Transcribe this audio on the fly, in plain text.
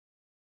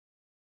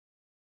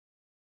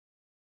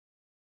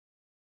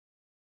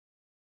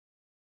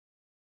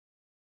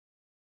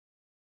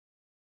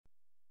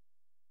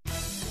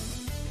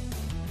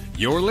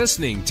You're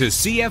listening to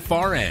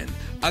CFRN,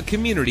 a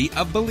community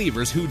of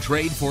believers who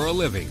trade for a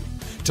living.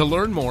 To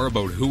learn more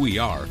about who we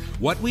are,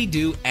 what we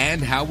do,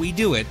 and how we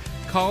do it,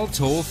 call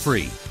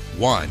toll-free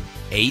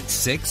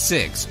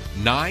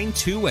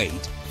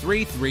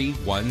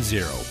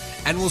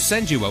 1-866-928-3310, and we'll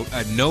send you out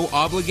a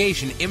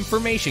no-obligation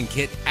information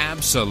kit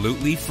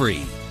absolutely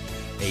free.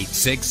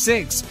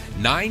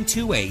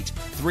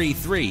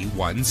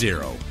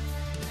 866-928-3310.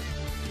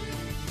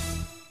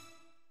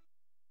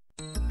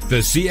 The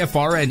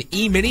CFRN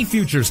Emini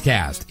Futures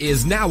Cast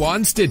is now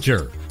on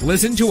Stitcher.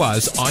 Listen to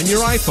us on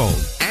your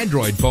iPhone,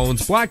 Android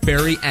phones,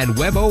 BlackBerry, and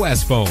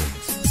WebOS phones.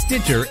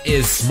 Stitcher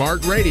is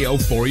smart radio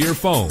for your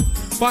phone.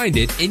 Find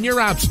it in your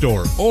app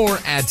store or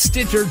at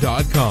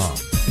Stitcher.com.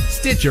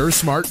 Stitcher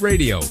Smart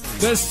Radio,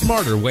 the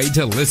smarter way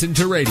to listen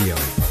to radio.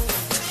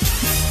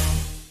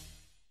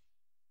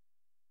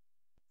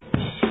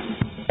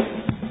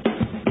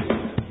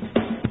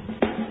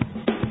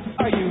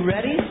 Are you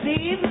ready,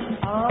 Steve?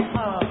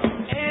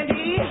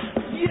 Andy?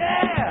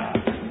 Yeah!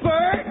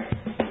 Bert?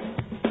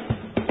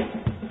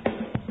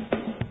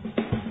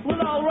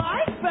 Well, all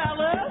right,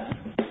 fellas.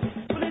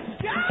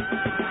 Let's go!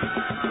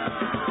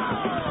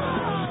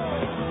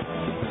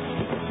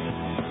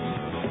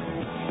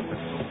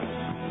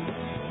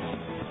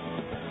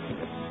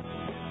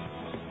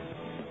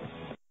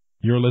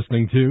 You're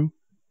listening to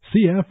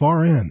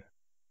CFRN,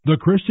 the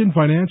Christian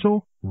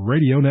Financial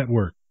Radio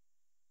Network.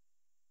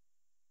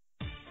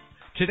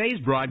 Today's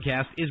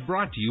broadcast is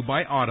brought to you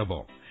by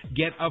Audible.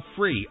 Get a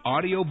free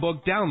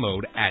audiobook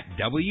download at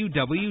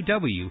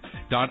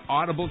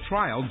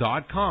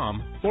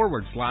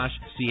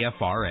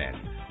www.audibletrial.com/CFRN.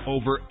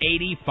 Over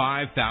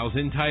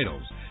 85,000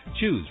 titles.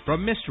 Choose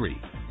from mystery,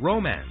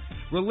 romance,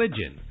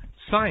 religion,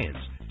 science,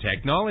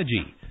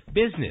 technology,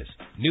 business,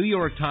 New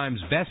York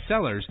Times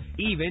bestsellers,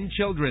 even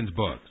children's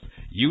books.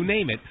 You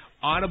name it,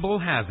 Audible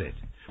has it.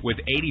 With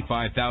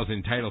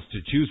 85,000 titles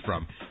to choose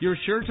from, you're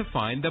sure to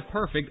find the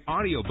perfect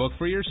audiobook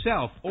for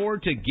yourself or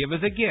to give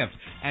as a gift,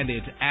 and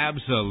it's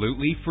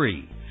absolutely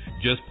free.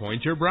 Just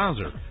point your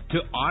browser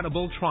to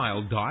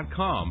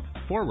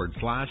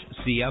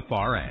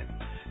audibletrial.com/CFRN.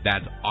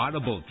 That's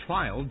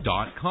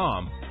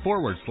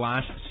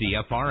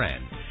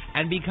audibletrial.com/CFRN.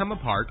 And become a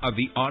part of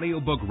the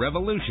audiobook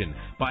revolution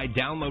by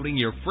downloading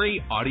your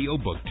free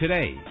audiobook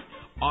today.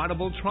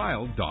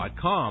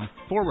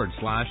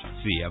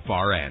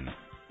 audibletrial.com/CFRN.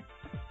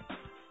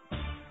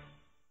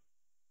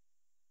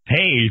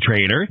 Hey,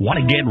 trader,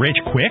 want to get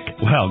rich quick?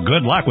 Well,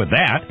 good luck with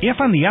that.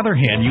 If, on the other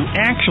hand, you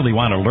actually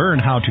want to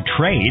learn how to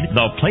trade,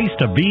 the place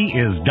to be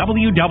is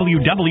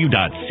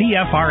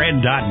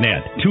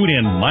www.cfrn.net. Tune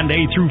in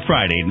Monday through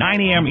Friday,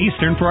 9 a.m.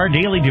 Eastern for our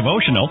daily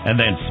devotional, and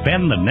then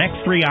spend the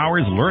next 3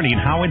 hours learning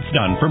how it's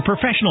done from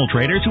professional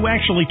traders who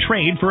actually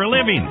trade for a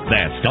living.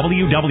 That's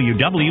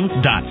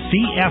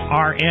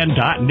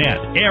www.cfrn.net.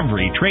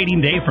 Every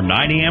trading day from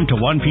 9 a.m.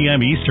 to 1 p.m.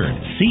 Eastern.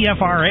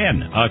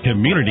 CFRN, a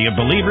community of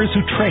believers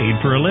who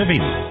trade for a living.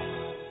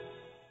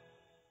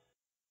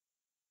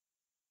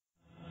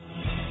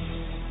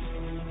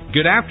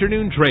 Good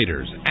afternoon,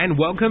 traders, and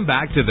welcome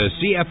back to the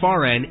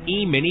CFRN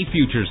Emini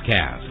Futures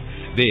Cast.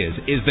 This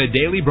is the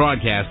daily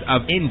broadcast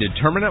of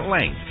Indeterminate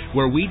Length,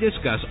 where we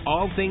discuss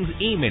all things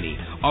Emini,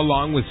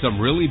 along with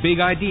some really big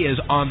ideas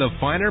on the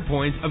finer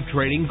points of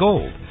trading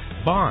gold,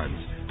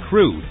 bonds,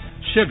 crude,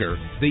 sugar,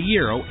 the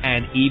euro,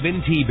 and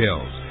even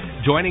T-bills.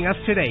 Joining us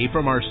today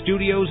from our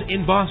studios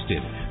in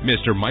Boston,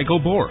 Mr. Michael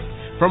Bork.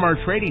 From our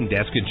trading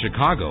desk in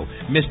Chicago,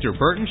 Mr.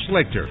 Burton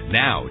Schlichter.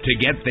 Now, to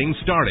get things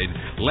started,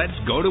 let's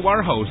go to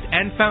our host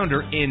and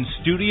founder in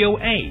Studio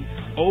A,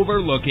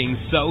 overlooking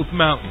South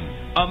Mountain,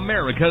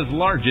 America's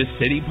largest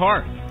city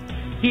park.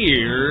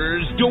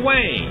 Here's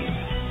Dwayne.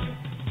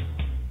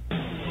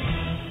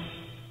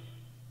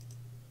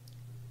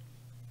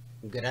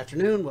 Good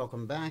afternoon.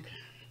 Welcome back.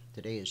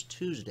 Today is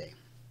Tuesday,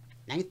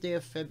 9th day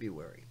of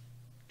February,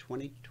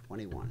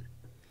 2021.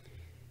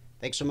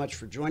 Thanks so much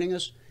for joining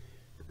us.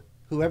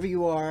 Whoever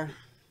you are,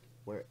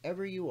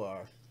 wherever you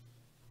are,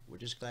 we're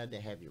just glad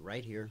to have you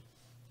right here,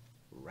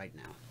 right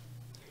now.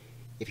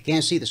 If you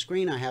can't see the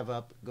screen I have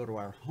up, go to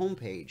our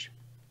homepage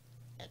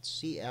at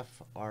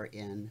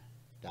cfrn.net.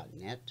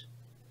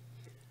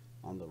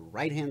 On the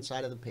right-hand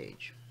side of the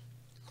page,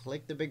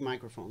 click the big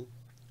microphone,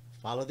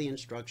 follow the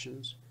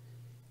instructions.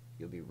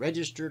 You'll be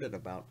registered at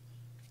about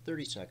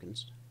 30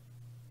 seconds.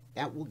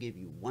 That will give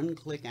you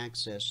one-click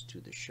access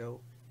to the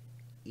show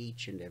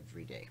each and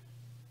every day.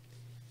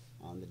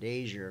 On the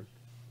days you're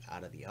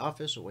out of the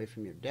office, away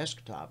from your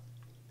desktop,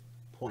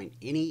 point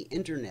any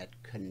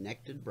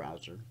internet-connected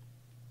browser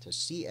to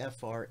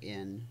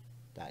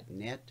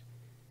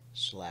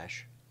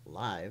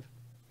cfrn.net/live.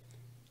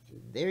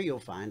 And there you'll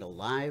find a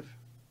live,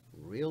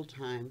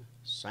 real-time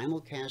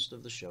simulcast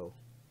of the show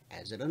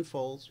as it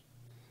unfolds.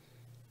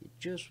 You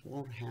just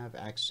won't have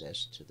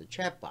access to the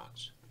chat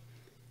box.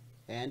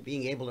 And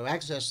being able to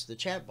access the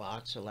chat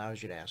box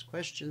allows you to ask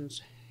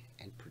questions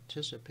and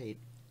participate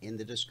in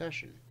the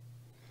discussion.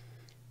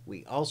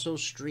 We also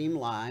stream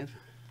live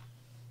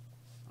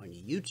on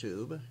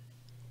YouTube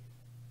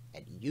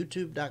at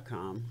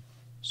youtube.com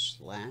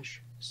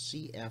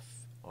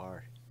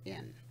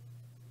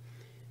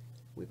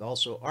We've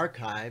also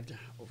archived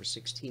over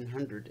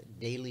 1,600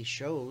 daily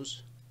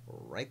shows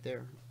right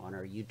there on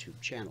our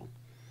YouTube channel.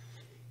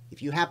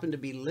 If you happen to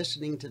be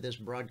listening to this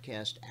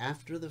broadcast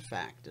after the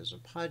fact as a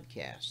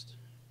podcast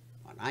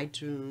on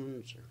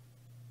iTunes or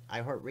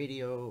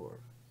iHeartRadio or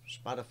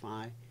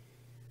Spotify,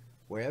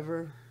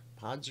 wherever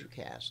pods are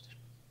cast,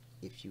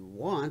 if you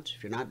want,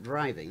 if you're not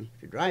driving,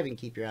 if you're driving,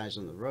 keep your eyes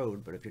on the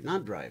road, but if you're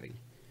not driving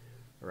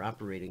or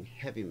operating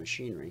heavy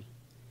machinery,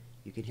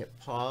 you can hit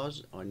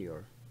pause on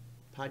your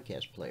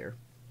podcast player,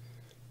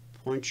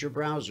 point your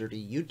browser to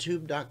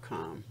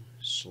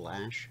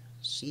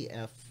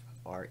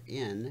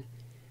youtube.com/CFRN,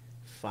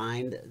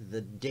 find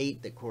the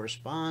date that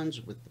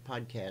corresponds with the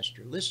podcast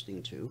you're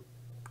listening to,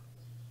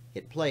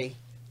 hit play,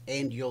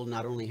 and you'll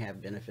not only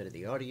have benefit of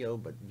the audio,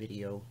 but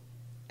video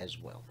as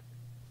well.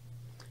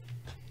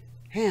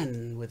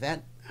 And with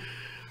that,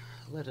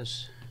 let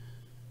us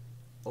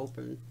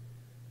open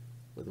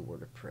with a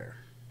word of prayer.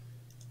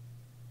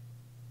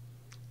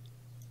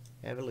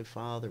 Heavenly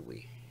Father,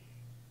 we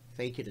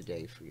thank you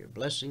today for your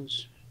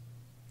blessings,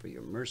 for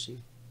your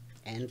mercy,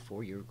 and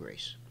for your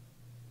grace.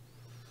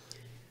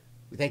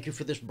 We thank you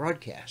for this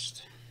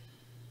broadcast.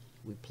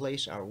 We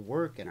place our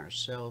work and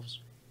ourselves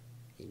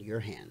in your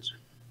hands.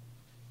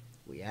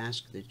 We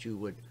ask that you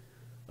would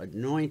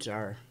anoint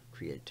our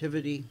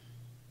creativity,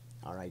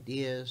 our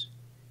ideas,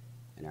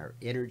 and our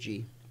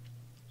energy,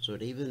 so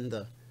that even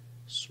the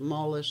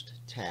smallest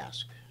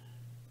task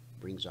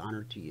brings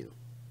honor to you.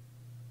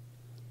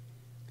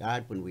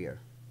 God, when we are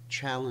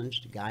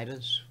challenged, guide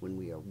us. When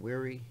we are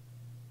weary,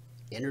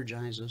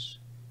 energize us.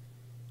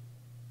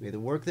 May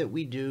the work that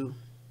we do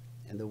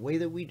and the way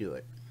that we do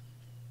it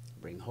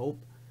bring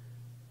hope,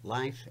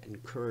 life,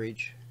 and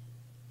courage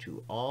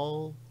to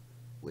all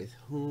with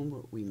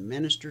whom we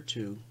minister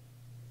to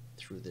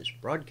through this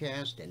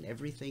broadcast and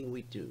everything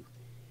we do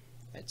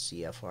at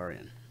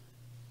CFRN.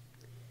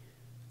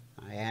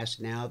 I ask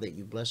now that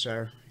you bless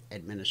our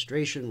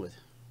administration with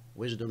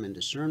wisdom and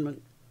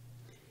discernment,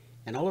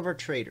 and all of our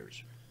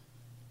traders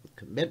with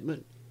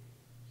commitment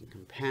and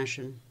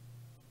compassion,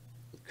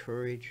 with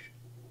courage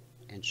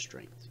and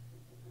strength.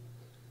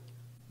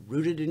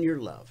 Rooted in your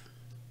love,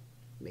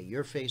 may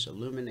your face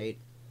illuminate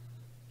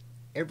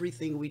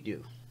everything we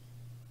do,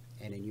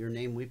 and in your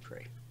name we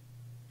pray.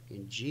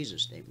 In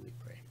Jesus' name we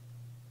pray.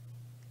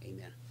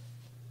 Amen.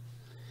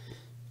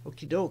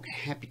 Okie doke,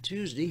 happy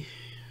Tuesday.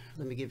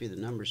 Let me give you the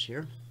numbers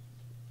here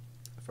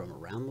from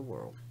around the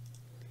world.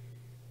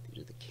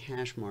 These are the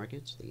cash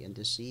markets, the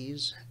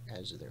indices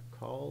as they're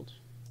called.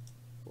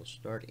 We'll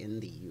start in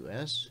the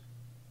U.S.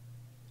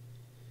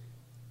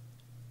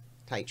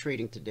 Tight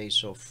trading today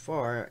so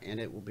far, and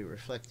it will be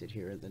reflected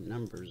here in the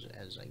numbers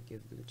as I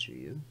give them to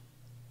you.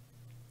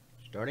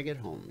 Starting at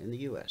home in the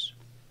U.S.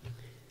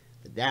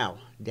 The Dow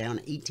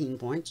down 18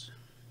 points.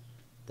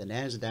 The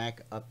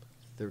NASDAQ up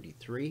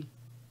 33.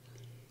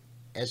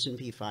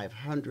 S&P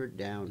 500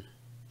 down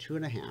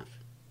 2.5.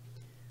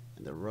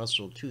 And the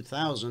Russell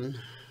 2000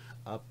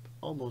 up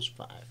almost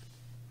 5.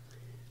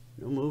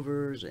 No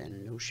movers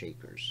and no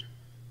shakers.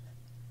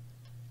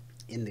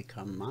 In the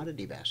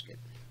commodity basket,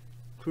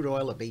 crude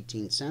oil up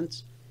 18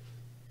 cents,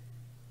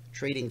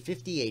 trading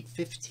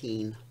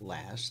 58.15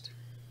 last.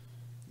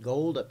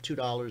 Gold up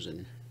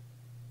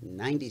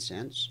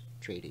 $2.90,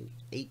 trading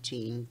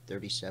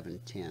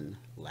 18.3710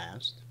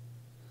 last.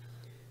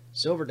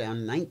 Silver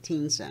down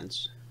 19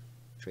 cents,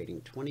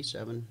 trading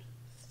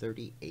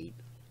 27.38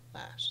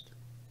 last.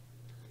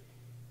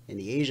 In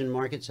the Asian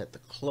markets at the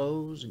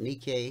close,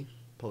 Nikkei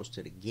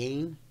posted a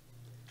gain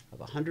of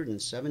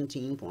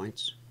 117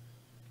 points.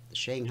 The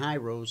Shanghai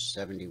rose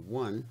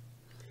 71.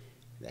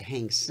 The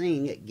Hang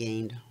Seng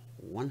gained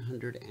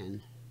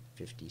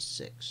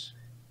 156.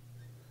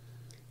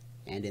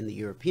 And in the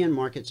European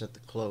markets at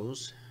the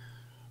close,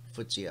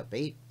 FTSE up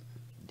 8,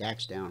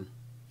 DAX down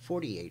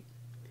 48,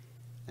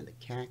 and the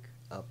CAC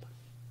up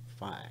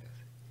 5.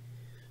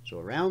 So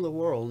around the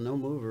world, no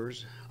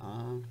movers,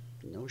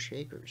 no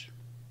shakers.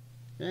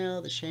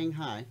 Well, the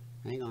Shanghai,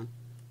 hang on,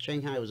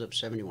 Shanghai was up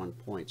 71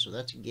 points, so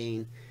that's a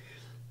gain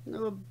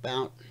of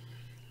about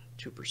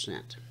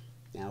 2%.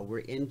 Now we're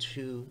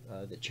into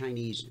the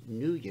Chinese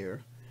New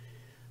Year.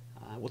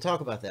 We'll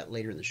talk about that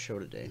later in the show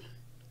today.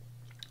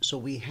 So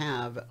we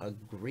have a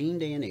green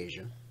day in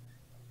Asia.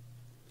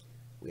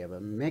 We have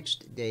a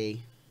mixed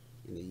day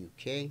in the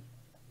UK.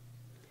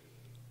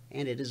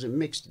 And it is a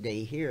mixed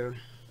day here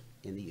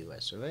in the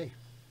US of A.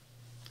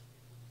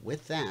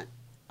 With that,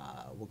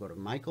 we'll go to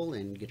Michael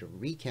and get a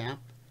recap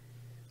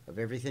of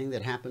everything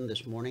that happened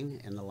this morning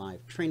in the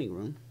live training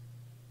room.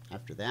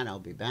 After that, I'll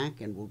be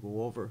back and we'll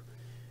go over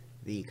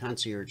the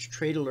Concierge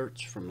Trade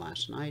Alerts from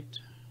last night.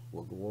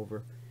 We'll go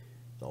over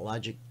the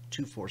Logic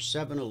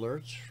 247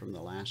 alerts from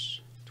the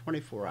last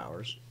 24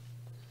 hours.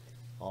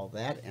 All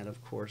that, and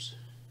of course,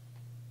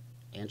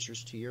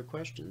 answers to your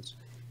questions.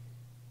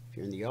 If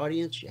you're in the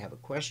audience, you have a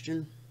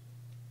question,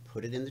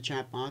 put it in the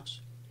chat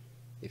box.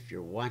 If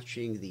you're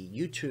watching the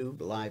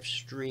YouTube live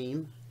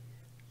stream,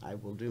 I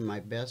will do my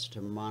best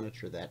to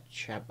monitor that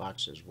chat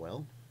box as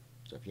well.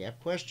 So if you have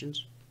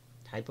questions,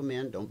 type them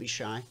in. Don't be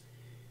shy.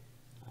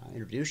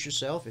 Introduce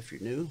yourself if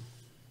you're new.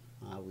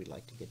 We'd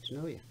like to get to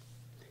know you.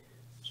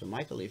 So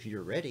Michael, if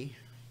you're ready,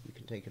 you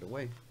can take it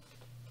away.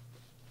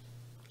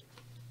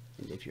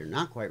 And if you're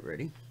not quite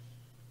ready,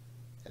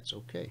 that's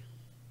okay.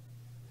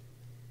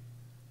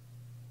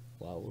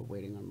 While we're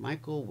waiting on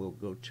Michael, we'll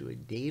go to a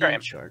daily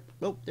chart.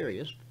 Oh, there he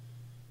is.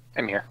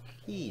 I'm here.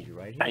 He's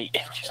right here.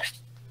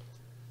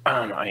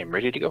 I am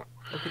ready to go.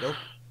 Okay, doke.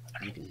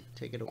 You can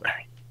take it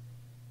away.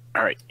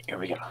 All right, here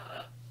we go.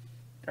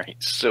 All right,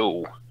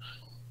 so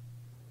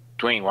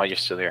Dwayne, while you're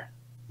still there,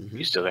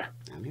 you still there?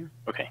 I'm here.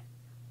 Okay.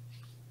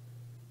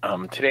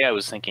 Today I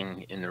was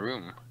thinking in the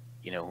room,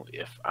 you know,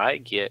 if I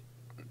get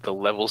the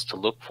levels to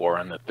look for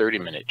on the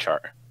 30-minute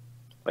chart,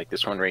 like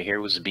this one right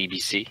here was a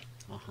BBC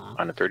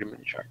on a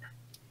 30-minute chart,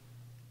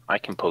 I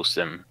can post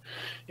them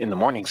in the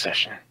morning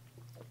session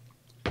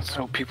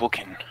so people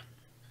can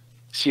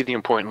see the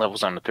important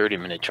levels on the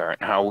 30-minute chart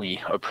and how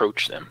we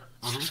approach them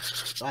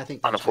So I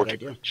think on a that's a good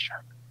 40-minute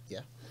chart. Yeah.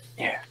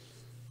 Yeah.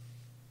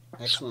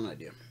 Excellent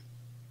idea.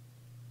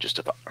 Just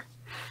a thought.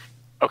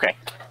 Okay,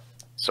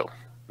 so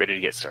ready to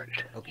get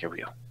started. Okay. Here we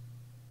go.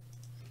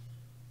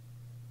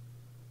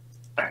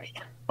 All right,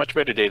 much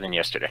better day than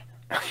yesterday.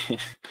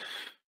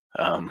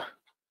 Of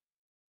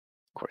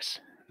course,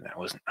 that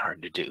wasn't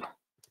hard to do.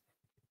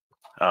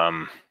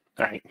 All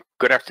right,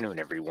 good afternoon,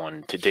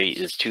 everyone. Today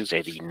is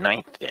Tuesday, the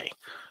 9th day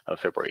of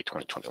February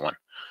 2021.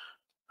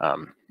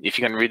 If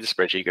you're going to read the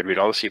spreadsheet, you got to read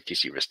all the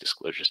CFTC risk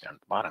disclosures down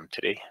at the bottom.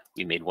 Today,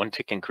 we made 1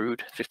 tick in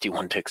crude,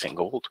 51 ticks in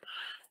gold,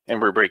 and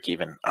we're break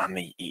even on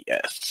the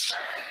ES.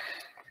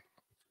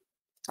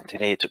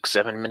 Today, it took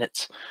 7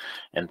 minutes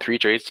and 3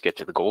 trades to get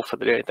to the goal for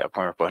the day. At that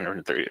point, we're up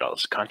 $130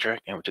 a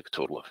contract, and we took a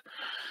total of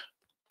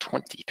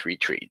 23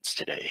 trades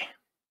today.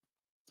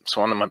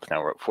 So on the month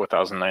now, we're at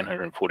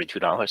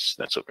 $4,942.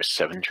 That's over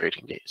 7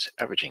 trading days,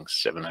 averaging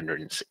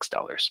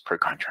 $706 per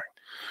contract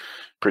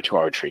per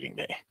 2-hour trading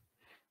day.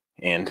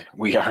 And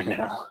we are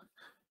now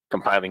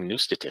compiling new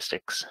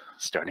statistics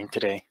starting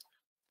today.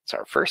 It's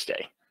our first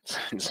day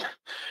since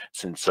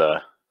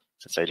I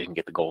didn't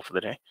get the goal for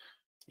the day,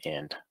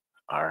 and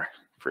our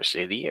first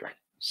day of the year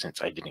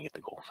since I didn't get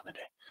the goal for the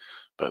day.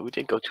 But we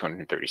did go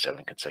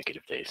 237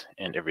 consecutive days,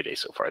 and every day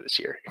so far this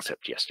year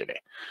except yesterday.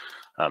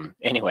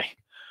 Anyway,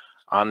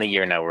 on the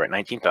year now, we're at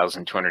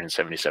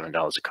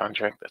 $19,277 a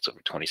contract. That's over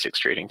 26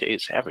 trading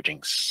days,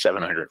 averaging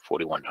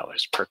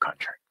 $741 per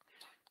contract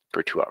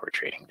per 2-hour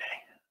trading day.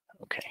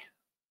 Okay.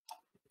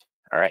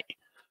 All right.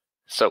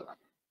 So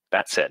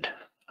that said,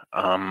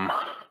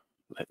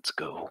 let's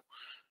go.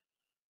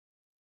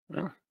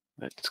 Well,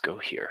 let's go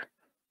here.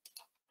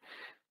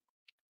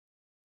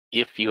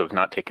 If you have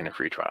not taken a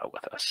free trial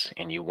with us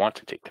and you want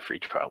to take the free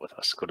trial with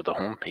us, go to the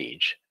home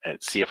page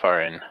at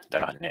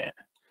CFRN.net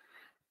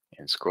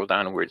and scroll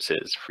down where it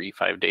says free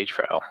 5-day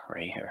trial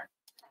right here.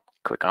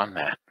 Click on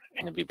that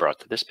and you'll be brought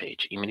to this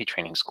page,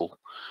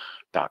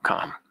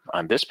 EminiTradingSchool.com.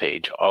 On this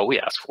page, all we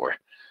ask for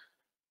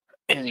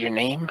is your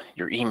name,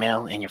 your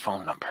email, and your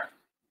phone number.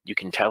 You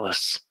can tell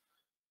us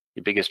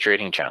your biggest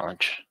trading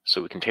challenge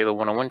so we can tailor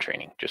one-on-one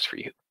training just for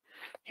you.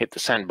 Hit the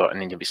send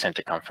button and you'll be sent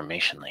a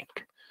confirmation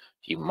link.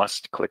 You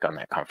must click on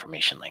that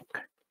confirmation link.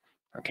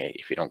 Okay,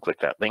 if you don't click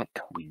that link,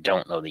 we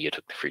don't know that you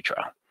took the free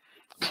trial.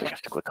 So you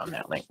have to click on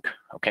that link,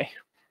 okay?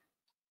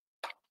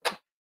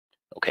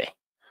 Okay.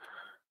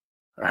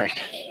 All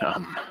right,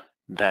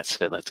 that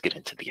said, let's get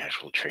into the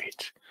actual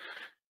trades.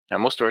 Now,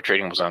 most of our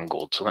trading was on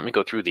gold, so let me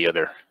go through the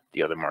other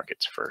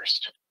markets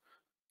first.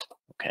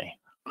 Okay,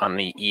 on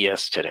the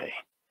ES today,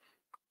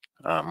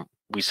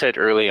 we said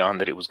early on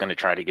that it was going to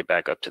try to get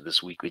back up to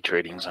this weekly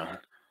trading zone,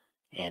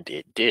 and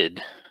it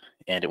did.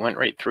 And it went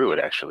right through it,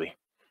 actually,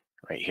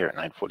 right here at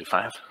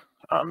 9:45.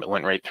 It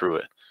went right through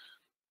it.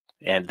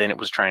 And then it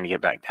was trying to get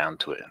back down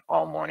to it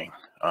all morning.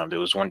 There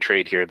was one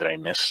trade here that I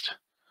missed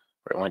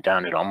where it went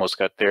down. It almost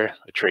got there.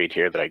 A trade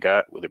here that I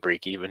got with a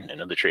break even.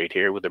 Another trade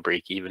here with a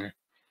break even.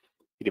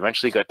 It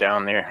eventually got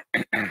down there.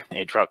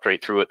 It dropped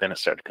right through it. Then it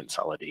started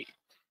consolidating.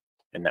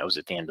 And that was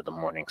at the end of the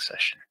morning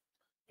session.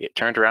 It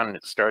turned around and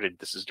it started,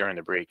 this is during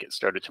the break, it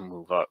started to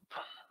move up,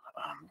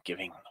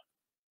 giving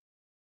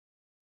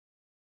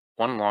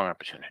one long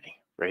opportunity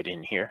right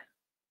in here,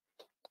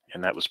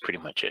 and that was pretty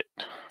much it.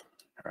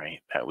 All right,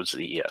 that was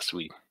the ES.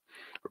 We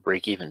were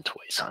break even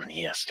twice on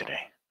the ES today.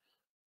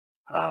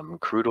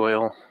 Crude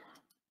oil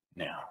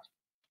now.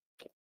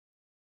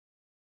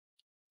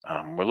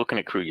 We're looking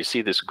at crude. You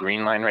see this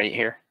green line right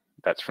here?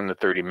 That's from the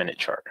 30-minute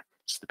chart.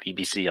 It's the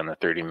PBC on the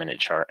 30-minute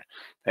chart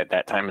at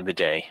that time of the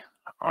day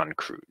on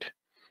crude.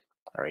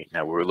 All right,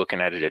 now we're looking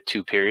at it at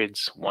 2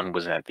 periods. One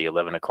was at the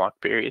 11 o'clock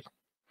period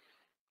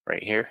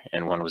right here,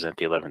 and one was at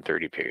the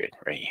 11:30 period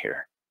right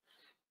here.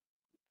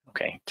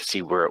 Okay, to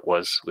see where it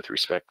was with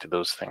respect to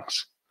those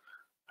things.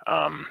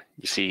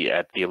 You see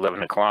at the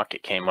 11 o'clock,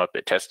 it came up,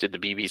 it tested the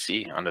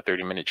BBC on the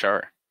 30-minute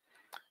chart,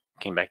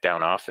 came back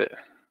down off it,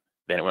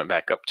 then it went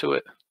back up to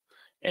it,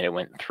 and it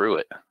went through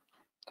it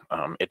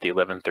at the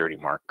 11:30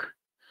 mark.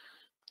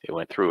 It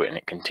went through it and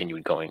it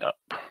continued going up.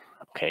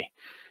 Okay.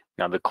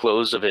 Now the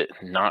close of it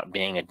not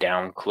being a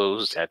down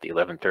close at the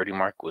 11:30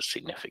 mark was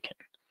significant.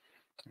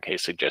 Okay,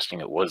 suggesting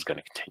it was going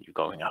to continue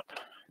going up,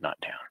 not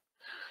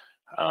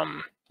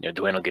down.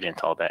 Dwayne will get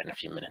into all that in a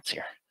few minutes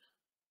here.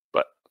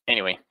 But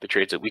anyway, the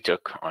trades that we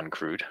took on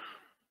crude.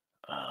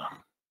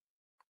 Hold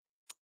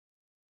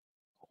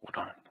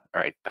on.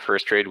 All right, the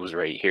first trade was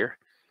right here.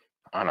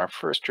 On our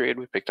first trade,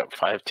 we picked up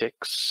 5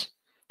 ticks.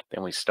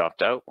 Then we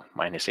stopped out,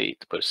 -8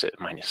 to put us at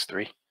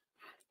 -3.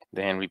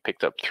 Then we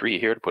picked up 3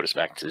 here to put us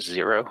back to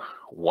 0.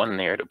 1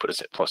 there to put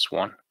us at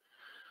 +1.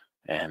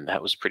 And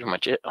that was pretty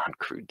much it on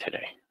crude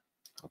today.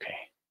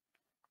 Okay.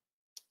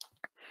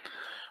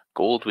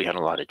 Gold, we had a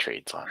lot of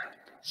trades on.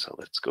 So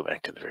let's go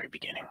back to the very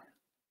beginning.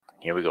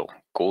 Here we go.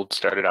 Gold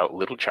started out a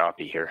little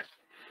choppy here.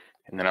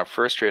 And then our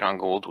first trade on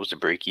gold was a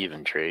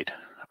break-even trade.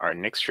 Our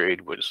next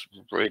trade was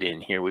right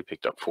in here. We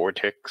picked up 4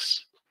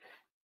 ticks.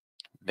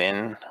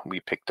 Then we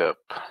picked up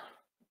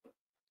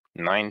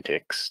 9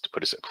 ticks to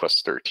put us at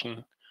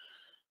 +13.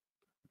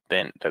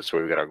 Then that's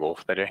where we got our goal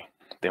for the day.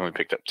 Then we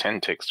picked up 10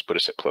 ticks to put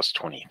us at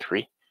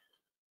 +23.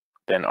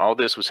 Then all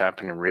this was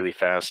happening really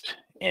fast,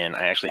 and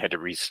I actually had to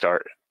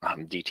restart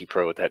DT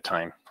Pro at that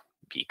time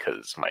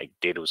because my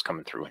data was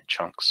coming through in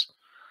chunks.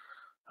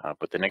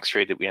 But the next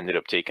trade that we ended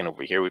up taking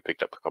over here, we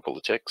picked up a couple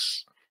of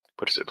ticks,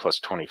 put us at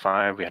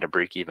 +25. We had a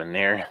break even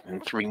there,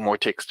 and 3 more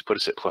ticks to put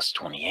us at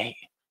 +28.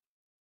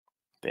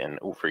 Then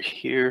over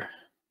here,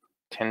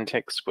 10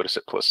 ticks put us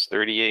at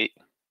 +38.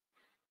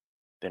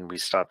 Then we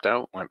stopped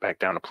out, went back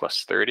down to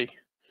 +30.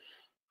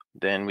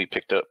 Then we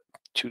picked up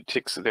 2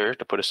 ticks there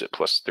to put us at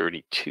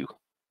 +32.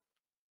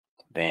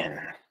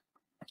 Then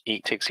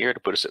 8 ticks here to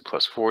put us at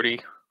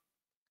 +40.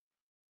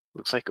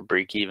 Looks like a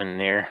break even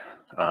there.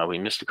 We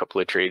missed a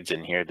couple of trades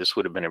in here. This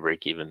would have been a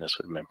break even. This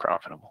would have been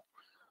profitable.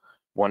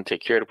 1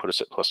 tick here to put us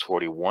at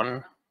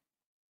 +41.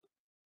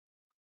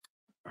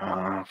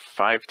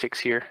 5 ticks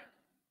here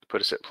to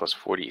put us at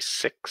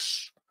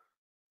 +46.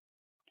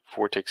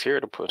 4 ticks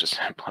here to put us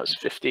at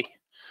 +50.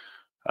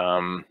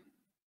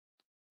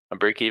 A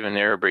break even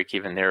there, a break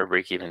even there, a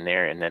break even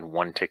there, and then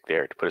 1 tick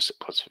there to put us at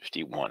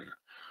 +51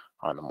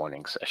 on the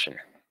morning session.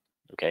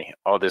 Okay,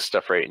 all this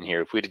stuff right in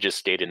here. If we'd have just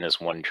stayed in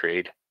this one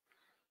trade,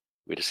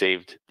 we'd have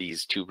saved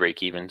these 2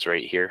 break evens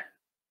right here,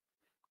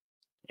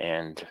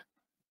 and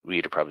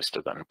we'd have probably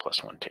still gotten a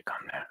 +1 tick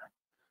on that.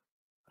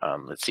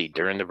 Let's see,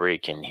 during the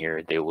break in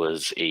here, there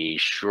was a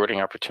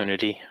shorting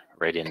opportunity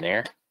right in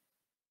there.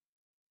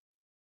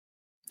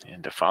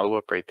 And a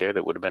follow-up right there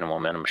that would have been a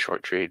momentum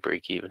short trade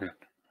break even.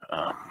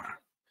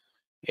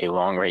 A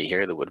long right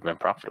here that would have been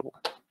profitable.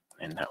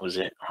 And that was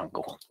it on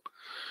gold.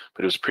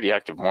 But it was a pretty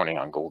active morning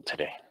on gold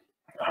today.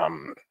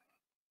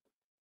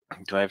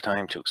 Do I have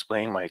time to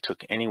explain why I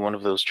took any one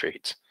of those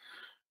trades?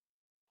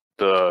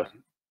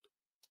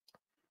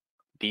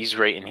 These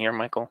right in here,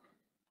 Michael,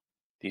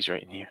 these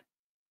right in here,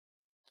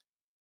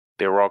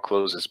 they were all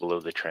closes below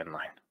the trend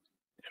line,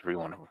 every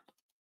one of them.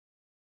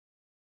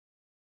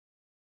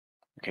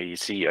 Okay, you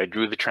see, I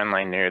drew the trend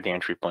line there. The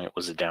entry point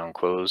was a down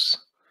close.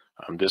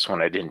 This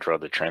one, I didn't draw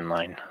the trend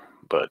line,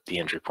 but the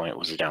entry point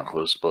was a down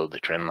close below the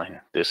trend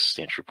line. The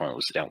entry point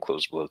was a down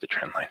close below the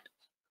trend line.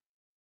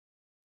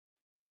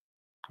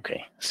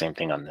 Okay, same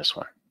thing on this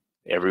one.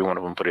 Every one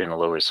of them put in a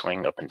lower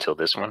swing up until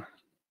this one.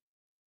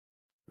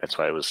 That's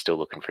why I was still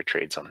looking for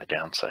trades on the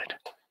downside.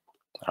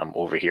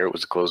 Over here, it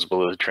was a close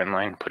below the trend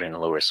line, put in a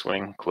lower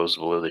swing, close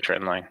below the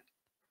trend line.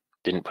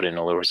 Didn't put in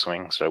a lower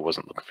swing, so I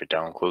wasn't looking for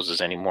down closes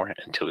anymore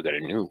until we got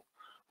a new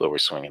lower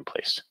swing in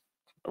place.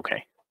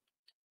 Okay.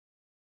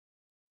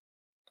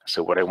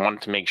 So what I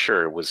wanted to make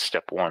sure was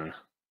step 1,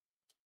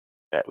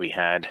 that we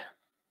had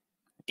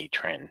a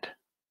trend.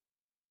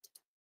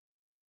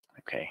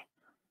 Okay.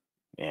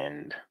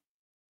 And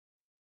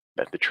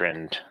that the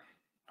trend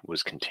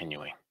was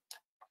continuing.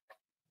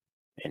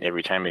 And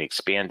every time it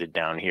expanded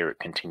down here, it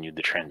continued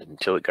the trend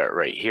until it got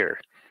right here.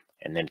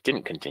 And then it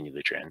didn't continue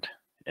the trend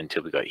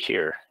until we got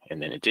here,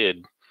 and then it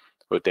did,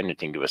 but then it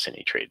didn't give us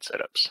any trade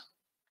setups.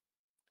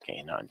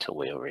 Okay, not until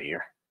way over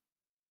here.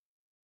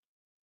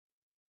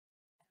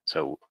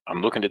 So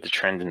I'm looking at the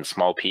trend in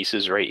small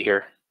pieces right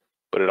here,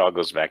 but it all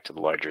goes back to the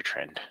larger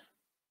trend.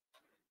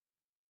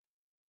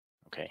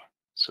 Okay,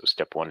 so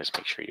step 1 is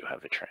make sure you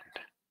have a trend.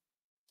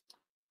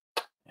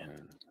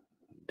 And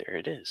there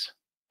it is.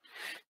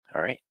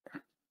 All right,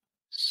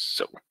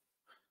 so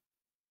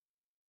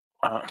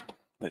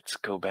let's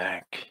go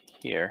back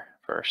here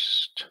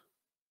first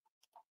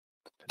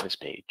to this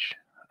page.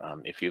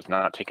 If you've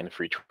not taken the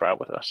free trial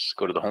with us,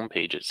 go to the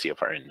homepage at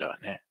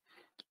CFRN.net.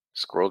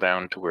 Scroll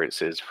down to where it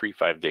says free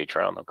 5-day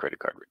trial, no credit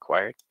card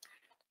required.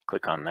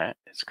 Click on that.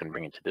 It's going to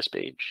bring you to this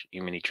page,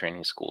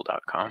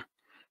 eminitrainingschool.com.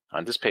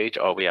 On this page,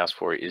 all we ask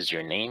for is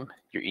your name,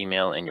 your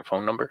email, and your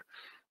phone number.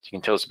 So you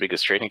can tell us the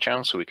biggest trading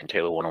channel so we can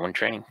tailor one-on-one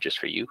training just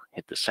for you.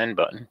 Hit the send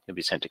button. You'll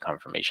be sent a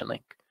confirmation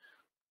link.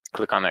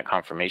 Click on that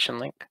confirmation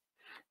link,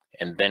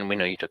 and then we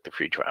know you took the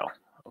free trial.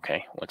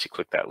 Okay, once you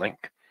click that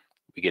link,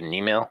 we get an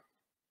email.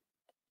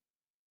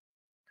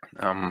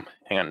 Hang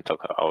on,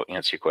 I'll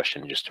answer your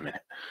question in just a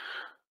minute.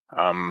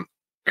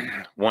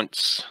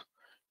 Once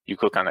you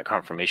click on that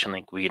confirmation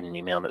link, we get an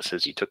email that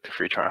says you took the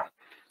free trial,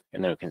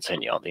 and then we can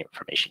send you all the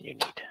information you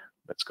need.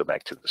 Let's go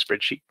back to the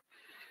spreadsheet.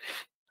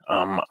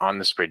 On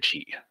the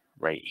spreadsheet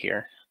right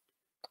here,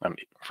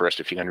 first,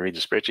 if you're going to read the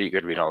spreadsheet, you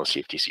got to read all the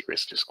CFTC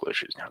risk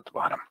disclosures down at the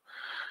bottom.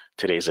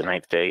 Today's the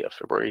 9th day of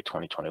February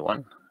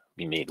 2021.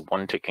 We made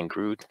 1 tick in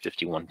crude,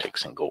 51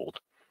 ticks in gold.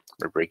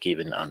 We're break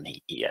even on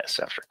the ES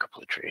after a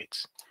couple of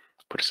trades.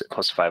 Put us at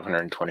plus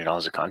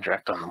 $520 a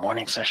contract on the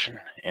morning session.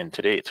 And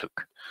today it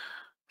took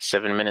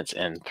 7 minutes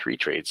and 3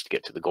 trades to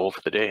get to the goal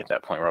for the day. At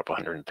that point, we're up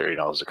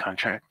 $130 a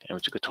contract, and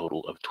we took a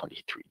total of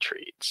 23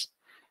 trades.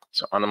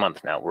 So on the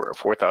month now, we're at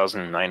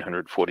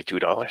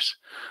 $4,942.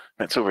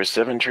 That's over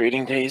 7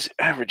 trading days,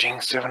 averaging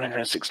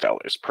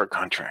 $706 per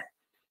contract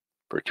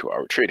per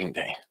 2-hour trading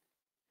day.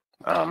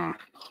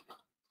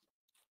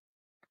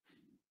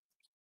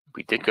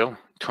 We did go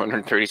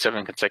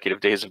 237 consecutive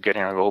days of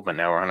getting our goal, but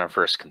now we're on our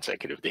first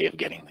consecutive day of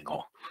getting the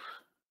goal.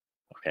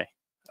 Okay.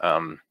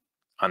 On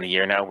the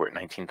year now, we're at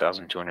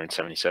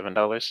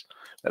 $19,277.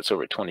 That's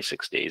over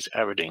 26 days,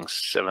 averaging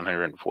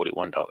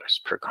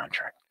 $741 per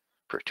contract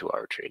per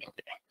 2-hour trading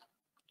day.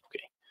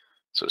 Okay.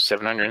 So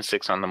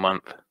 706 on the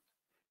month,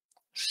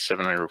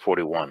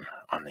 741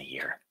 on the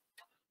year.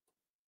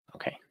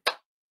 Okay.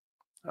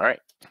 All right.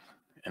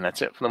 And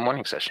that's it for the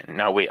morning session.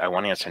 Now, wait, I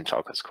want to answer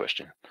Talka's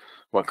question.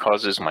 What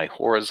causes my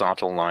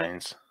horizontal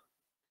lines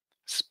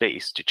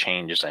space to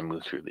change as I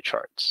move through the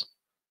charts?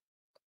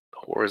 The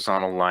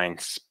horizontal line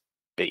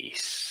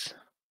space.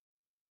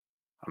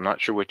 I'm not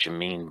sure what you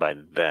mean by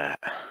that.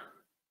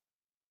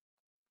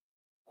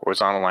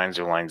 Horizontal lines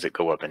are lines that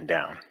go up and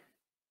down.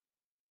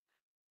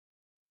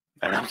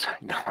 And I'm sorry,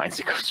 the lines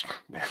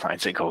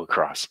that go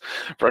across.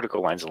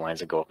 Vertical lines are lines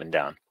that go up and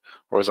down.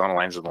 Horizontal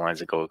lines are the lines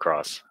that go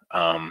across.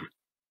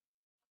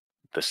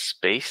 The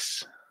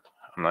space,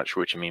 I'm not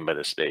sure what you mean by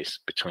the space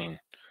between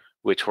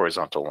which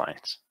horizontal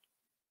lines.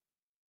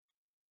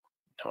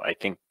 No, I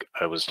think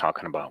I was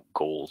talking about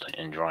gold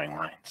and drawing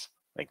lines,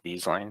 like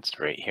these lines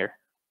right here.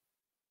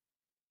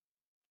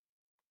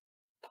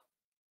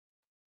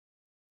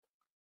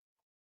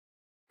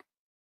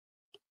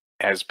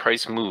 As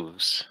price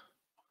moves,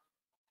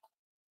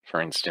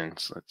 for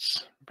instance,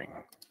 let's bring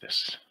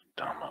this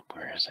DOM up.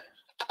 Where is it?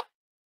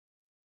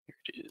 Here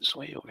it is,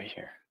 way over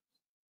here.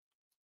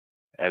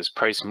 As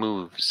price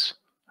moves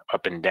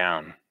up and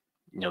down,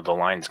 the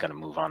line's going to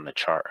move on the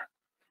chart.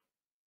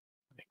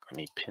 Let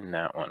me pin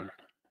that one,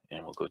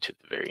 and we'll go to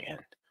the very end.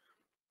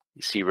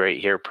 You see right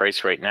here,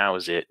 price right now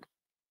is at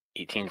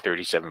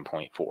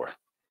 1837.4.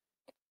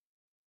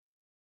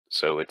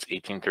 So it's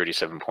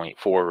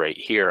 1837.4 right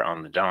here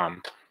on the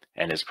DOM,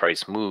 and as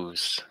price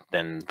moves,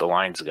 then the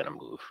line's going to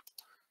move.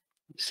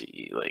 You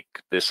see,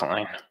 like this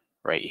line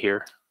right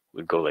here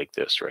would go like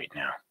this right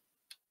now.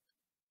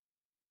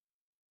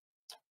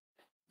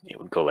 It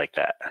would go like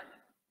that.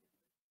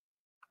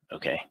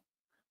 Okay.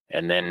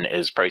 And then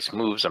as price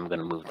moves, I'm going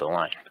to move the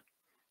line.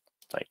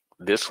 Like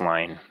this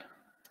line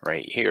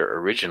right here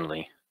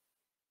originally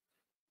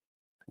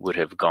would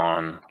have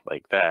gone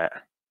like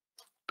that.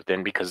 But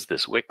then because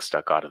this wick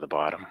stuck out of the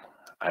bottom,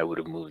 I would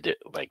have moved it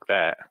like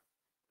that.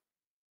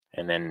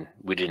 And then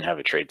we didn't have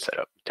a trade set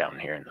up down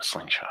here in the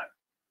slingshot.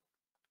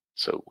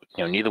 So,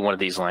 neither one of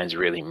these lines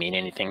really mean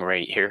anything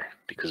right here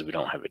because we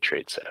don't have a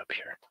trade set up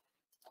here.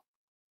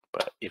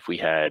 But if we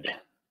had,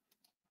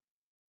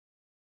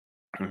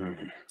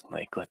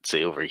 like, let's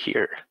say over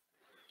here,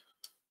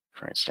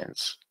 for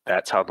instance,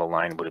 that's how the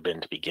line would have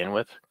been to begin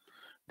with.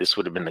 This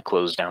would have been the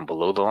close down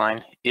below the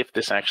line. If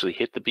this actually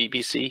hit the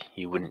BBC,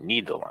 you wouldn't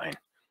need the line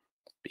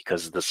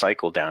because the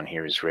cycle down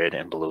here is red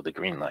and below the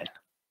green line.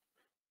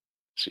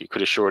 So you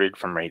could have shorted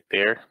from right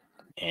there.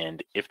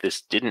 And if this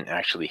didn't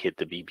actually hit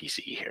the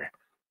BBC here,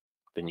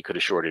 then you could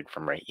have shorted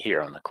from right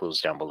here on the close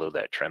down below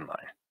that trend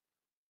line.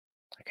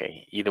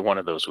 Okay, either one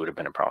of those would have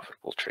been a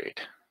profitable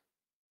trade.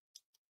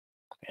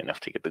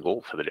 Enough to get the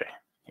goal for the day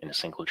in a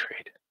single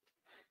trade.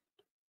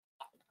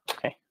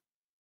 Okay,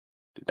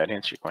 did that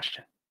answer your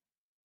question?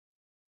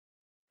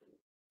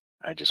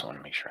 I just want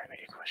to make sure I got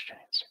your question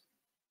answered.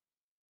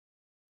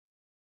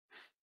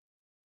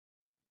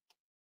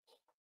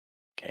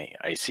 Okay,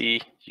 I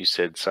see you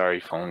said, sorry,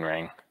 phone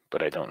rang,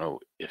 but I don't know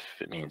if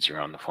it means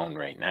you're on the phone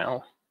right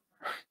now.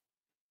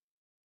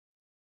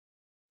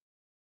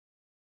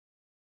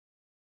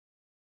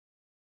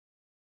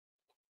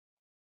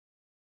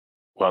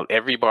 Well,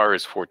 every bar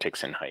is 4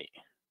 ticks in height.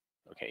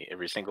 Okay,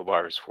 every single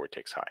bar is 4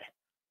 ticks high.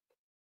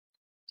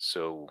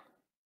 So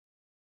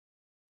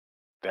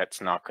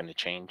that's not going to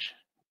change.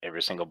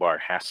 Every single bar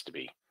has to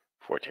be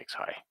 4 ticks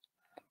high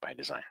by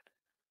design.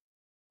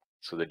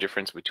 So the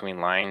difference between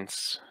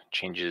lines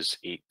changes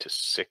 8 to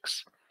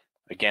 6.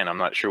 Again, I'm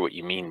not sure what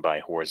you mean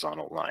by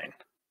horizontal line.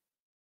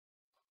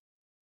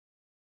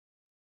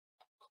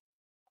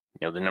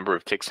 The number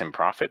of ticks in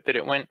profit that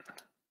it went.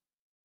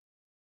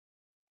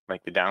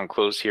 Like the down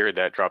close here,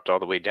 that dropped all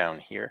the way down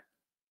here.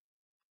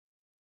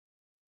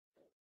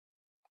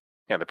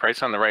 Yeah, the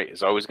price on the right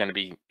is always going to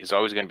be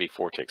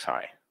 4 ticks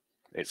high.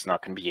 It's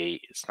not going to be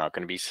 8. It's not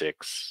going to be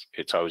 6.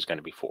 It's always going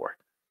to be 4.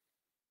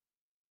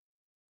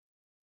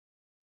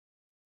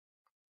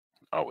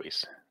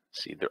 always.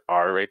 See the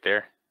R right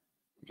there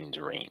means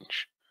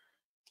range.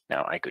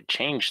 Now I could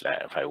change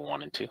that if I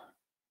wanted to.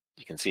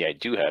 You can see I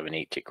do have an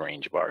 8-tick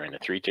range bar and a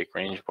 3-tick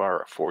range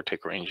bar, a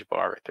 4-tick range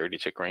bar, a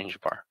 30-tick range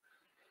bar.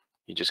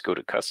 You just go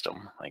to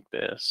custom like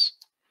this,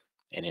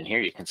 and in here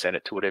you can set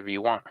it to whatever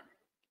you want.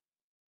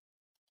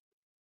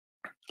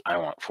 I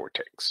want 4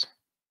 ticks.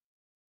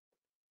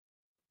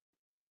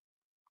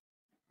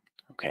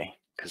 Okay,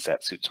 because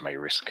that suits my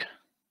risk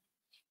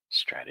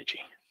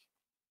strategy.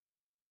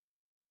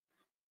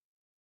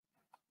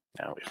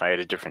 Now, if I had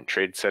a different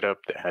trade setup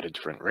that had a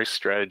different risk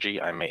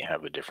strategy, I may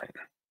have a different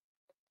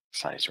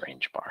size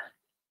range bar.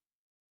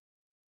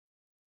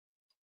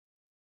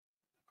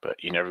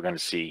 But you're never going to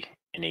see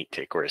an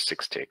 8-tick or a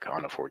 6-tick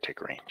on a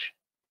 4-tick range.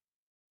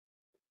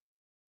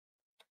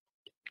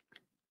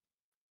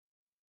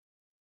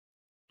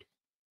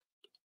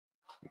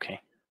 Okay.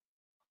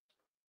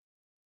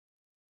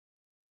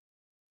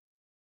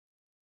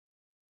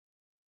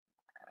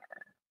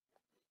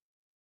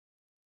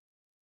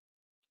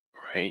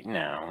 Right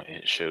now,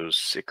 it shows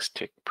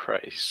 6-tick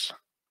price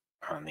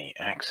on the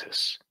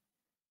axis.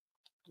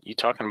 You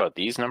talking about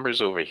these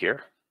numbers over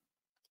here?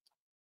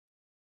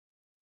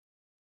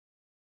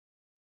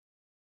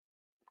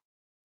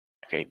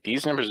 Okay,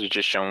 these numbers are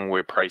just showing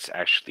where price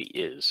actually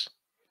is.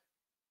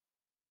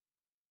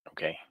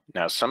 Okay,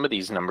 now some of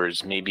these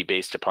numbers may be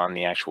based upon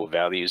the actual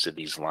values of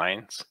these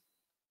lines,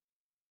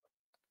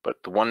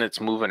 but the one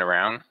that's moving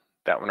around,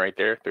 that one right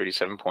there,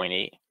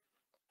 37.8,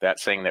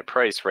 that's saying that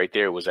price right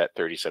there was at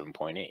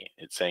 37.8.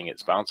 It's saying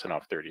it's bouncing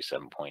off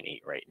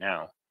 37.8 right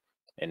now,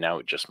 and now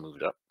it just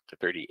moved up to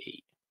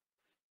 38.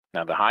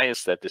 Now the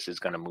highest that this is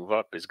going to move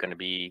up is going to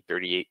be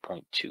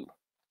 38.2, and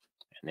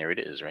there it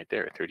is right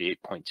there,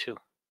 38.2.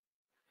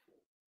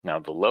 Now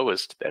the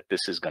lowest that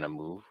this is going to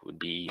move would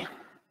be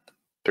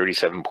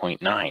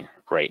 37.9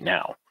 right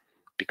now,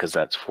 because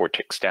that's 4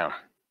 ticks down.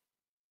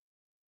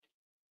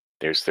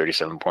 There's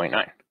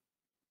 37.9.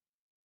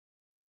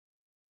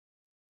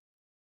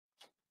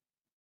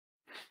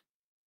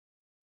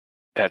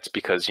 That's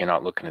because you're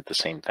not looking at the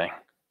same thing.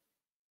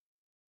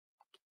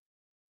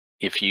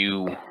 If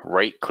you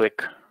right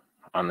click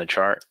on the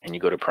chart and you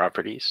go to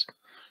properties,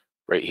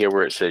 right here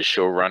where it says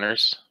show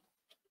runners,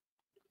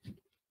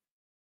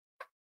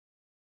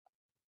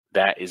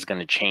 that is going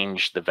to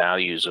change the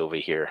values over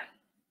here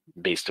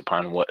based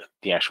upon what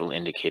the actual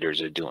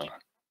indicators are doing.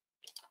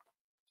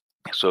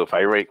 So if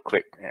I right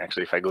click,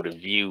 actually if I go to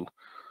view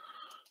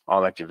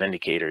all active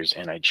indicators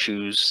and I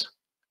choose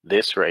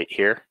this right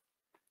here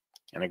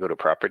and I go to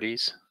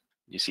properties,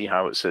 you see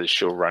how it says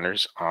show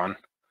runners on?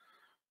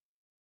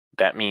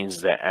 That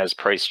means that as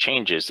price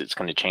changes, it's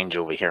going to change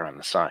over here on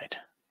the side.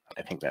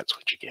 I think that's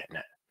what you're getting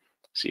at.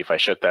 See, if I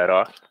shut that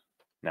off,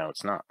 now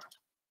it's not.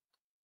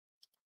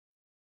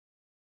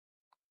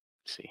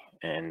 See,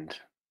 and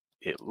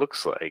it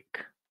looks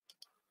like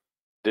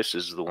this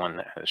is the one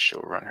that has show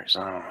runners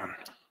on.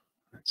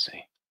 Let's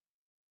see.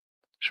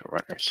 Show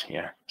runners,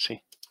 yeah,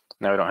 see?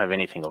 Now I don't have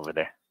anything over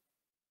there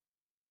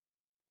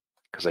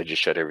because I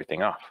just shut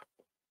everything off,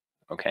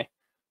 okay?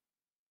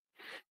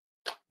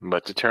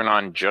 But to turn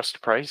on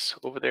just price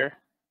over there,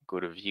 go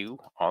to view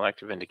all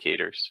active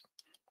indicators,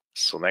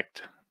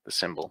 select the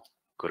symbol,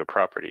 go to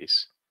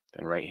properties,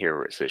 then right here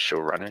where it says show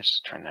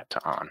runners, turn that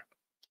to on.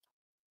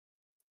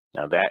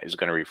 Now that is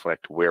going to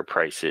reflect where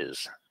price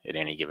is at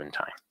any given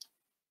time.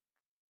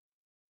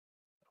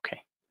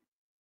 Okay.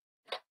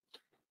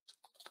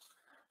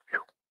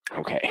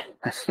 Okay.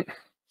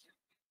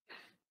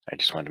 I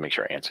just wanted to make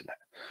sure I answered that.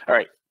 All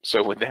right.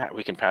 So with that,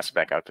 we can pass it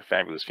back out to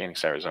fabulous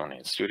Phoenix, Arizona,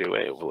 in Studio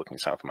A overlooking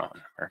South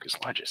Mountain, America's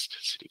largest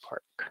city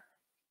park.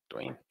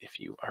 Dwayne, if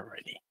you are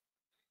ready.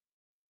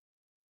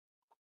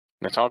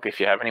 Natalka,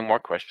 if you have any more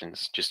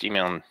questions, just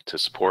email them to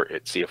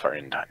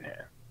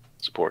support@cfrn.net.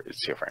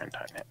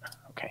 Support@cfrn.net.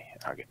 Okay,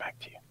 I'll get back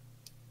to you.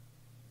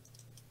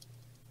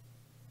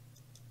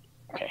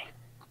 Okay,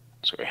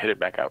 so we headed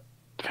back out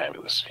to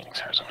fabulous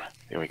Phoenix, Arizona.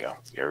 There we go.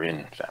 We are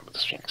in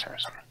fabulous Phoenix,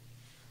 Arizona.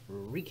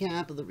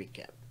 Recap of the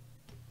recap.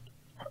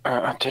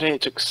 Today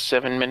it took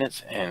 7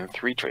 minutes and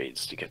 3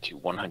 trades to get to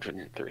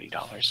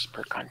 $130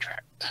 per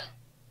contract.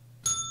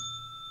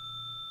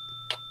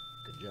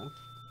 Good job.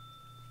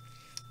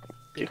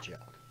 Good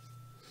job.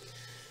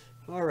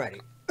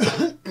 Alrighty.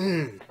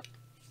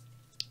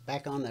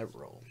 Back on that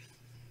roll.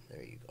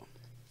 There you go.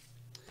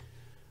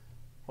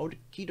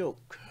 Okie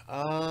doke.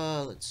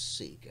 Let's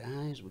see,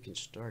 guys. We can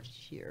start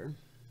here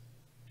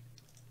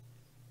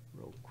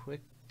real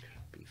quick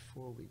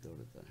before we go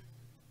to the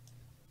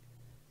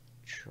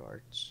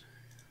charts.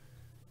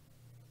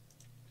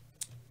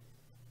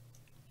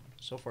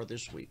 So far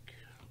this week,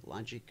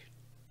 Logic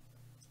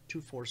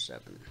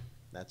 247.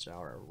 That's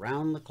our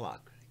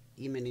around-the-clock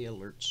Emini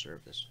alert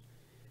service.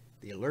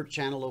 The alert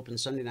channel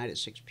opens Sunday night at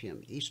 6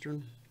 p.m.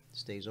 Eastern.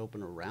 Stays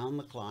open around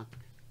the clock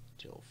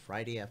till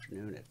Friday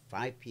afternoon at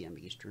 5 p.m.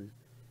 Eastern,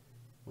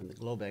 when the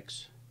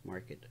Globex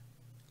market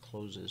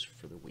closes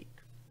for the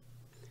week.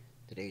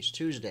 Today's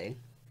Tuesday,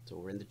 so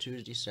we're in the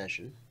Tuesday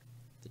session.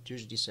 The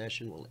Tuesday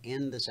session will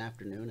end this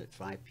afternoon at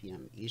 5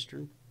 p.m.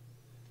 Eastern,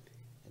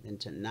 And then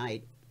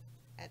tonight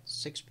at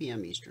 6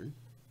 p.m. Eastern,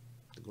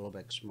 the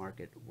Globex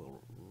market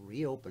will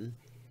reopen,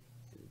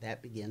 and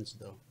that begins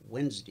the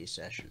Wednesday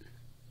session.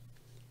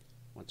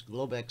 Once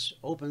Globex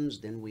opens,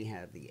 then we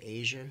have the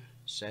Asia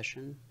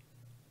session.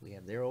 We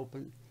have their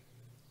open.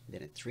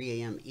 Then at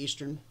 3 a.m.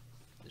 Eastern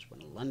is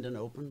when London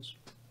opens.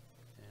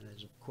 And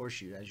as of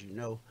course, as you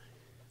know,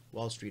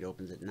 Wall Street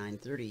opens at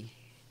 9:30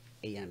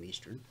 a.m.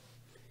 Eastern.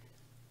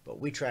 But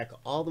we track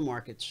all the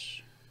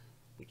markets.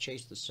 We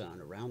chase the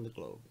sun around the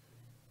globe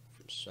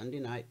from Sunday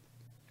night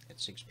at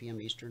 6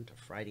 p.m. Eastern to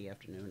Friday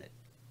afternoon at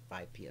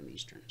 5 p.m.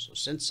 Eastern. So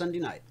since Sunday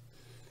night,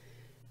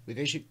 we've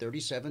issued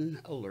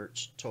 37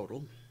 alerts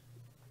total.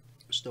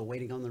 Still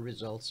waiting on the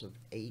results of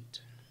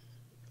 8.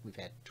 We've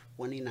had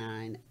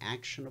 29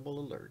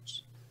 actionable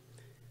alerts,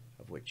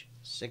 of which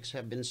 6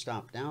 have been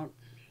stopped out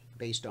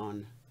based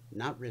on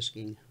not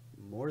risking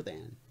more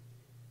than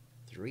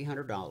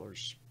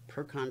 $300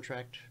 per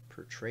contract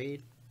per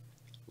trade,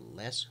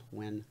 less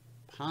when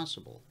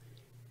possible,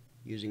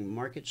 using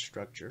market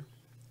structure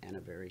and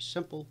a very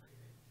simple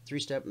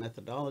 3-step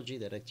methodology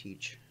that I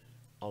teach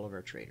all of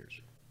our traders.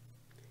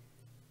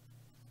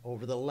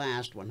 Over the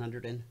last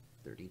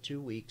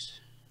 132 weeks,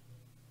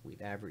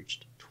 we've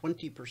averaged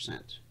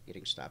 20%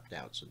 getting stopped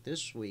out. So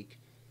this week,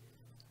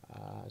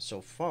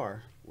 so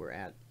far, we're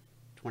at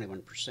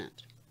 21%.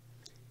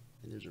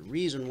 And there's a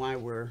reason why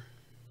we're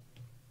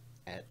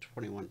at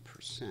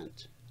 21%. And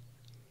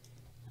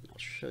I'll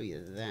show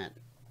you that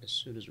as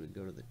soon as we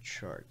go to the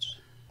charts.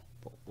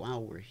 But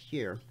while we're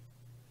here,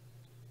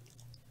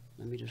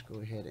 let me just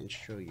go ahead and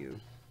show you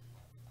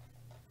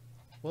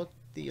what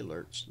the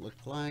alerts look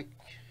like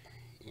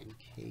in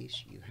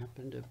case you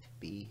happen to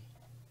be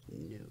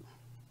new.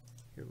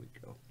 Here we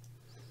go.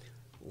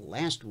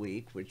 Last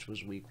week, which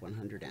was week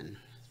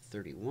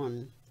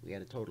 131, we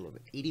had a total of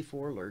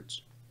 84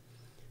 alerts.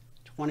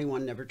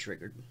 21 never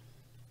triggered.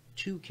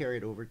 2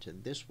 carried over to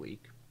this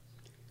week.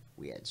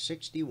 We had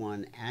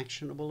 61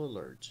 actionable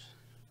alerts,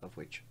 of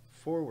which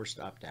 4 were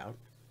stopped out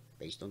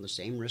based on the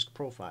same risk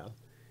profile.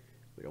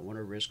 We don't want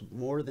to risk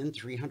more than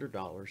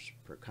 $300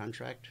 per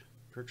contract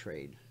per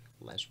trade,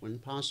 less when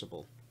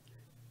possible,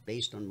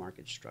 based on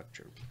market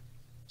structure.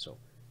 So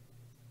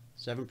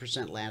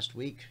 7% last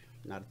week,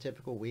 not a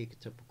typical week. A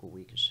typical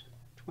week is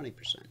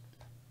 20%.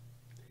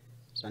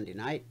 Sunday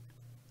night,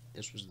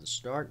 this was the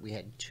start. We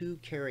had 2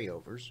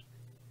 carryovers.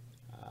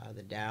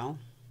 The Dow,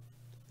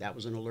 that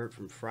was an alert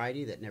from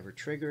Friday that never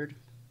triggered.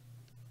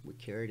 We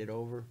carried it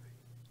over,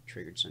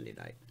 triggered Sunday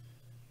night.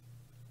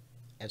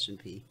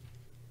 S&P,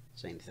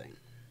 same thing.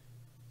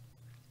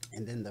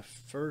 And then the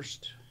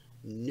first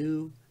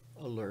new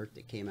alert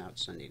that came out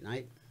Sunday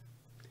night,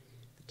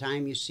 the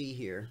time you see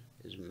here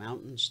is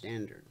Mountain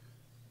Standard.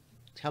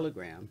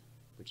 Telegram,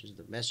 which is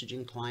the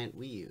messaging client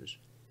we use,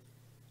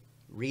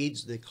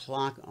 reads the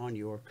clock on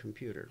your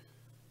computer.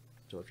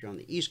 So if you're on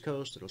the East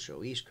Coast, it'll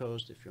show East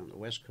Coast. If you're on the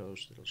West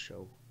Coast, it'll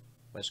show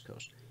West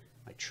Coast.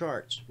 My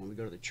charts, when we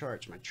go to the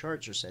charts, my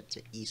charts are set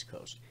to East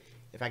Coast.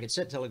 If I could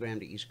set Telegram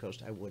to East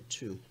Coast, I would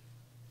too,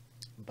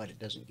 but it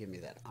doesn't give me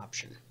that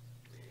option.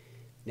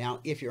 Now,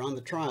 if you're on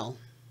the trial,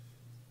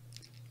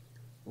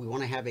 we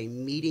want to have a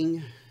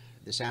meeting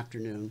this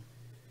afternoon,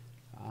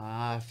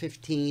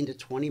 15 to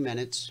 20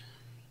 minutes,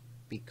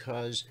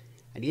 because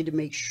I need to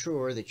make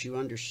sure that you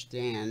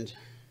understand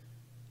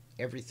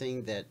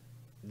everything that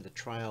the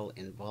trial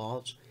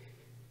involves.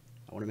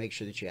 I want to make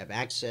sure that you have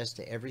access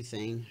to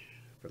everything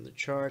from the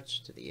charts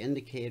to the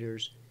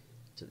indicators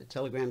to the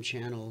Telegram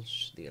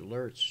channels, the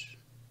alerts,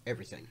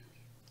 everything,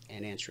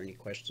 and answer any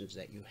questions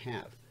that you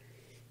have.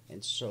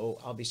 And so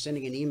I'll be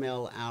sending an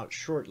email out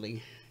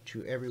shortly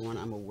to everyone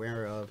I'm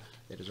aware of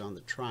that is on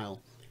the trial.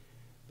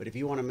 But if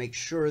you want to make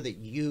sure that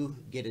you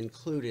get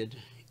included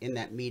in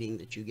that meeting,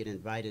 that you get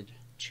invited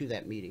to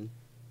that meeting,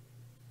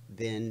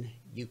 then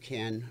you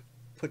can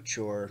put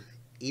your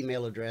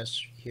email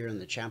address here in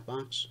the chat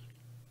box.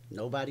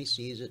 Nobody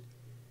sees it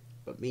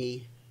but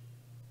me,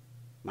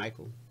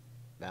 Michael,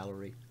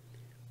 Valerie,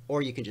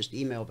 or you can just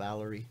email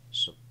Valerie,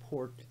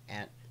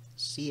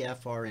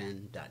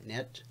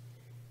 support@cfrn.net,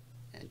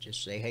 and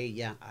just say, hey,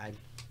 yeah, I'm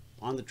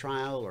on the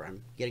trial, or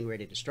I'm getting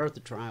ready to start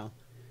the trial,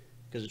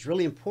 because it's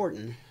really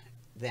important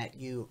that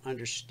you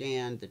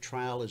understand the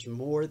trial is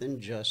more than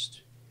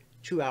just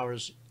 2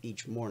 hours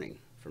each morning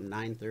from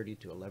 9:30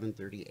 to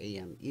 11:30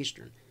 a.m.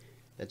 Eastern.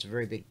 That's a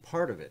very big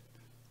part of it.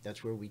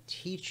 That's where we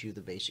teach you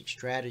the basic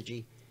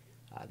strategy,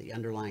 the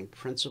underlying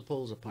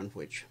principles upon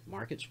which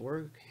markets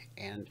work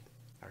and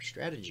our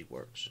strategy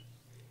works.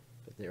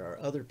 But there are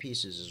other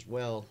pieces as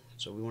well,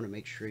 so we want to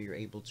make sure you're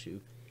able to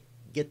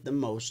get the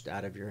most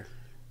out of your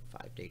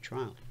 5-day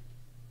trial.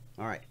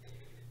 All right,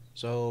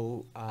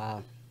 so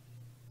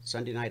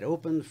Sunday night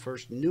open, the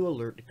first new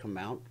alert to come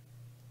out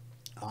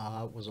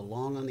was a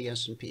long on the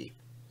S&P.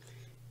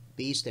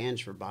 B stands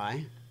for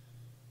buy,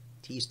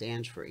 T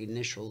stands for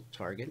initial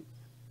target,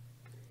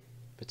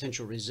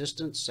 potential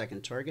resistance,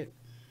 second target,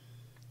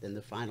 then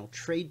the final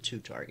trade to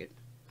target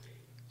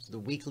is the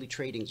weekly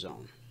trading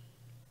zone.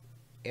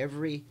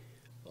 Every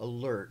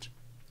alert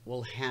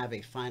will have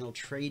a final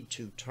trade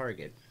to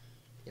target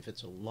If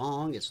it's a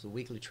long, it's the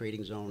weekly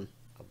trading zone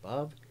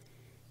above.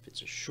 If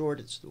it's a short,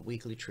 it's the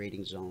weekly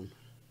trading zone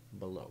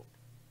below.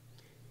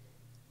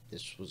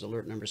 This was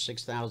alert number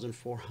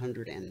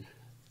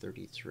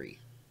 6,433.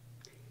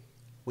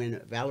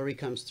 When Valerie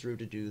comes through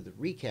to do the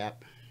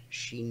recap,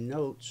 she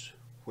notes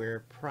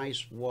where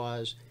price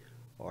was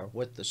or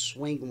what the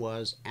swing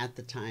was at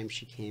the time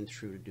she came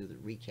through to do the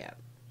recap.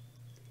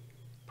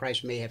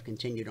 Price may have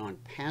continued on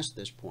past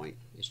this point.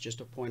 It's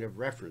just a point of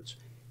reference.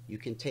 You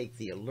can take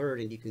the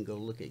alert and you can go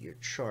look at your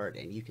chart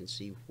and you can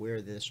see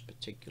where this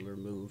particular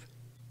move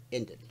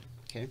ended.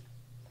 Okay.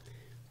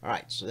 All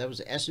right. So that was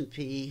the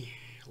S&P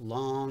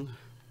long,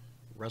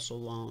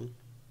 Russell long.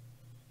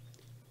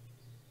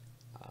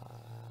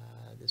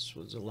 This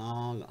was a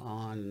long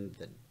on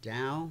the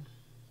Dow,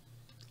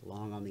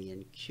 long on the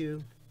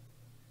NQ,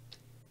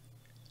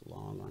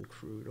 long on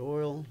crude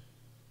oil,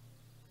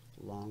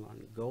 long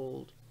on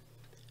gold,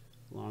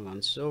 long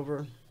on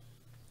silver,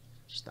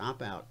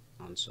 stop out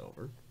on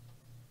silver,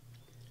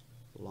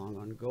 long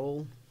on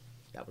gold.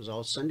 That was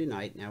all Sunday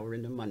night. Now we're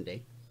into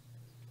Monday.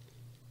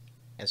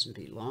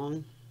 S&P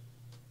long,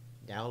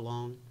 Dow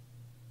long,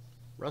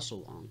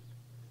 Russell long,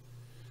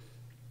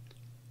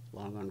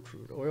 long on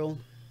crude oil,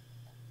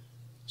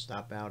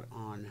 stop out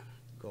on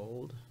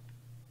gold,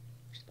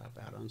 stop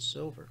out on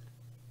silver,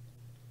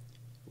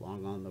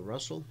 long on the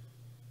Russell,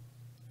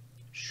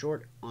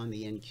 short on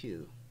the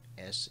NQ.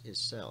 S is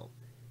sell.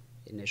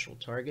 Initial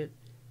target,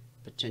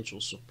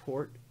 potential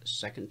support,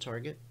 second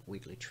target,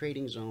 weekly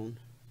trading zone,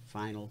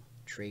 final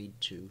trade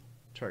to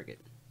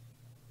target.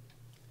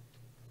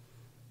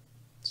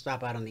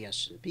 Stop out on the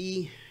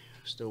S&P,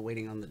 still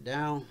waiting on the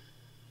Dow.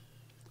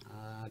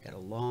 I got a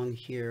long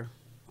here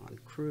on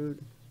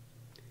crude,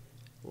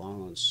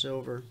 long on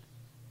silver,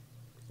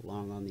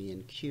 long on the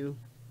NQ,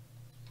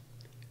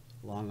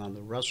 long on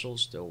the Russell,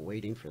 still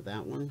waiting for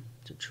that one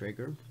to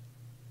trigger,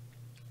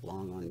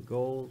 long on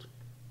gold,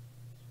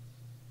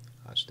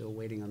 still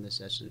waiting on this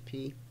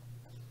S&P,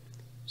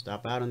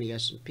 stop out on the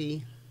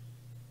S&P,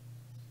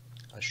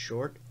 a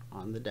short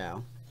on the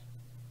Dow,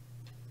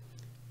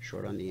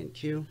 short on the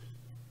NQ,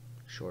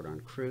 short on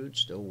crude,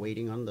 still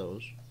waiting on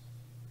those,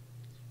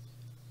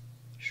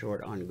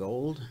 short on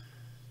gold,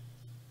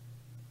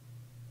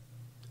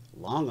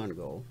 long on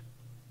gold,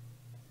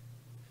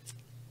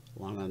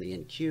 long on the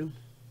NQ,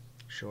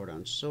 short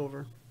on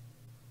silver,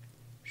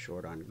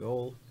 short on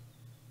gold,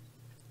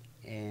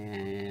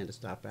 and a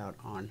stop out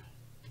on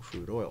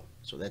crude oil.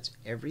 So that's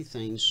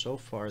everything so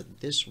far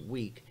this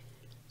week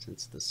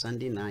since the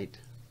Sunday night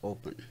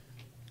open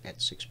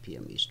at 6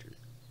 p.m. Eastern.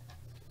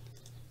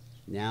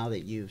 Now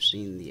that you've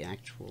seen the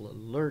actual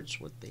alerts,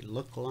 what they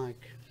look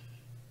like,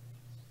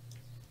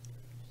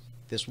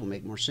 this will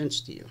make more sense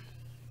to you.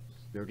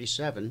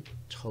 37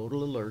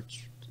 total alerts,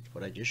 that's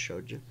what I just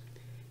showed you.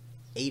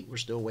 8 we're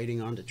still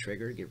waiting on to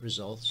trigger, get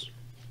results.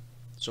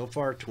 So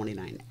far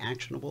 29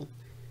 actionable,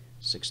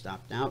 6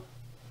 stopped out,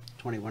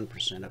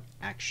 21% of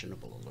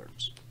actionable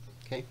alerts.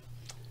 Okay,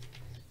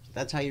 so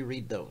that's how you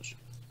read those.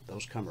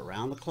 Those come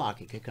around the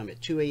clock. It could come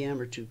at 2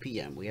 a.m. or 2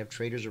 p.m. We have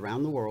traders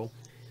around the world,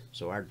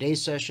 so our day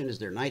session is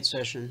their night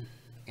session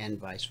and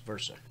vice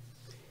versa.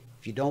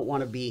 If you don't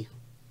want to be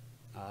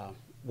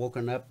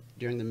woken up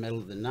during the middle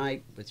of the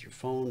night with your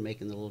phone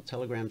making the little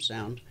telegram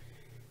sound,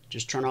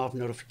 just turn off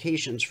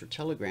notifications for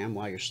Telegram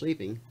while you're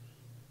sleeping,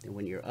 and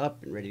when you're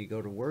up and ready to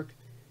go to work,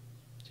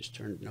 just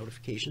turn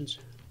notifications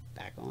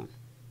back on.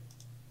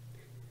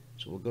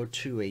 So we'll go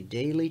to a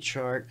daily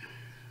chart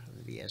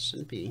of the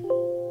S&P.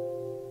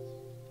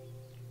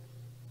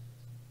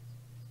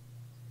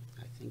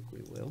 I think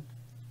we will.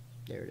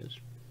 There it is.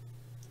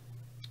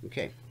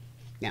 Okay,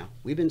 now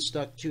we've been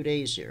stuck 2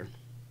 days here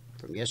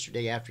from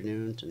yesterday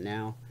afternoon to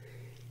now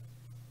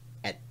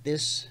at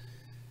this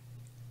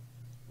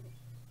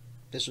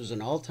was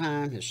an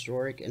all-time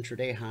historic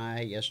intraday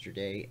high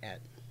yesterday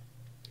at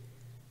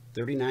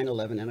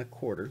 39.11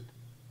 1/4,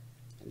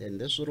 and then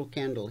this little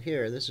candle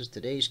here, this is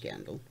today's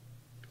candle,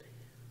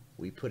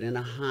 we put in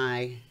a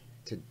high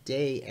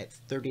today at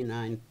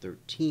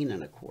 39.13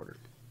 1/4.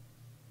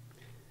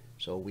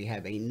 So we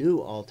have a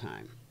new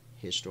all-time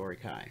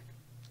historic high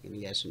in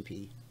the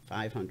S&P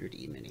 500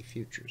 Emini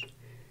Futures.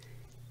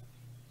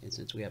 And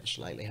since we have a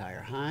slightly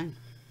higher high,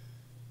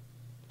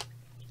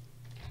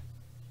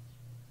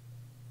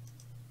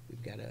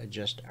 we've got to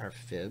adjust our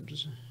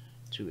fibs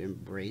to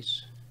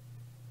embrace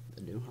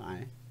the new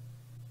high.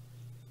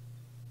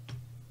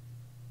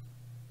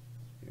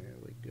 There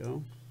we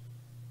go.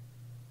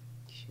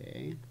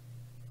 Okay.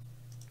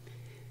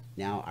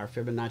 Now our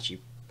Fibonacci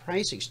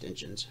price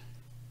extensions,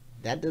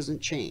 that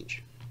doesn't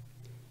change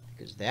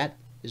because that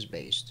is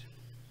based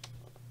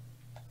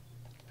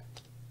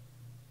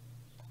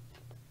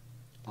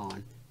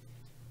on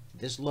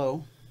this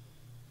low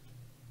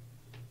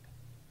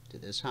to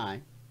this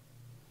high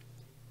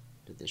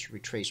to this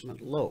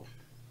retracement low.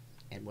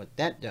 And what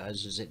that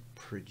does is it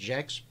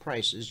projects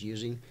prices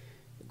using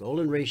the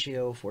golden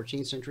ratio,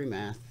 14th century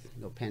math,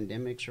 no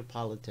pandemics or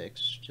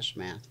politics, just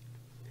math,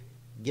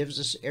 gives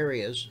us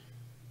areas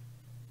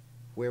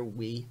where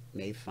we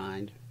may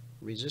find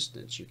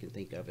resistance. You can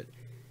think of it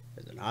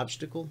as an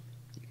obstacle.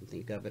 You can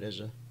think of it as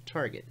a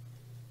target.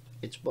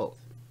 It's both.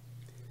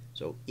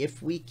 So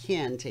if we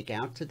can take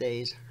out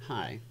today's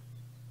high,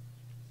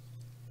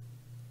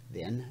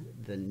 then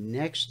the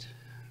next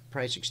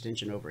price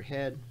extension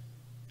overhead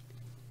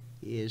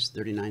is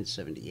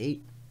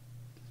 39.78,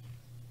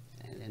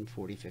 and then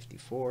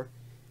 40.54,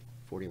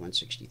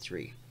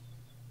 41.63.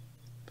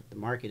 But the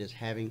market is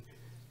having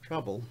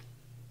trouble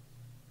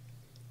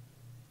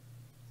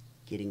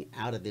getting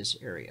out of this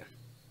area.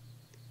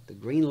 The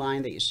green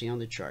line that you see on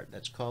the chart,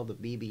 that's called the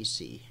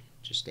BBC,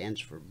 just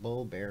stands for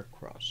bull bear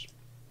cross.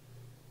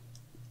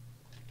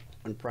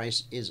 When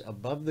price is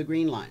above the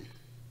green line,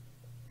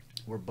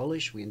 we're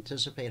bullish, we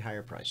anticipate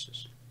higher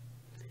prices.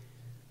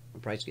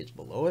 When price gets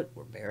below it,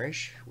 we're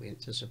bearish, we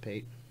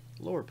anticipate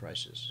lower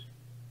prices.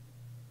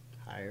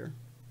 Higher,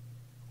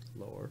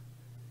 lower,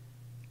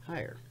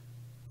 higher.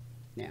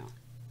 Now,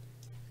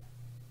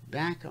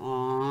 back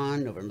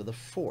on November the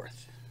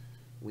 4th,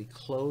 we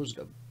closed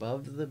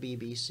above the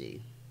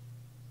BBC.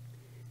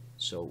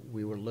 So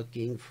we were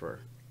looking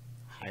for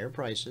higher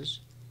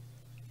prices,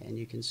 and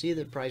you can see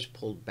that price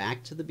pulled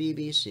back to the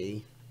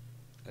BBC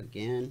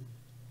again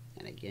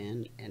and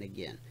again and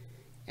again.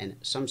 And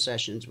some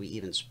sessions we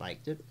even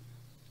spiked it,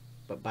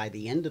 but by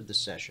the end of the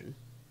session,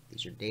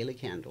 these are daily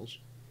candles,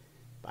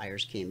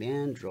 buyers came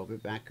in, drove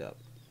it back up.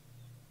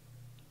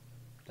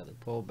 Another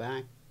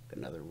pullback,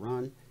 another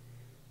run.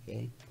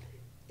 Okay,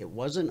 it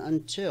wasn't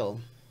until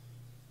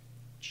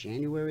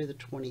January the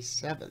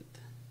 27th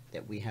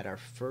that we had our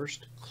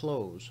first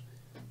close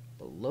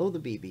below the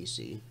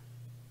BBC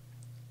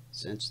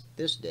since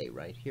this day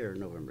right here,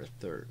 November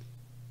 3rd.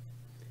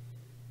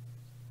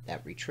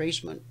 That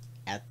retracement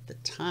at the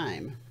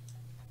time,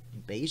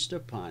 based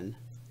upon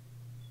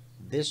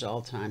this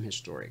all-time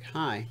historic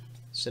high,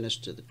 sent us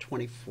to the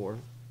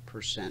 24%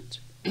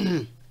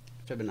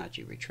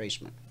 Fibonacci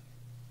retracement.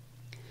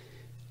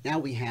 Now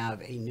we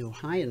have a new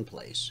high in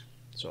place.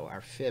 So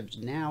our fibs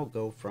now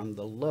go from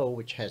the low,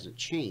 which hasn't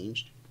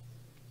changed,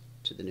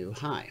 to the new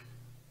high.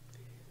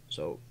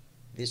 So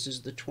this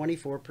is the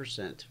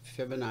 24%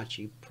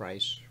 Fibonacci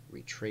price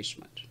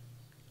retracement,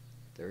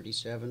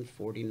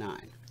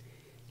 37.49.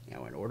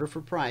 Now in order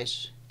for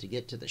price to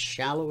get to the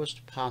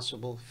shallowest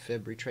possible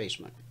fib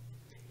retracement,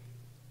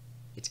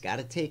 it's got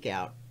to take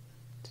out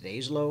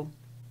today's low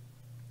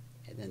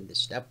and then the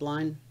step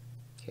line,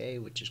 okay,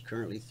 which is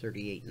currently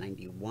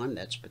 38.91.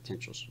 That's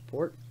potential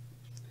support.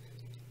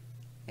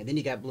 And then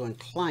you got blue and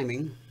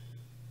climbing,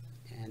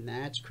 and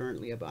that's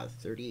currently about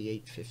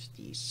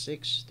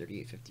 38.56,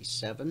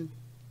 38.57,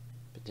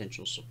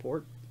 potential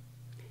support.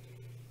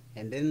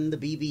 And then the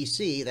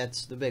BBC,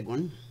 that's the big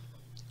one.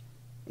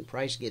 When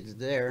price gets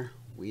there,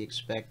 we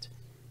expect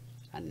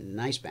a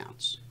nice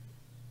bounce.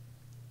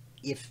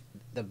 If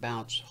the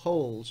bounce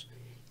holds,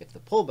 if the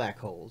pullback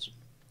holds,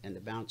 and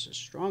the bounce is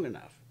strong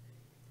enough,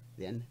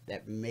 then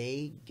that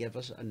may give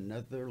us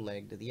another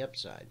leg to the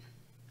upside.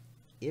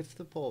 If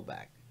the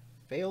pullback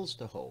fails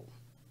to hold,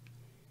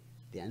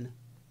 then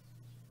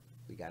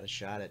we got a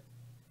shot at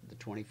the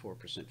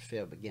 24%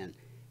 fib. Again,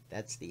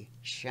 that's the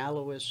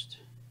shallowest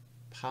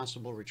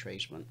possible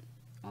retracement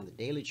on the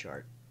daily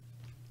chart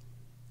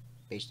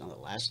based on the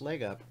last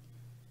leg up,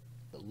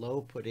 the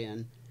low put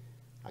in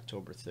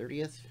October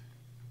 30th,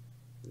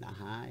 and the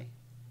high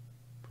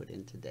put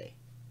in today.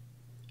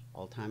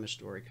 All-time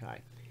historic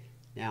high.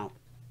 Now,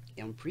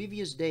 in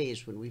previous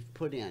days when we've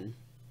put in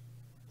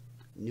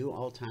new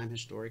all-time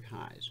historic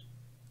highs,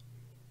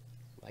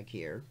 like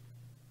here,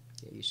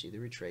 okay, you see the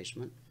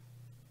retracement.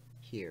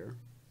 Here,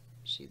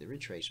 you see the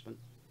retracement.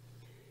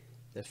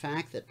 The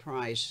fact that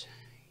price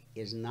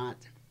is not,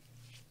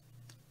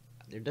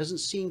 there doesn't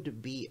seem to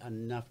be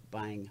enough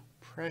buying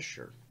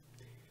pressure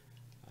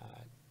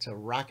to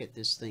rocket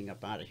this thing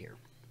up out of here.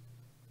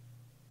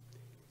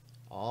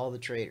 All the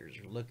traders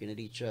are looking at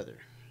each other.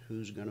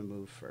 Who's going to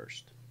move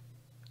first?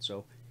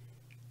 So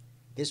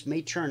this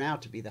may turn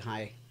out to be the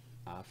high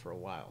for a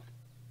while.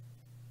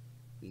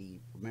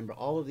 We remember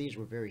all of these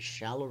were very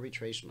shallow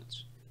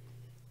retracements.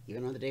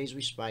 Even on the days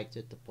we spiked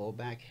it, the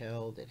pullback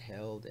held, it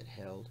held, it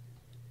held.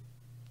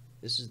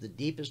 This is the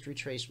deepest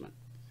retracement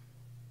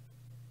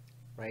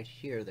right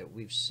here that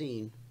we've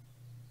seen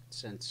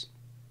since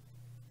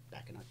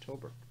back in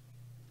October.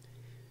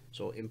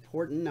 So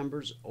important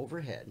numbers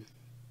overhead.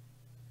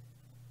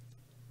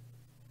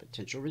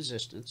 Potential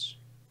resistance,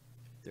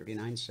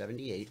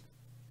 39.78.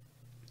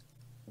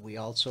 We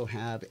also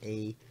have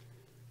a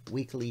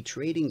weekly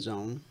trading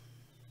zone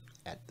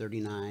at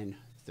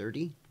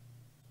 39.30,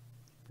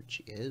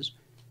 which is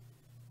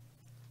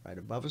right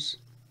above us.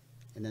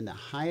 And then the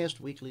highest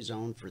weekly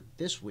zone for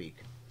this week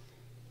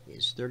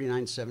is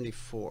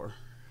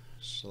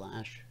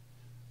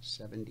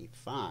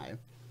 39.74/75.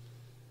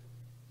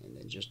 And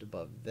then just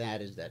above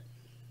that is that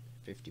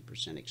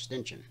 50%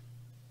 extension.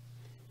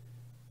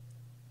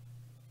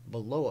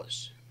 Below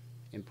us,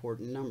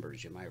 important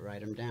numbers, you might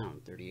write them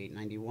down,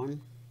 38.91,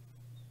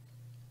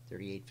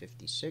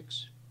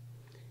 38.56,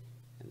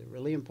 and the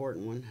really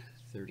important one,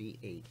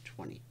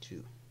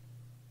 38.22.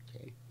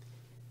 Okay,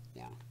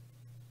 now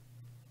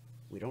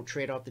We don't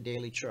trade off the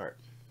daily chart,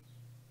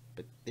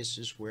 but this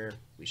is where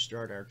we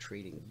start our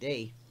trading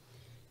day.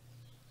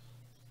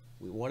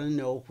 We want to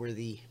know where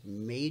the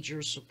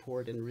major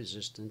support and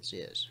resistance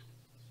is,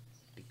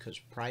 because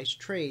price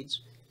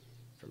trades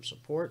from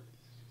support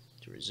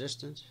to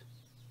resistance,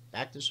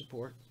 back to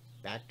support,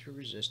 back to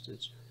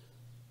resistance,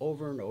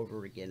 over and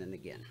over again and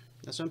again.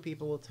 Now some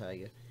people will tell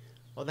you,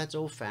 oh, that's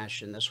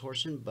old-fashioned, that's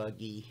horse and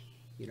buggy,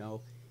 you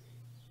know.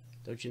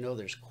 Don't you know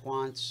there's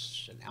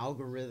quants and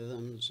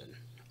algorithms and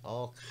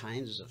all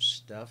kinds of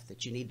stuff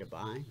that you need to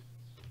buy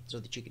so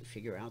that you can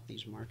figure out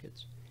these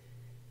markets?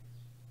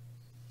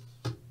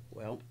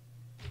 Well,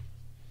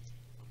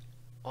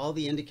 all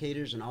the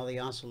indicators and all the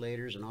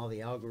oscillators and all the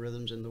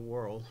algorithms in the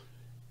world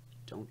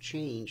don't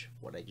change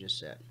what I just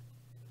said.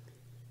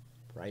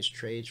 Price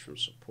trades from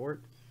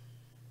support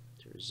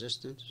to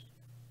resistance,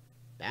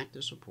 back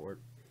to support,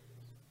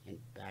 and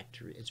back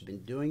to, it's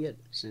been doing it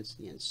since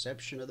the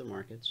inception of the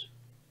markets,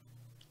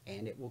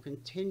 and it will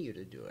continue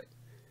to do it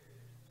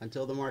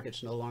until the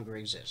markets no longer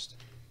exist.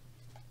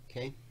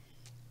 Okay?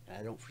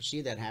 I don't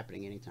foresee that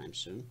happening anytime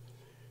soon.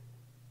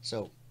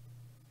 So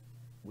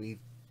we've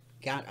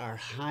got our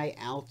high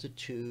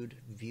altitude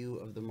view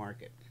of the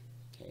market.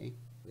 Okay?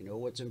 We know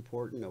what's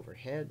important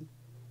overhead.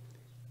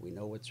 We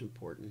know what's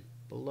important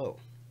below.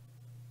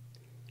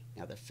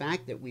 Now the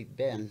fact that we've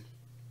been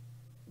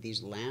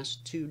these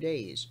last 2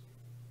 days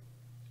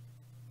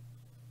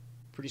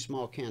pretty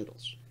small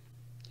candles,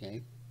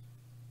 okay?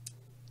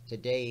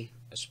 Today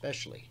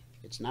especially,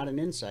 it's not an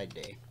inside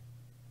day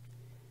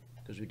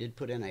because we did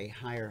put in a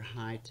higher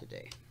high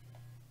today,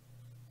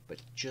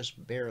 but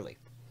just barely.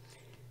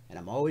 And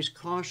I'm always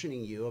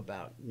cautioning you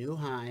about new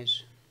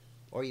highs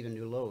or even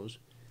new lows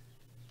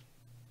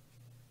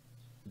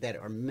that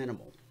are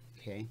minimal,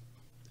 okay?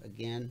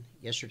 Again,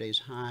 yesterday's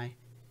high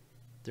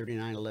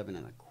 39.11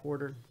 and a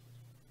quarter,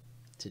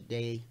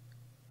 today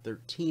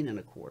 13 and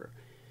a quarter.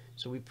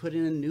 So we put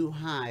in a new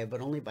high,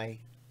 but only by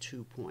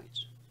 2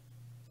 points.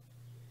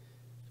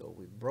 So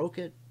we broke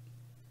it,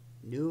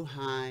 new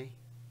high.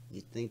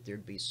 You'd think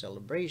there'd be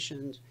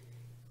celebrations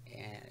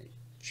and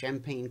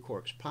champagne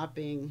corks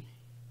popping,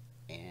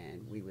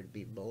 and we would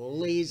be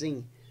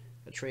blazing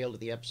a trail to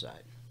the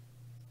upside,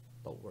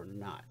 but we're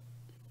not.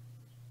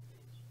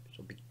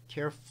 So be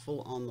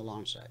careful on the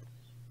long side.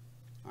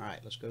 All right,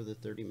 let's go to the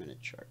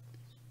 30-minute chart.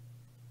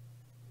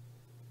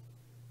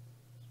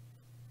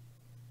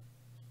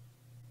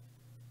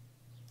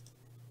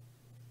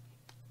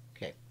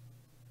 Okay.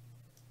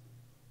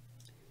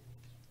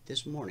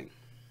 This morning,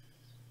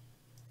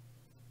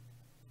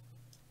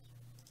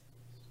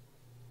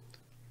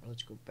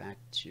 let's go back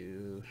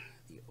to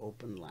the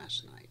open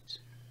last night.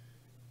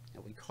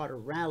 Now we caught a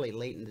rally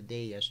late in the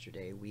day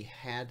yesterday. We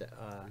had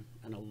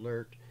an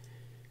alert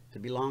to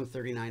be long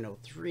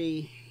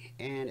 39.03,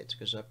 and it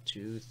took us up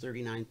to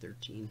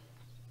 39.13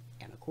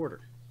 and a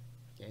quarter.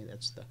 Okay,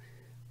 that's the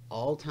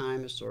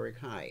all-time historic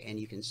high, and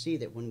you can see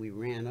that when we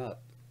ran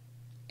up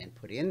and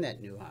put in that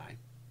new high,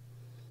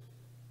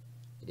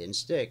 it didn't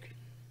stick.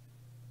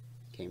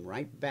 Came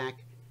right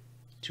back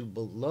to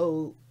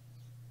below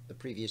the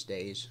previous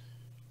day's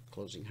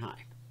closing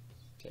high.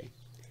 Okay,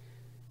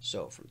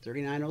 so from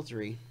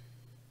 39.03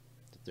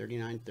 to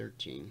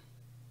 39.13,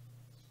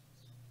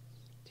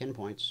 10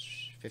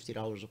 points,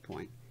 $50 a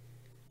point,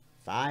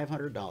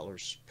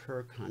 $500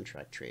 per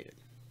contract traded.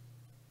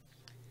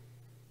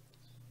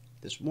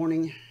 This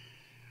morning,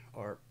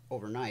 or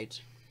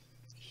overnight,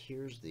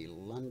 here's the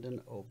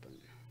London Open,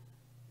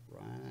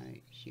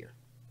 right here,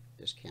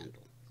 this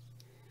candle.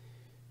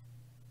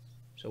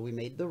 So we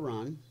made the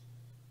run,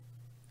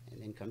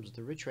 and then comes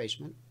the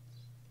retracement.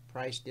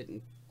 Price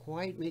didn't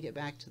quite make it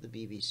back to the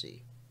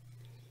BBC.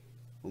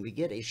 When we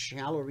get a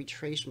shallow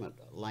retracement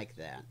like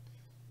that,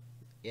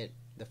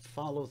 the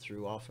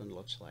follow-through often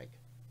looks like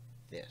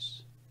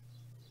this.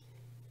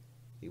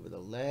 With a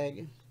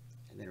leg,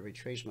 and then a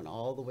retracement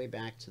all the way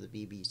back to the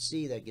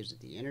BBC. That gives it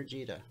the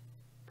energy to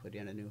put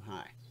in a new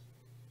high.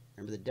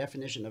 Remember, the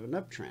definition of an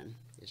uptrend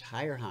is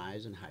higher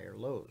highs and higher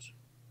lows.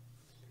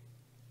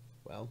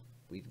 Well,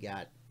 we've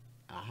got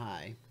a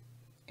high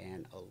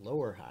and a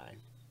lower high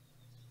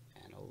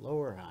and a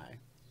lower high.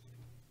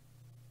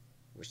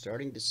 We're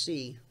starting to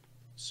see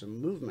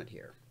some movement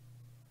here,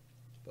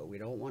 but we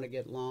don't want to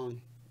get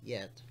long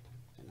yet,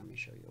 and let me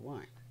show you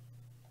why.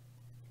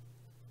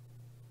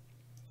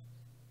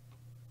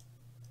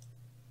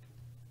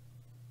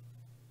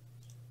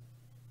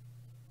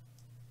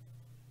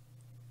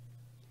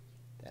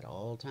 That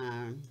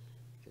all-time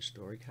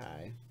historic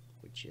high,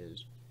 which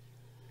is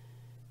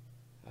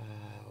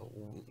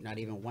not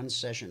even one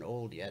session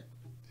old yet,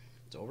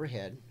 it's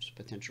overhead, it's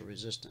potential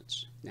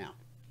resistance. Now,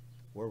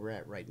 where we're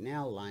at right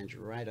now lines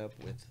right up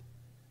with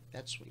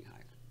that swing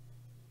high.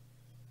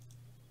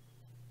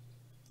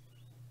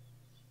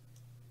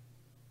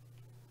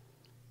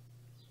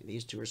 And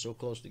these two are so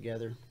close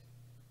together.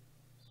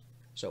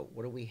 So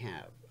what do we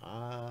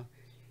have?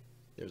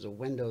 There's a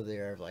window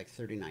there of like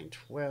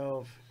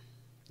 39.12,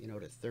 you know,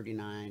 to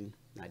 39,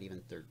 not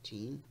even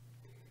 13.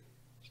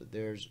 So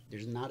there's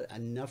not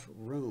enough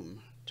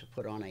room to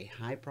put on a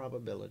high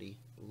probability,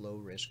 low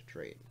risk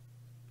trade.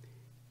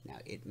 Now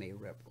it may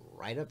rip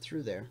right up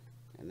through there,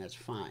 and that's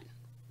fine.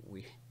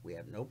 We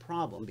have no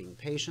problem being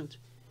patient,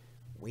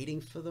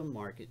 waiting for the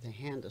market to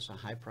hand us a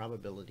high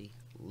probability,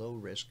 low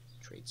risk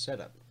trade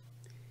setup.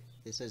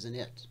 This isn't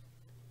it.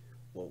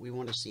 What we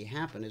want to see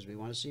happen is we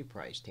want to see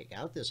price take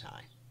out this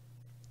high.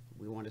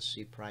 We want to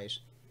see price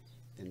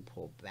then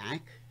pull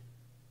back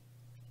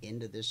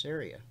into this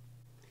area,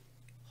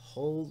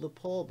 hold the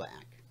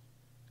pullback,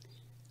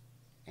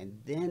 and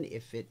then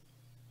if it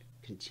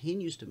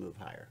continues to move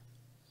higher,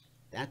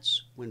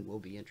 that's when we'll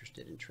be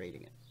interested in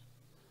trading it.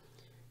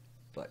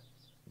 But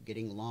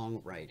getting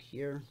long right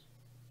here,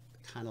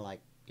 kind of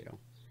like, you know,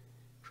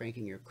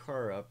 cranking your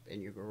car up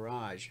in your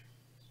garage,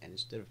 and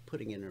instead of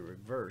putting it in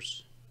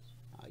reverse,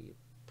 you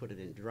put it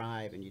in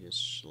drive and you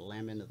just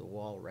slam into the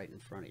wall right in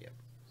front of you.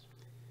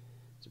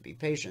 So be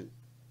patient.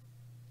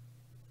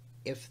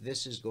 If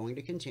this is going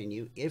to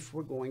continue, if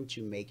we're going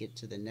to make it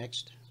to the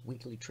next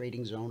weekly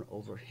trading zone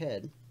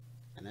overhead,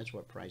 and that's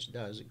what price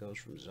does, it goes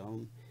from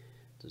zone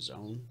to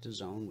zone to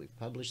zone. We've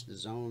published the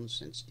zone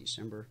since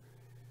December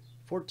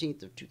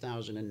 14th of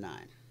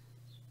 2009.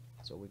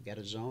 So we've got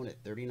a zone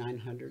at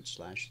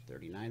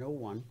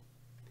 3900/3901.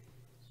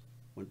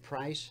 When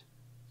price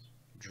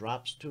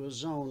drops to a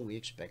zone, we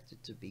expect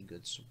it to be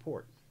good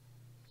support,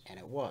 and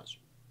it was.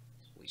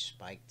 We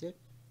spiked it,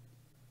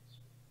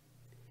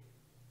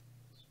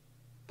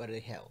 but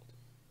it held.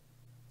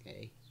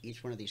 Okay,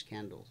 each one of these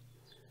candles.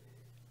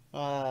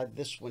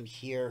 This one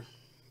here,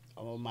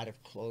 might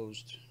have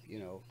closed, you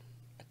know,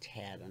 a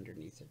tad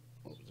underneath it.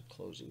 What was the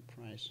closing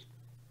price?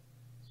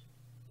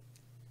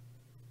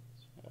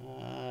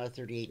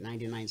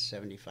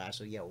 38.99.75.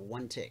 So yeah,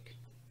 one tick.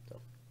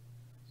 So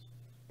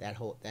that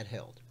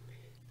held.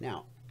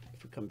 Now,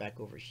 if we come back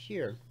over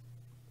here,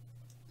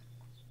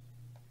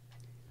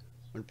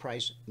 when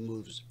price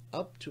moves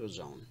up to a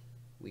zone,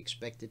 we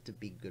expect it to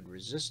be good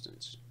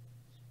resistance.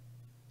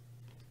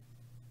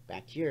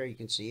 Back here, you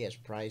can see as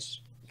price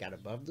got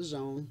above the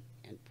zone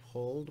and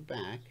pulled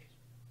back,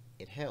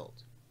 it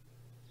held.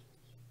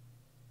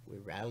 We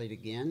rallied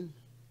again,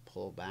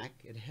 pull back,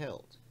 it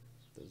held.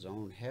 The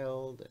zone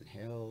held and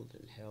held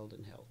and held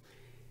and held.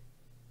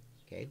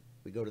 Okay,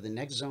 we go to the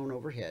next zone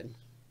overhead.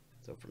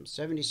 So from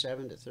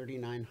 77 to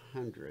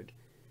 3900,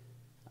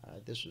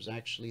 this was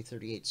actually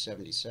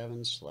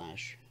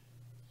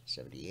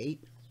 3877/78.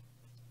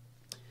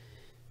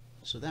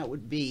 So that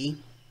would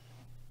be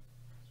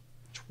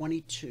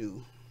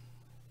 22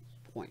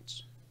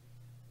 points.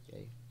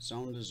 Okay,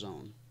 zone to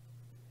zone.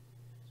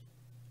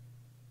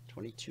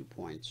 22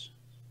 points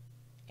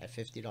at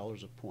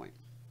 $50 a point.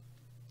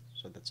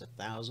 So that's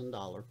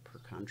 $1,000 per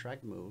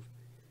contract move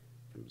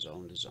from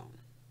zone to zone.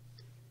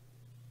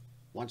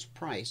 Once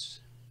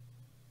price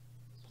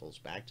pulls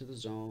back to the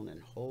zone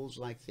and holds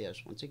like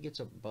this, once it gets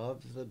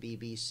above the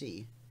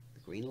BBC, the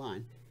green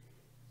line,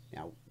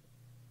 now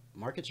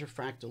markets are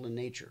fractal in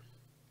nature.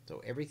 So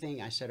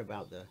everything I said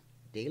about the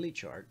daily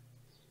chart,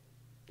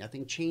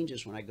 nothing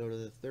changes when I go to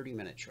the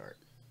 30-minute chart.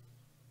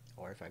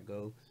 Or if I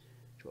go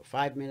to a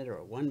 5-minute or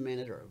a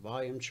 1-minute or a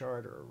volume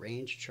chart or a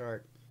range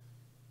chart,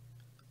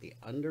 the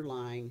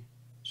underlying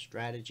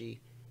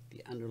strategy,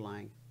 the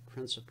underlying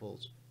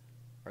principles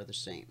are the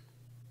same.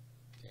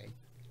 Okay,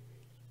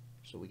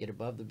 so we get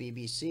above the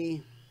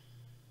BBC,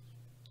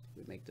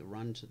 we make the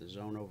run to the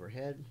zone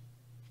overhead.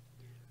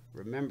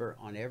 Remember,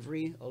 on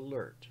every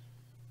alert,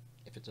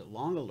 if it's a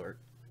long alert,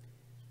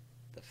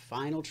 the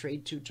final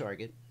trade to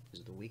target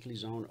is the weekly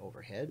zone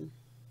overhead.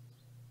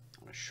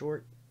 On a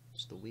short,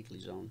 it's the weekly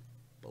zone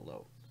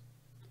below.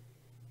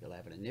 You'll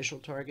have an initial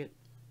target,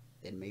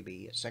 then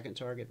maybe a second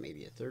target,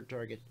 maybe a third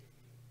target,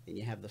 then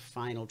you have the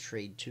final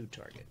trade to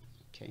target.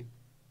 Okay,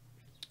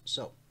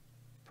 so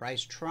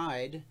price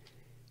tried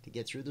to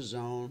get through the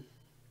zone,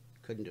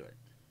 couldn't do it.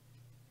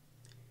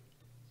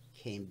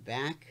 Came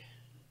back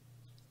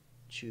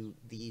to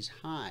these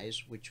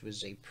highs, which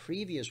was a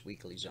previous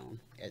weekly zone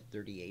at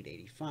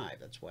 38.85.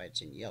 That's why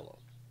it's in yellow.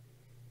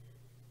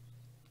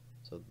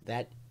 So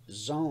that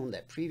zone,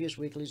 that previous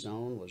weekly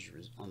zone,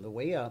 was on the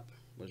way up,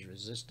 was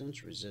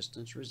resistance,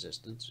 resistance,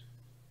 resistance.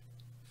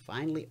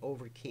 Finally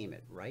overcame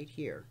it right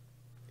here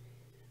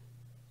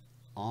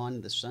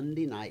on the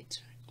Sunday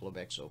night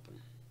Globex Open.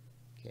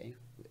 Okay,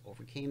 we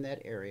overcame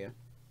that area,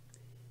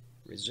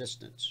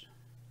 resistance,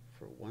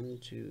 for 1,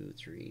 2,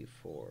 3,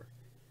 4,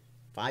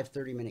 5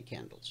 30-minute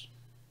candles,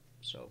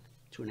 so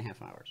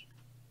 2.5 hours.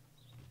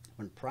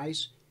 When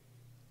price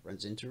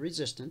runs into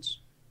resistance,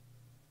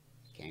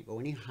 can't go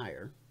any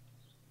higher.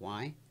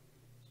 Why?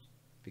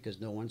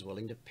 Because no one's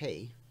willing to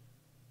pay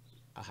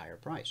a higher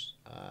price.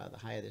 The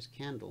high of this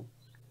candle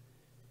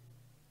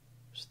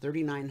was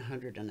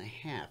 3,900 and a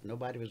half.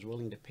 Nobody was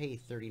willing to pay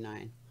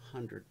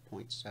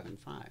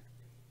 3,900.75.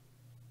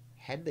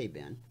 Had they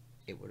been,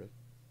 it would have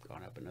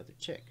gone up another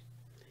tick.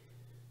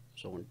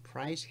 So when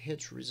price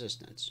hits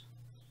resistance,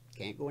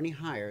 can't go any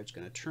higher, it's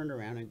going to turn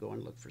around and go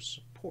and look for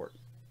support.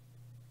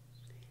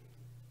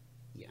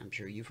 Yeah, I'm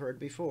sure you've heard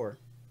before,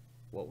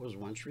 what was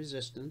once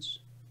resistance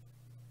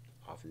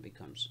often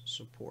becomes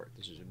support.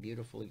 This is a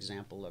beautiful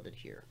example of it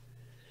here.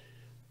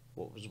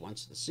 What was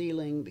once the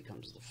ceiling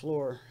becomes the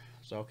floor.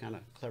 There's all kind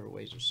of clever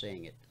ways of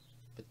saying it.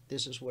 But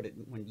this is what it,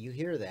 when you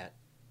hear that,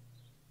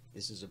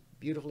 this is a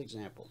beautiful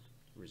example.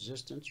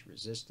 Resistance,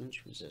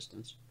 resistance,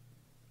 resistance,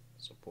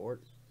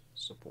 support,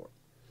 support.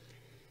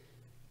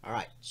 All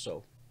right,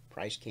 so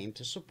price came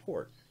to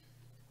support.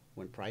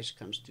 When price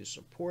comes to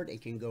support,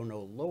 it can go no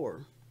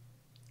lower.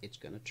 It's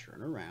going to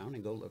turn around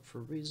and go look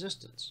for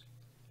resistance,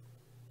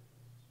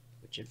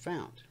 which it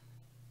found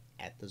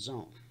at the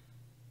zone.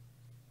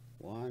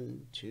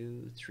 1,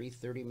 2, 3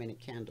 30-minute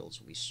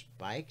candles. We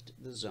spiked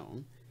the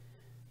zone.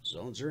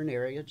 Zones are an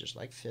area just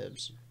like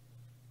fibs.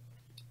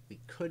 We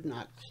could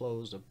not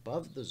close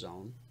above the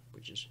zone,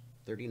 which is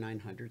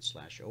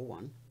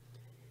 3900/01.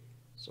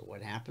 So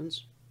what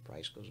happens?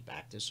 Price goes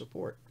back to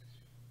support.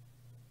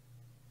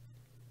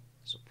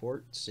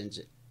 Support sends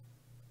it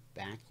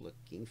back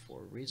looking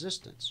for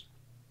resistance.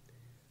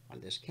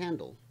 On this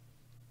candle,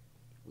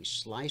 we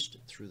sliced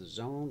through the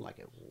zone like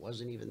it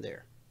wasn't even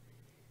there.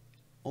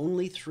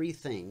 Only 3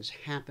 things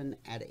happen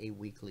at a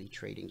weekly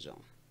trading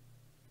zone.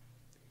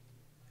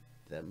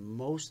 The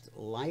most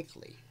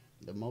likely,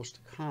 the most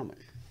common,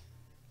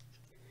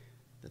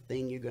 the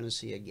thing you're going to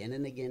see again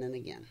and again and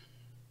again,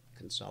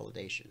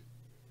 consolidation.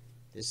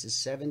 This is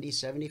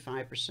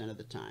 70-75% of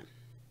the time.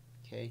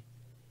 Okay,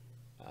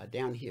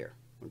 down here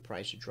when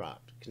price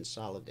dropped,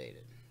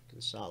 consolidated,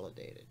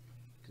 consolidated,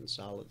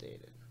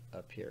 consolidated.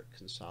 Up here,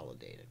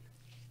 consolidated.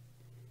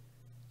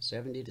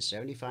 70 to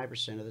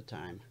 75% of the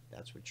time,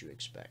 that's what you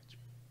expect.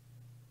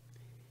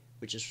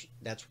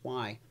 That's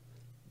why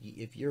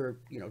if you're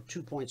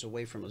 2 points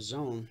away from a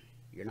zone,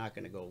 you're not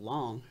going to go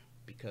long,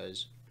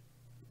 because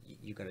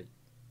you're going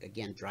to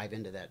again drive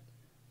into that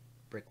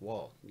brick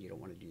wall. You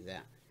don't want to do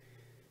that.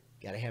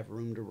 Got to have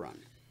room to run.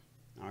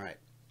 All right.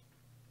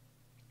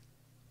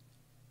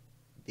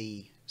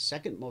 The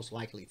second most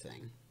likely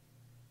thing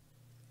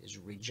is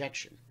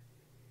rejection.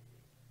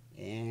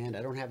 And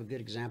I don't have a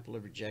good example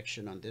of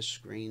rejection on this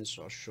screen,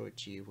 so I'll show it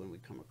to you when we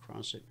come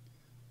across it.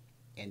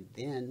 And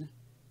then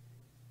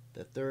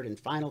the third and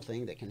final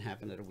thing that can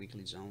happen at a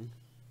weekly zone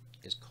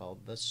is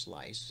called the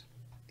slice.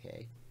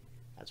 Okay,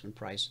 that's when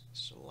price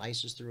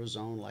slices through a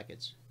zone like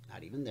it's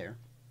not even there.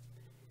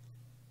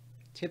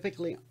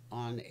 Typically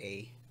on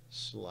a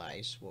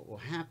slice, what will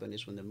happen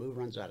is when the move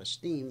runs out of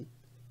steam,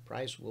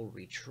 price will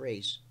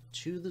retrace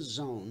to the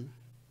zone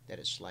that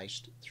it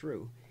sliced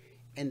through.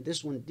 And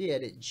this one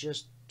did, it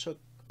just took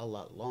a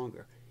lot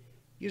longer.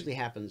 Usually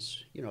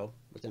happens,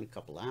 within a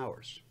couple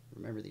hours.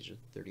 Remember, these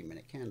are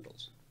 30-minute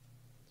candles.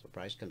 So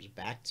price comes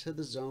back to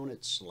the zone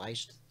it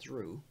sliced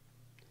through,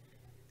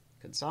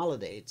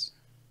 consolidates,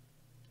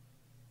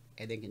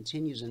 and then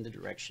continues in the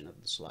direction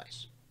of the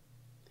slice.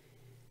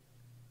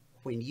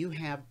 When you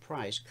have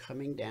price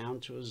coming down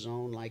to a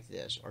zone like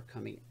this, or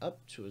coming up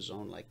to a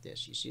zone like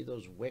this, you see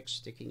those wicks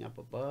sticking up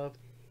above,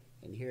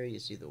 and here you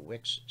see the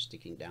wicks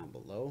sticking down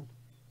below.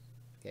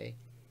 Okay,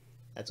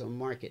 that's a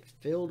market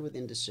filled with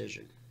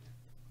indecision.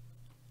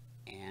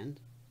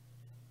 And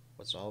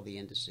what's all the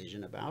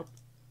indecision about?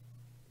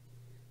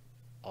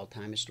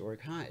 All-time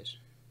historic highs.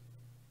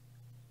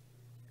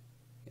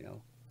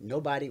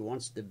 Nobody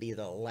wants to be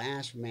the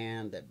last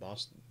man that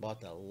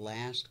bought the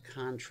last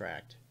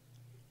contract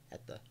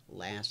at the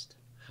last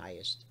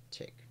highest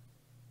tick.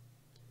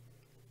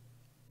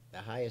 The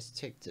highest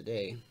tick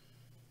today,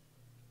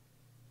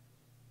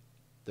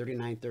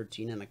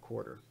 39.13 and a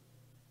quarter.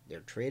 There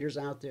are traders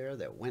out there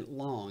that went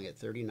long at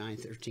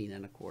 39.13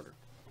 and a quarter.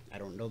 I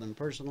don't know them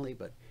personally,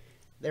 but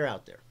they're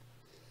out there.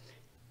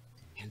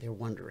 And they're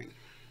wondering,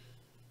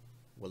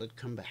 will it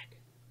come back?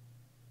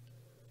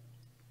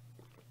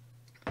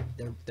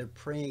 They're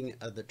praying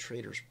the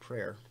trader's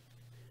prayer.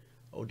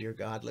 Oh dear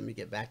God, let me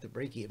get back to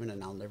break even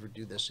and I'll never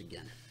do this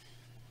again.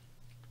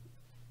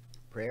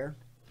 Prayer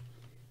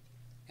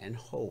and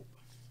hope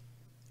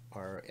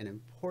are an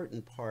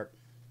important part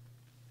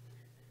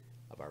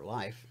of our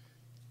life,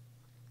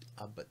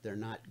 but they're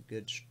not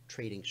good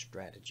trading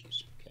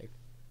strategies. Okay.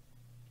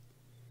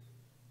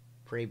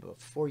 Pray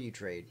before you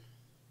trade.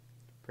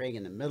 Praying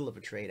in the middle of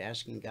a trade,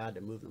 asking God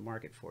to move the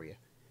market for you.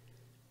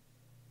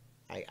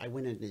 I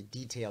went into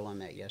detail on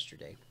that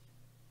yesterday.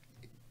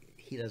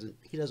 He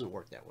doesn't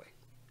work that way.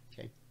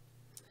 Okay.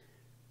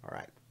 All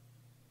right.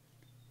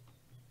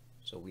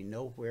 So we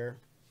know where.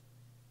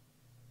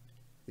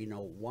 We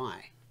know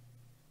why.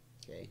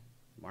 Okay.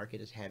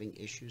 Market is having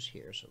issues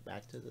here. So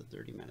back to the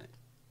 30-minute.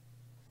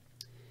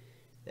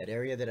 That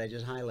area that I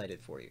just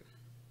highlighted for you.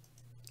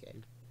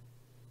 Okay.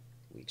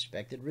 We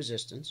expected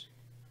resistance.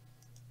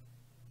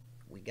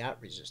 We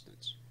got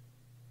resistance.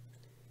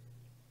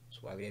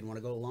 That's why we didn't want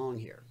to go long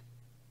here.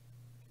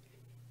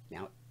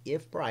 Now,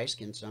 if price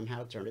can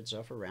somehow turn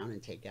itself around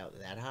and take out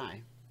that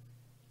high,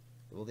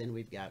 well, then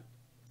we've got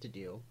to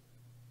deal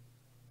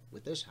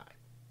with this high.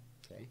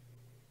 Okay.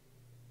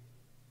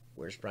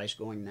 Where's price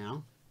going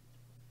now?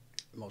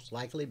 Most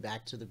likely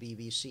back to the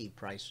BVC.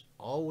 Price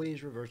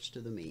always reverts to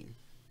the mean.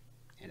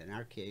 And in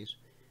our case,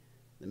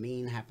 the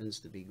mean happens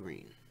to be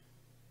green.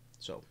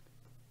 So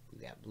We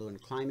got blue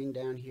and climbing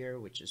down here,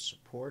 which is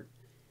support.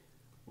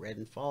 Red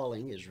and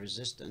falling is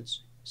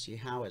resistance. See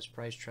how as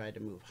price tried to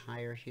move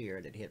higher here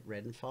and it hit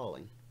red and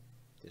falling,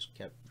 this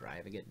kept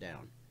driving it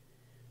down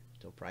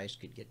until price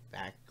could get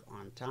back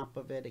on top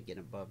of it, again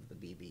above the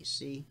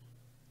BBC.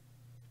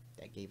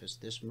 That gave us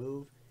this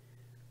move.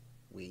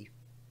 We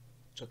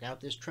took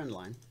out this trend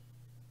line.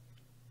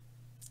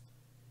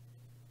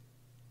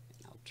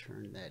 And I'll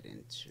turn that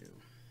into,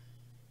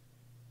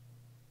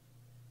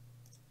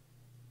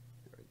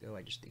 there we go,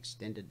 I just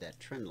extended that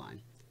trend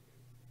line.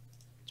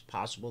 It's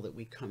possible that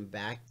we come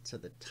back to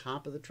the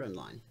top of the trend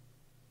line.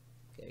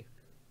 Okay,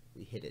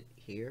 we hit it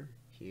here,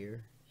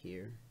 here,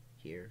 here,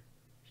 here,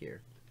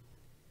 here.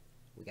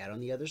 We got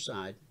on the other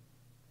side.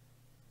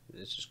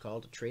 This is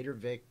called a Trader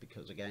Vic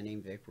because a guy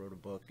named Vic wrote a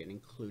book and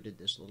included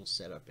this little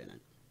setup in it.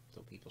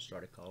 So people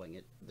started calling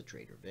it the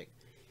Trader Vic.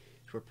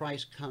 So where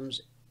price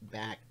comes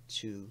back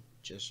to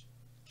just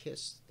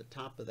kiss the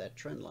top of that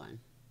trend line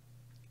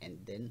and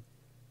then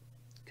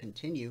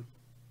continue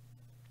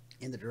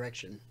in the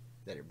direction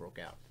that it broke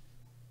out.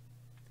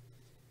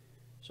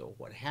 So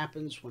what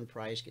happens when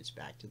price gets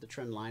back to the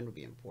trend line will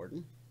be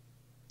important.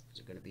 Is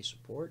it going to be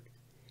support?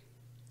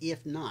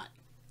 If not,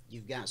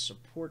 you've got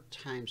support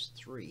times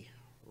 3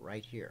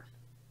 right here.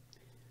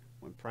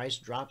 When price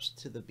drops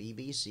to the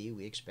BBC,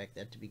 we expect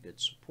that to be good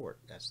support.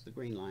 That's the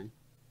green line.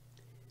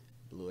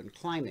 Blue and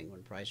climbing.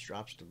 When price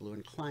drops to blue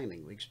and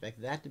climbing, we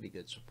expect that to be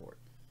good support.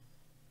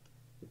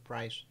 When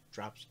price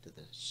drops to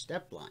the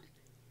step line,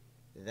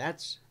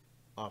 that's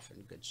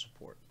often good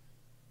support.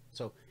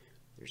 So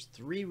there's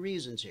 3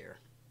 reasons here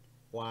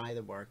why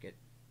the market,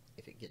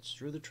 if it gets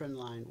through the trend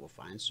line, will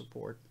find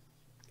support.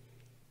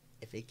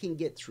 If it can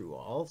get through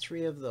all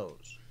 3 of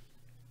those,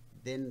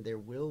 then there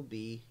will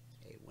be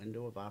a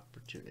window of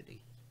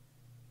opportunity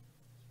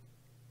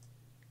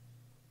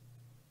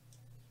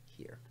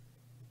here.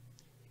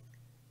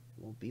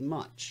 Won't be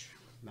much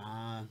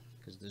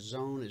because the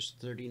zone is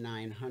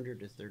 3,900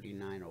 to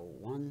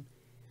 3,901,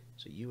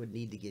 so you would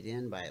need to get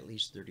in by at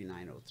least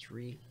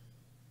 3,903,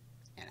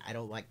 and I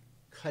don't like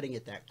cutting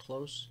it that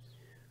close.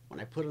 When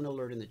I put an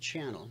alert in the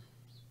channel,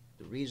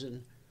 the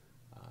reason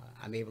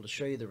I'm able to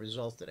show you the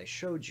results that I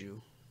showed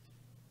you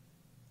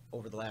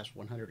over the last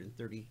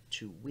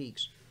 132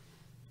 weeks,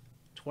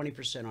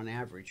 20% on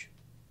average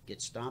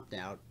get stopped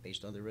out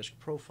based on the risk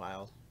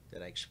profile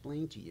that I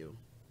explained to you.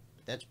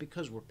 But that's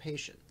because we're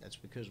patient. That's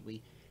because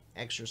we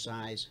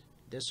exercise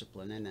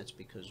discipline, and that's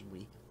because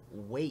we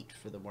wait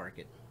for the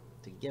market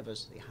to give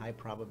us the high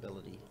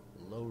probability,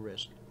 low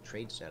risk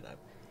trade setup.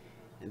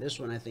 And this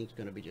one I think is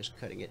going to be just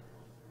cutting it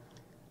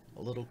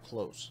a little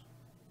close.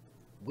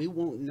 We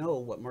won't know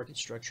what market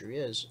structure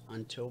is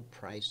until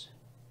price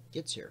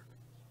gets here.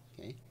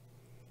 Okay?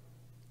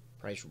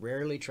 Price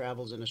rarely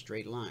travels in a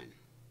straight line.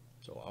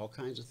 So all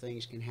kinds of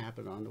things can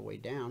happen on the way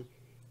down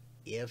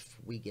if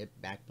we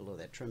get back below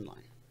that trend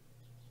line.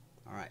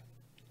 All right.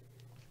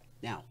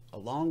 Now,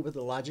 along with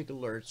the logic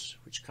alerts,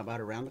 which come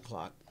out around the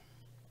clock,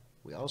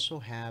 we also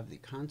have the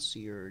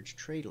Concierge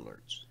Trade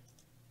Alerts.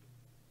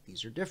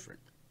 These are different.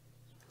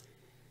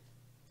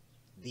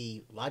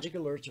 The logic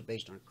alerts are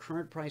based on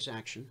current price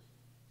action.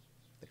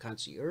 The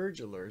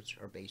Concierge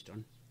Alerts are based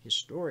on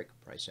historic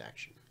price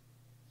action.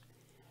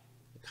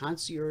 The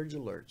Concierge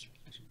Alerts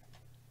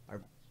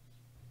are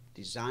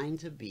designed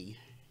to be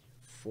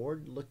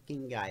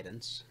forward-looking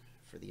guidance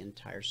for the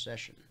entire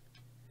session.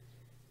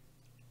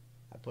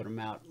 I put them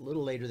out a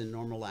little later than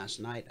normal last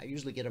night. I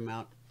usually get them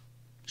out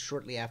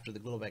shortly after the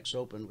Globex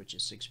Open, which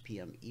is 6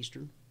 p.m.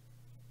 Eastern.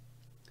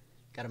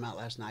 Got them out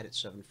last night at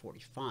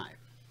 7:45.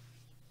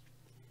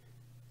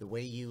 The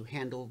way you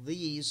handle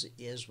these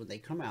is when they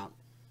come out,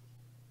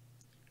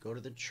 go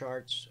to the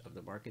charts of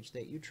the markets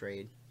that you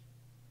trade,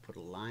 put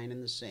a line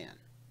in the sand.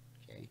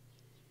 Okay.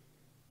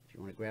 If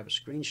you want to grab a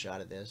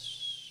screenshot of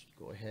this,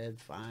 go ahead.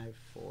 5,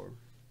 4,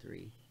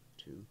 3,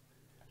 2,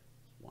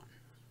 1.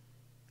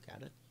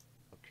 Got it?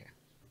 Okay.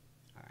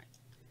 All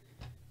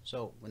right.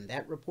 So when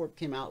that report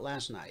came out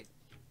last night,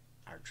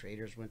 our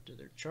traders went to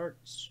their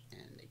charts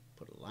and they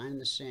put a line in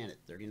the sand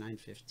at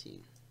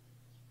 39.15.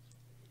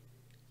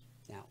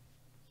 Now,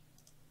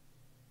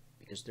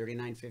 because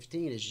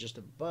 39.15 is just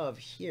above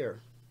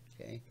here,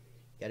 okay,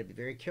 got to be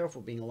very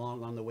careful being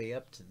long on the way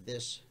up to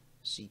this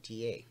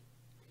CTA.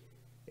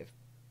 If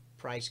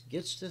price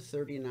gets to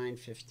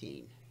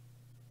 39.15,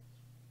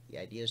 the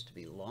idea is to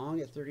be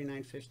long at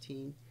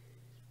 39.15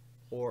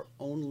 or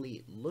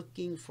only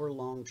looking for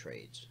long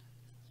trades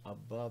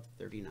above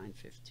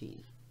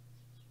 39.15.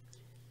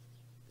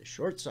 The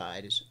short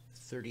side is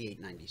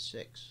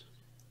 38.96,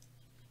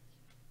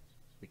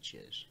 which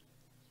is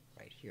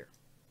right here.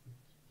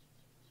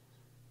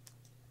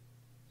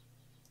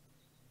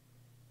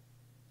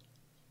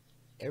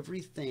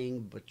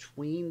 Everything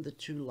between the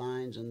 2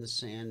 lines in the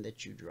sand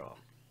that you draw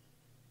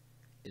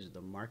is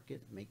the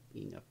market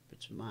making up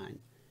its mind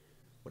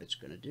what it's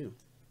going to do.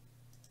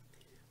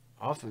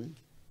 Often,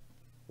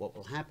 what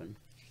will happen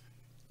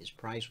is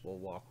price will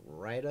walk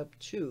right up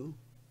to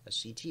a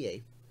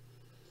CTA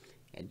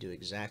and do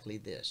exactly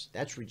this.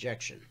 That's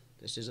rejection.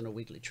 This isn't a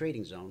weekly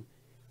trading zone.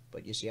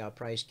 But you see how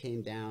price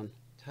came down,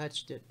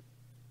 touched it,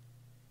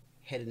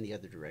 head in the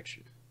other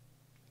direction.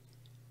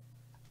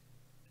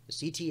 The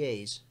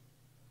CTAs,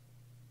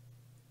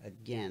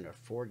 again, are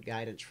forward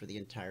guidance for the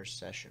entire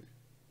session.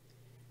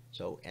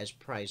 So as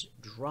price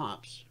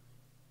drops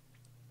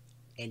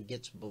and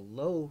gets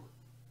below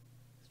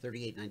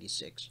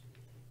 38.96,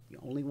 you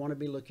only want to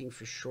be looking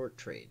for short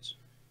trades.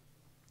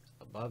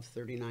 Above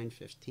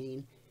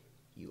 39.15,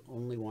 you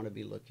only want to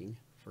be looking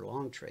for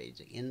long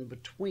trades. In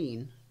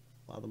between,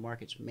 while the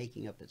market's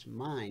making up its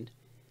mind,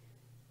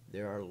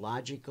 there are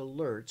logic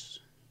alerts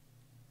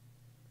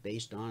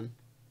based on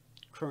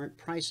current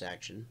price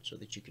action so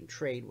that you can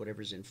trade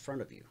whatever's in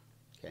front of you.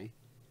 Okay?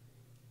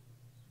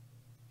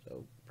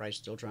 So price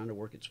still trying to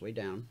work its way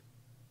down.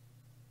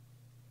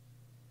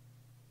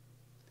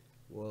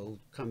 We'll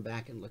come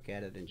back and look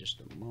at it in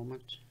just a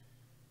moment.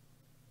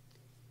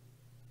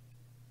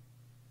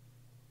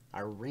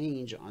 Our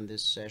range on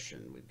this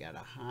session, we've got a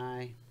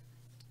high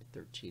at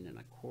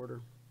 13.25.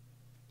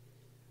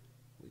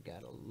 We've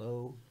got a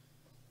low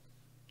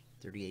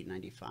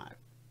 38.95.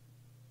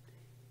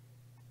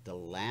 The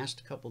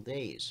last couple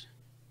days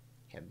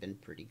have been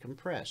pretty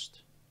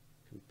compressed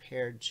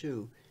compared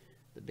to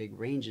the big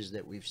ranges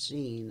that we've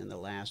seen in the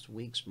last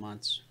weeks,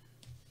 months,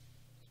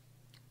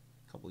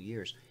 couple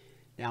years.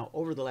 Now,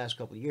 over the last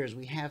couple of years,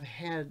 we have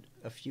had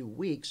a few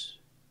weeks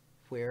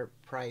where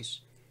price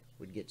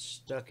would get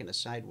stuck in a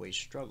sideways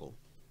struggle,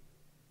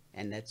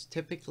 and that's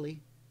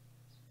typically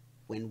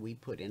when we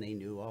put in a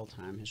new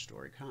all-time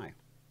historic high.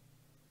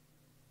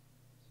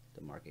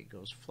 The market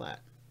goes flat.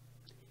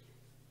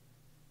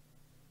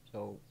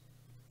 So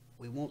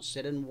we won't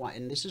sit and watch,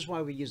 and this is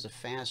why we use the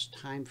fast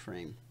time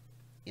frame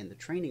in the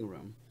training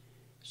room,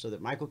 so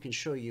that Michael can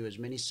show you as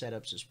many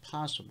setups as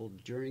possible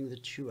during the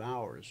 2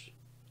 hours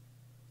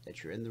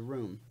that you're in the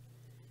room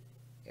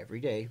every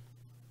day.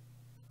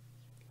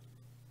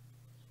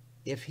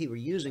 If he were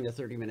using a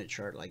 30-minute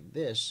chart like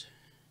this,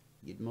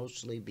 you'd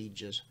mostly be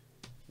just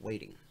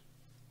waiting.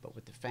 But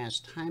with the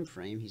fast time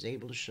frame, he's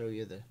able to show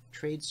you the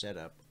trade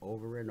setup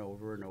over and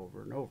over and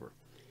over and over.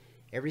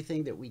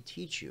 Everything that we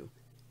teach you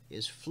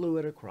is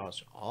fluid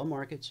across all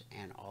markets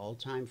and all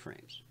time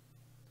frames.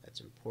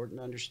 That's important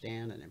to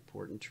understand and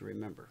important to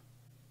remember.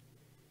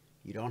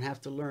 You don't have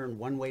to learn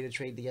one way to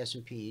trade the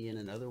S&P and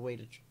another way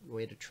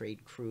to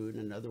trade crude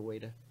and another way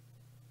to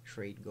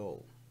trade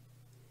gold.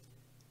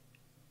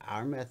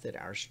 Our method,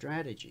 our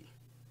strategy,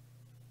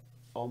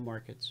 all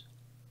markets,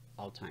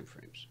 all time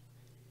frames.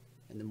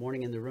 In the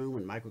morning in the room,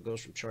 when Michael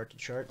goes from chart to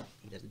chart,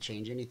 he doesn't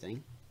change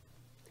anything.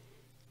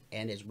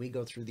 And as we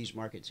go through these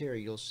markets here,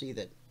 you'll see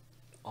that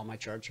all my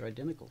charts are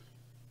identical.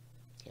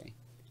 Okay.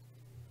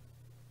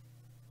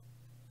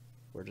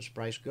 Where does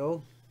price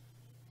go?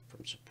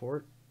 From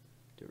support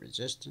to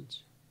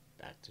resistance,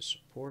 back to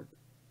support,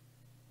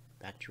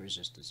 back to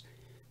resistance.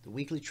 The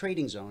weekly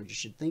trading zones, you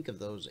should think of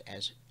those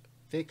as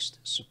fixed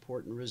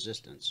support and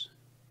resistance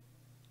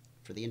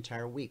for the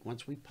entire week.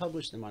 Once we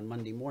publish them on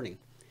Monday morning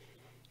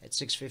at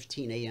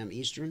 6:15 a.m.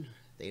 Eastern,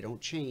 they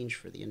don't change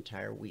for the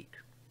entire week.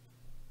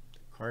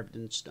 Carved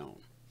in stone.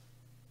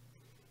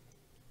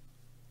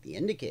 The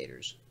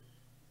indicators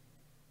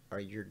are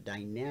your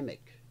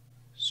dynamic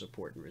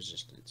support and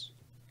resistance.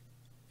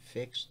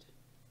 Fixed,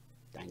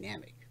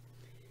 dynamic.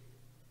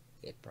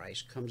 If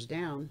price comes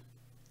down,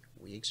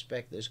 we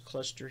expect this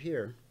cluster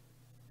here,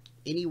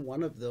 any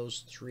one of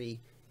those three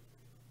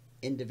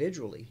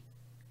individually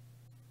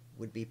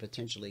would be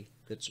potentially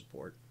good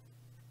support.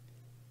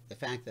 The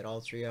fact that all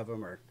three of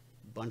them are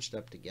bunched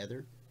up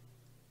together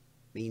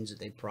means that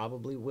they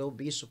probably will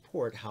be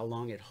support. How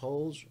long it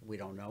holds, we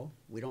don't know.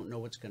 We don't know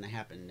what's going to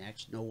happen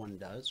next. No one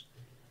does.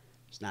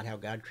 It's not how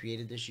God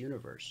created this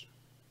universe.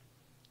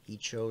 He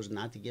chose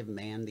not to give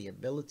man the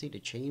ability to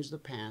change the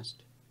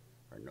past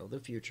or know the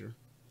future,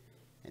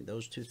 and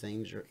those two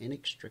things are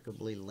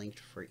inextricably linked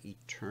for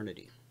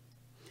eternity.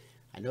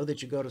 I know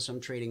that you go to some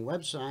trading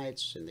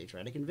websites and they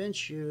try to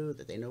convince you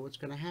that they know what's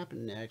going to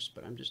happen next,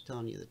 but I'm just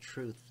telling you the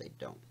truth, they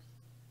don't.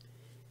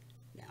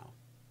 Now,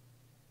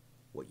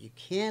 what you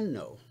can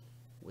know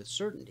with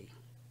certainty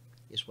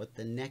is what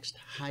the next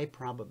high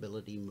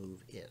probability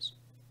move is.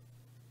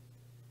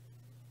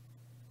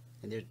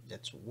 And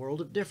that's a world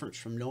of difference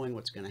from knowing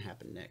what's going to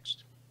happen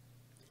next.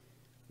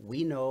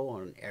 We know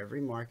on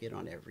every market,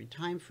 on every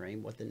time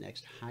frame, what the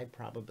next high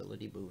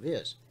probability move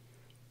is.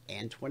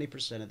 And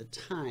 20% of the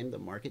time, the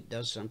market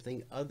does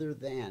something other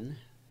than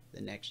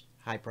the next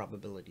high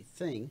probability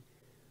thing.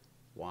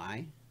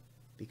 Why?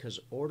 Because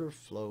order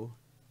flow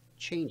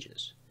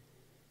changes.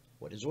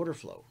 What is order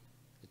flow?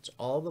 It's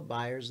all the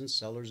buyers and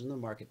sellers in the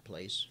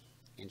marketplace,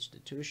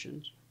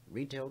 institutions,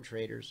 retail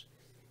traders,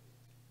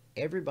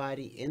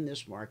 everybody in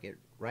this market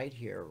right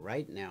here,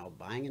 right now,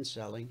 buying and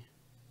selling,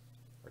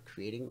 are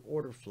creating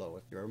order flow.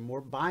 If there are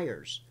more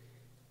buyers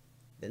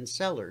than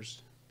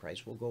sellers,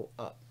 price will go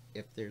up.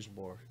 If there's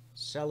more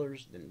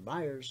sellers than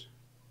buyers,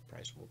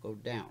 price will go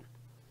down.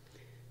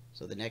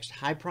 So the next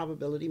high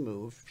probability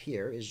move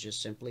here is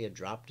just simply a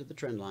drop to the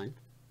trend line,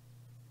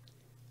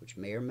 which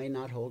may or may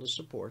not hold as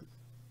support,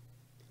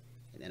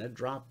 and then a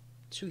drop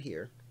to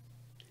here,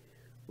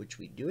 which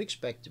we do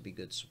expect to be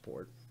good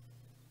support.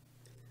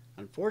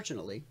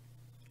 Unfortunately,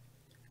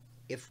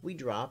 if we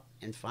drop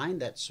and find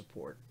that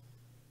support,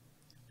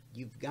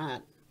 you've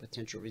got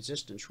potential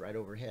resistance right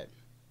overhead.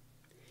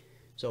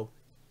 So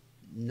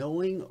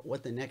knowing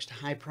what the next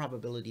high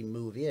probability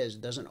move is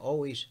doesn't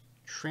always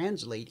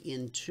translate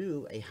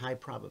into a high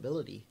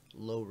probability,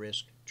 low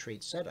risk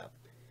trade setup.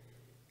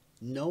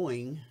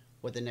 Knowing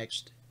what the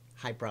next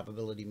high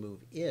probability move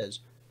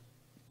is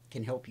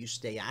can help you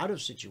stay out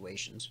of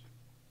situations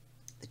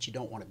that you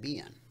don't want to be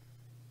in.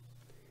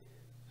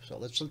 So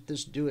let's let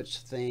this do its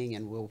thing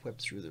and we'll whip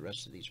through the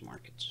rest of these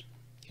markets.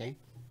 Okay?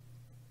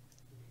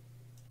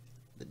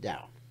 The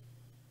Dow.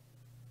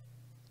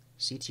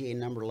 CTA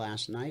number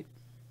last night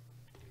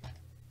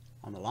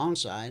on the long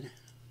side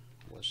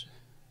was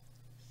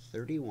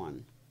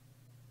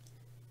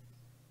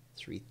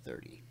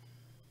 31,330,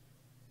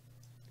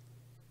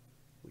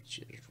 which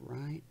is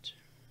right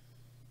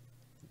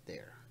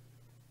there.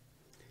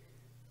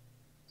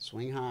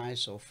 Swing high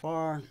so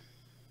far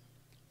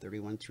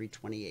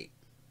 31,328.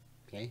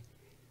 Okay,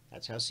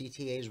 that's how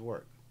CTAs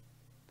work.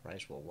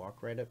 Price will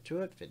walk right up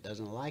to it. If it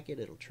doesn't like it,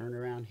 it'll turn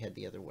around, head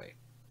the other way.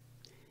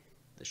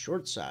 The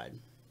short side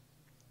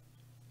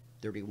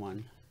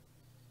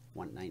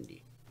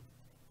 31,190.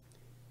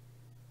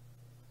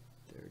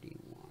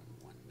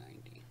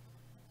 31,190.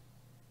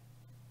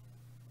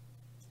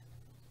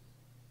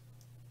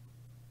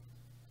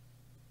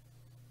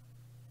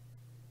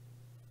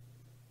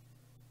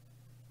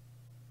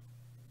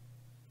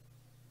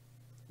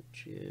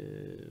 Which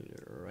is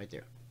right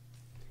there.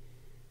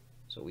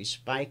 So we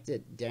spiked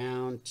it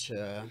down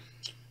to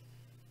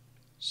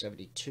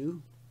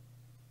 72.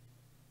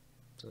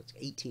 So it's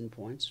 18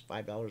 points,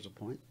 $5 a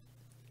point.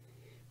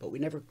 But we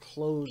never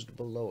closed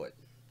below it.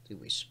 See,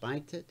 we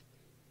spiked it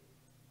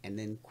and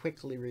then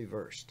quickly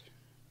reversed.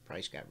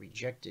 Price got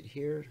rejected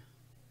here.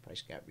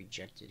 Price got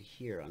rejected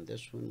here. On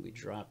this one, we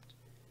dropped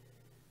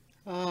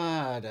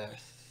to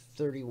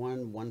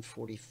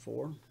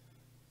 31,144.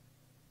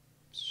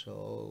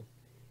 So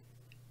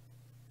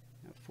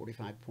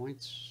 45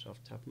 points off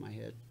the top of my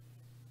head.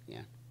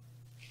 Yeah,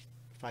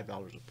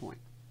 $5 a point.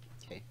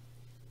 Okay.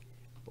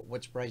 But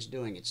what's price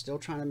doing? It's still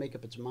trying to make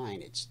up its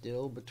mind. It's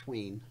still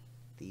between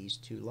these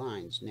two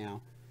lines.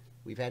 Now,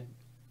 we've had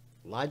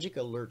logic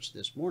alerts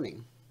this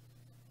morning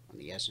on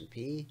the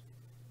S&P,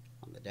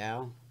 on the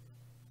Dow,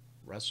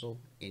 Russell,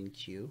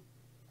 NQ.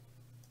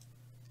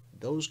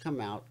 Those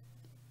come out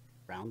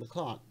round the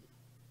clock.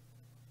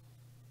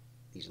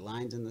 These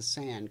lines in the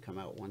sand come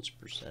out once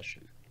per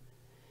session.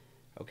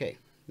 Okay,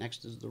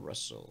 next is the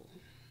Russell.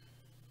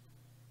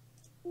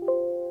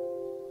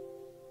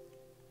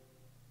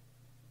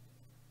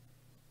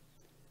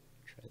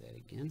 Try that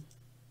again.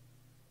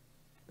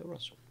 The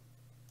Russell.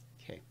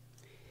 Okay.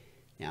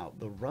 Now,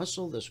 the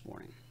Russell this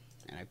morning,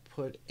 and I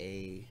put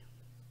a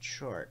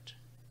chart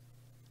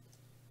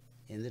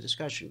in the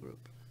discussion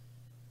group.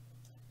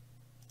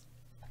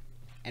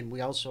 And we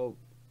also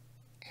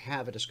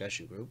have a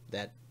discussion group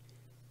that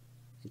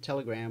in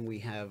Telegram we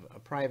have a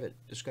private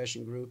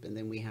discussion group, and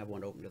then we have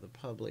one open to the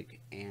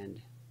public,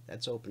 and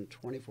that's open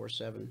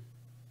 24/7,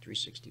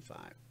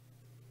 365.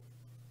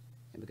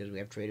 And because we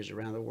have traders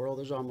around the world,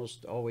 there's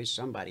almost always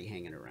somebody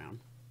hanging around.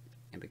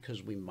 And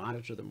because we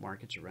monitor the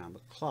markets around the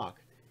clock,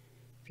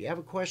 if you have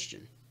a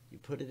question, you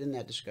put it in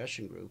that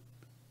discussion group,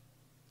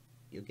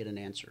 you'll get an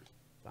answer.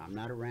 If I'm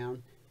not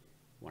around,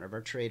 one of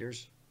our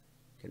traders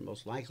can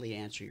most likely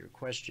answer your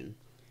question,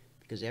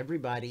 because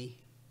everybody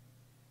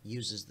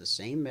uses the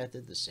same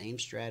method, the same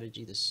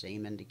strategy, the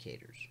same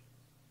indicators.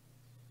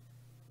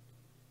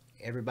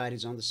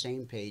 Everybody's on the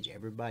same page.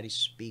 Everybody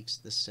speaks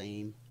the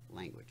same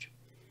language.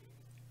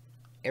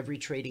 Every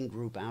trading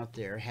group out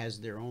there has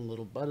their own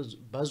little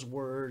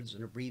buzzwords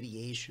and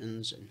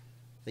abbreviations and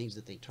things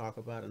that they talk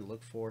about and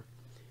look for.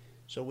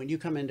 So when you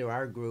come into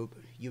our group,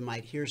 you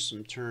might hear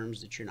some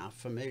terms that you're not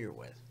familiar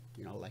with,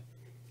 you know, like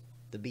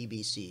the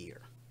BBC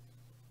or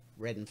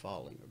red and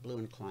falling or blue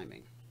and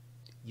climbing.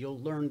 You'll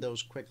learn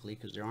those quickly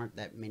because there aren't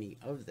that many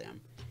of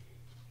them.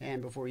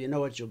 And before you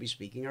know it, you'll be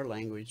speaking our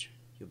language.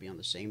 You'll be on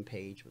the same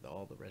page with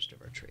all the rest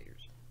of our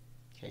traders.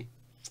 Okay?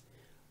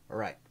 All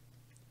right.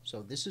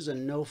 So this is a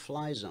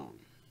no-fly zone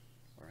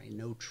or a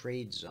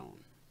no-trade zone.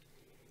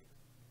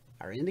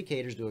 Our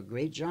indicators do a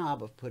great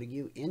job of putting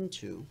you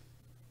into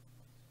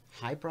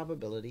high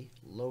probability,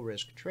 low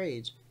risk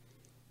trades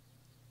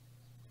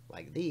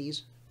like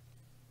these.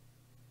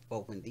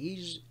 But when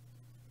these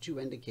two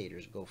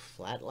indicators go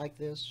flat like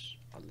this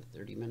on the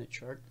 30-minute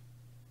chart,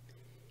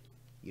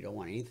 you don't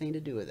want anything to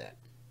do with that.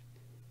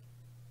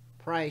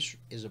 Price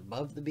is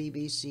above the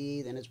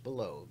BBC, then it's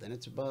below, then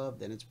it's above,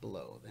 then it's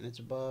below, then it's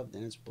above,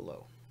 then it's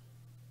below.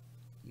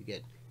 You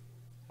get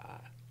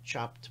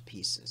chopped to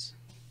pieces.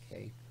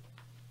 Okay,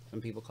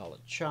 some people call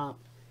it chop.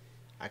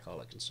 I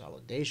call it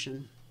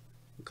consolidation.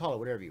 You call it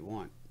whatever you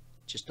want.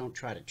 Just don't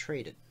try to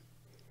trade it,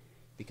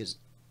 because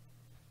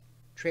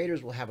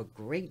traders will have a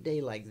great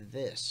day like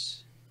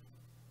this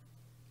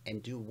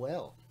and do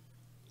well,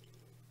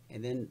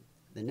 and then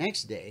the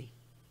next day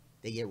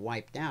they get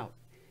wiped out,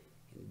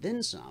 and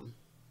then some,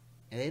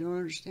 And they don't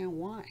understand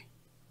why.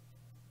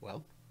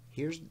 Well,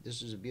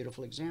 this is a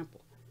beautiful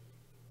example.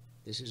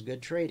 This is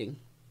good trading.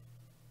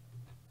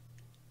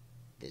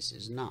 This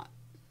is not.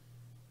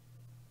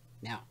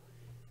 Now,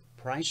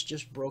 price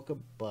just broke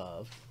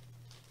above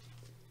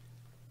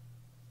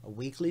a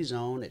weekly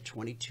zone at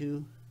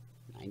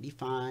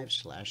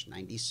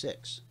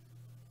 22.95/96.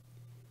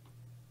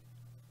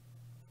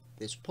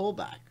 This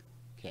pullback,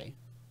 okay,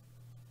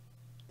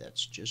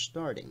 that's just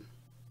starting.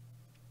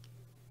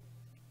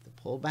 The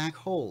pullback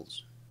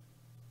holds.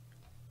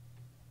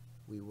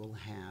 We will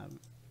have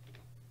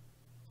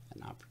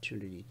an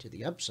opportunity to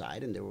the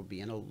upside, and there will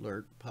be an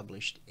alert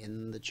published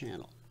in the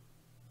channel.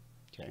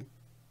 Okay.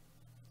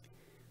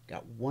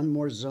 Got one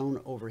more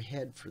zone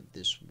overhead for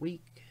this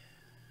week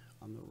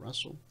on the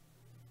Russell.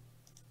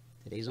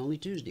 Today's only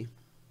Tuesday.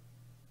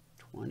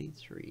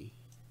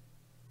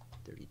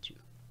 23.32.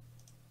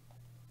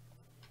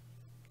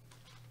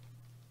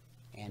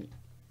 And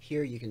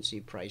here you can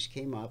see price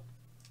came up.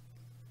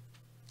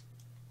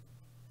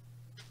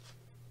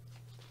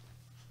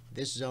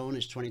 This zone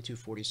is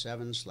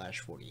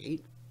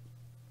 22.47/48.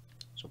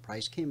 So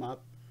price came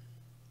up,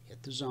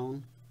 hit the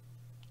zone,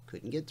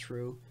 couldn't get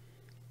through,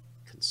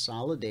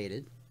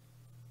 consolidated,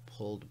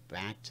 pulled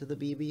back to the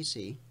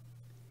BBC.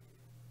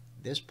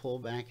 This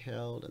pullback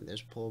held, and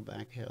this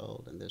pullback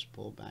held, and this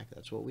pullback.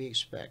 That's what we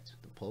expect.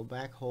 The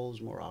pullback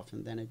holds more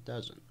often than it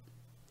doesn't.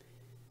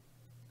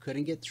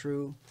 Couldn't get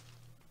through,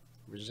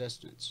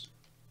 resistance.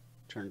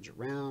 Turns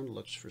around,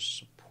 looks for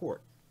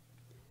support.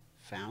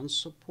 Found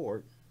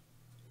support.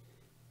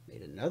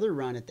 Made another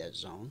run at that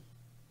zone.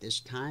 This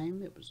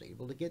time it was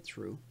able to get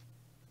through.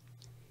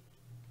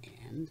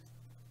 And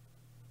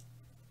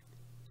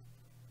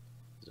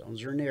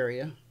zones are an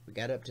area. We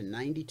got up to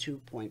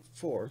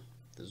 92.4.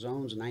 The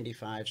zone's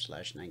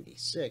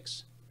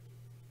 95/96.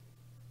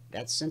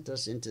 That sent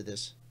us into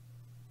this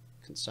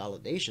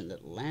consolidation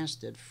that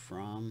lasted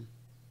from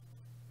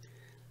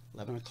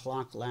 11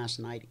 o'clock last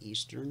night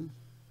Eastern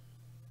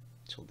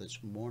till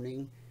this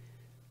morning.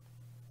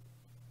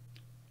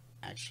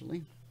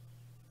 Actually,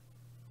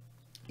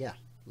 yeah,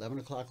 11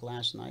 o'clock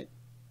last night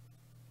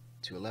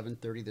to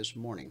 11:30 this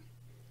morning.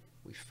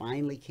 We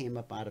finally came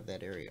up out of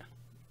that area.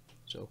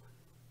 So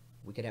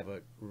we could have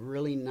a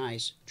really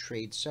nice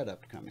trade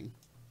setup coming.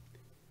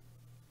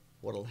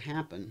 What'll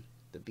happen,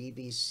 the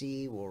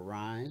BBC will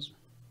rise,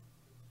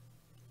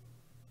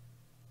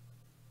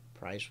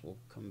 price will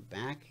come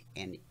back,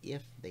 and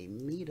if they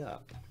meet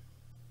up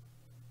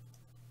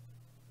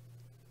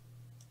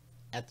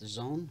at the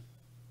zone,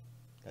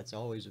 that's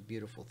always a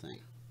beautiful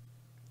thing.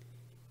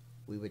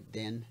 We would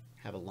then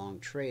have a long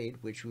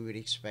trade, which we would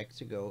expect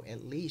to go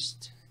at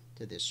least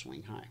to this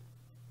swing high.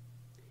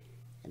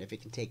 And if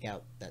it can take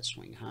out that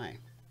swing high,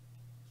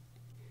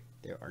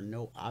 there are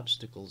no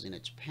obstacles in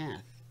its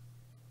path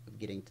of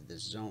getting to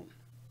this zone.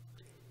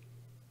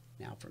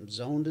 Now from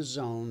zone to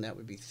zone, that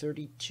would be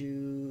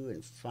 32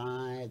 and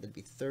 5, that'd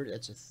be 30,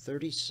 that's a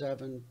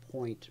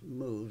 37-point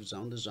move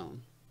zone to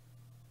zone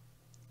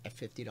at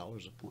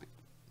 $50 a point.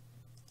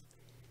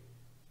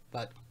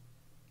 But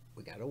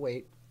we gotta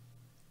wait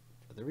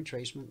for the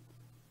retracement.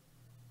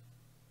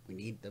 We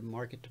need the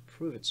market to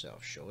prove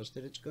itself, show us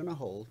that it's gonna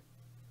hold.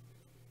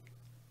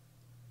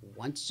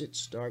 Once it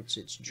starts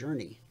its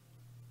journey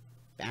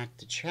back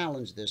to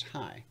challenge this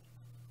high,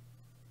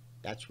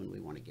 that's when we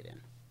want to get in.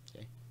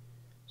 Okay,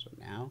 so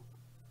now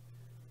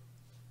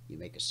you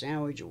make a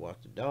sandwich, you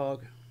walk the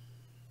dog,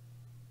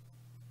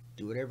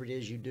 do whatever it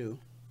is you do,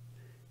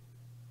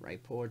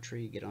 write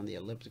poetry, get on the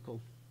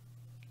elliptical,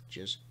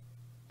 just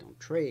don't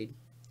trade.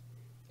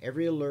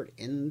 Every alert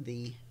in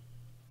the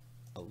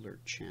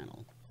alert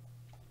channel,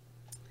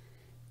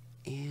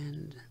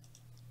 and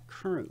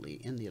currently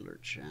in the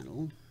alert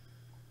channel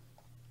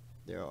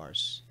there are,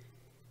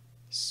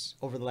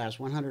 over the last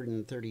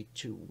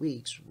 132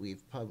 weeks,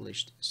 we've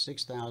published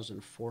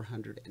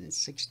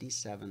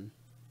 6,467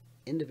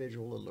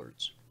 individual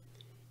alerts.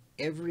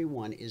 Every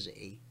one is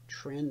a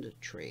trend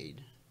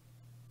trade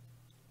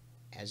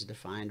as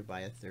defined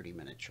by a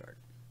 30-minute chart.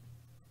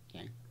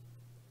 Okay.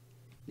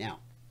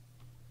 Now,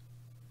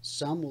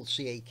 some will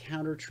see a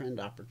counter trend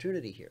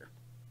opportunity here.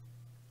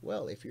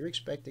 Well, if you're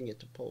expecting it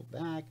to pull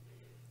back,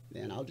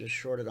 then I'll just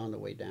short it on the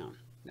way down.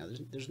 Now,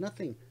 there's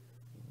nothing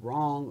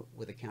wrong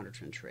with a counter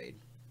trend trade,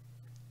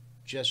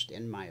 just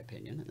in my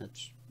opinion, and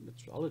that's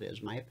all it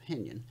is. My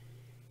opinion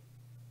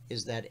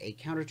is that a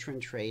counter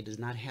trend trade does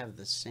not have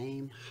the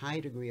same high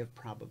degree of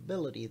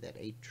probability that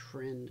a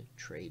trend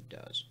trade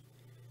does.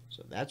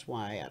 So that's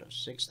why out of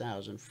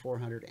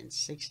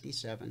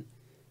 6,467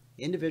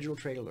 individual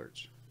trade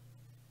alerts,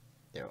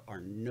 there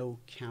are no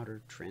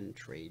counter trend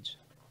trades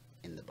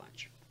in the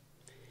bunch.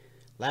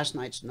 Last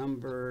night's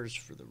numbers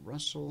for the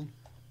Russell,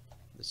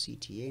 the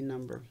CTA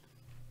number,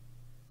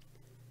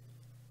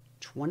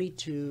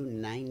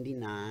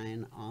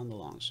 22.99 on the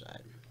long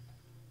side.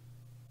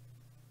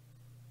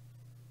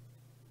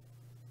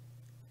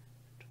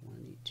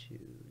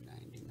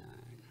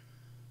 22.99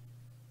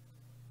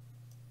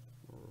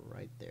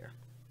 right there.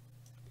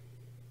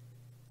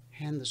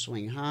 And the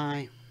swing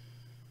high,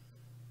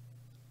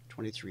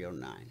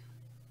 2309.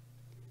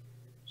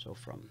 So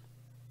from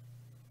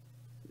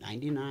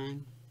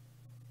 99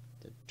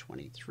 to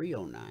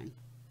 2309,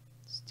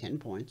 it's 10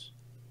 points,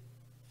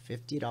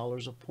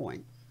 $50 a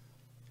point,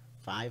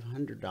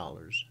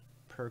 $500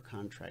 per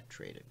contract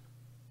traded.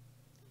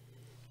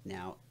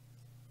 Now,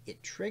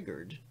 it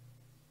triggered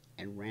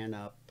and ran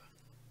up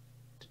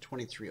to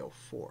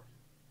 2304.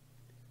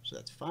 So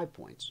that's 5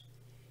 points.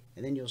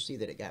 And then you'll see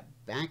that it got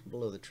back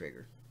below the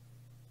trigger,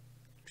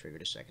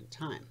 triggered a second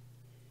time.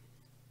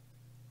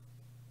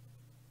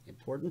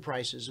 Important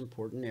prices,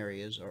 important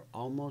areas are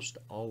almost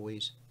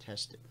always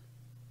tested.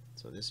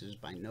 So this is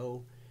by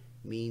no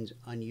means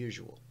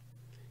unusual.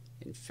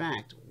 In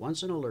fact,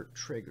 once an alert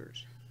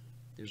triggers,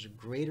 there's a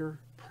greater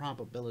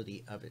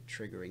probability of it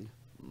triggering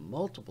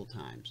multiple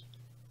times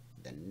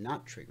than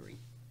not triggering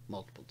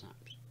multiple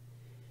times.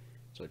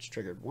 So it's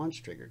triggered once,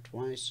 triggered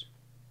twice,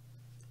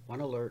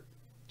 one alert,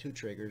 two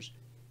triggers.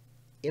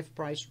 If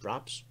price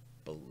drops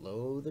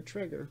below the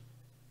trigger,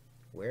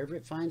 wherever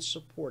it finds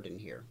support in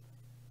here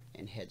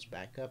and heads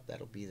back up,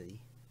 that'll be the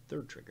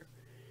third trigger.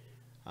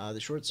 The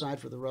short side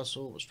for the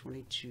Russell was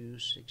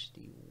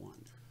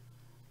 2261.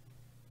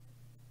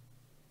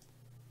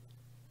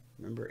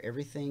 Remember,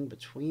 everything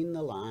between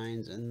the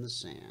lines and the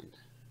sand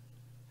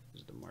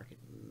is the market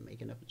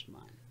making up its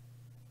mind.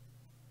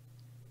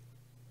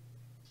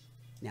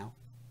 Now,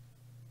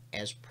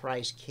 as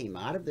price came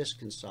out of this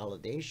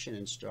consolidation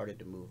and started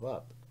to move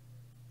up,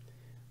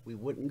 we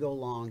wouldn't go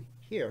long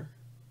here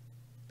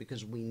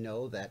because we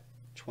know that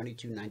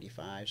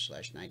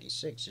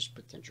 2295/96 is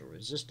potential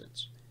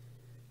resistance.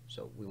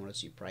 So we want to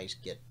see price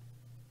get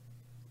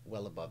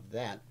well above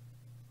that.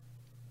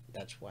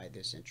 That's why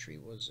this entry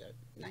was at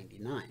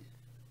 99.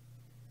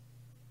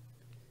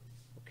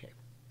 Okay,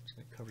 so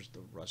that covers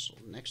the Russell.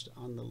 Next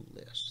on the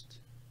list,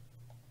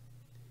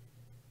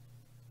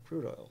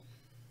 crude oil.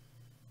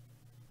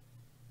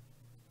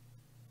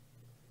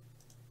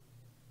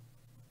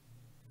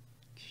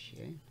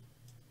 Okay.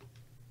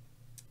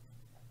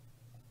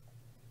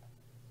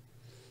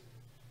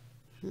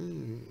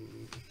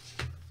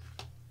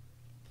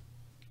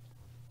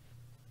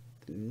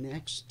 The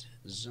next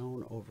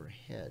zone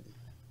overhead,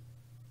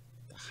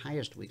 the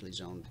highest weekly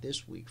zone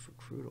this week for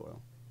crude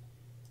oil,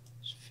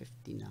 is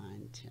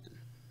 59.10.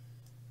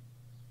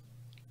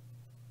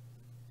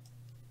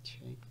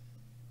 Okay.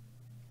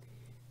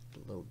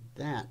 Below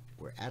that,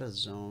 we're at a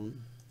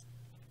zone,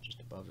 just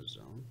above a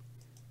zone.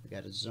 We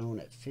got a zone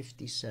at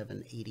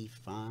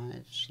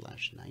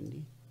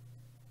 57.85/90.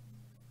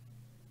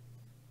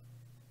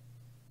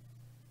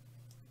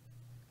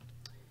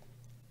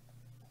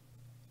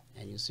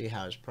 And you'll see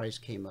how his price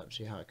came up.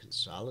 See how it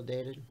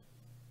consolidated?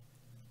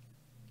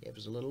 Gave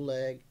us a little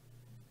leg,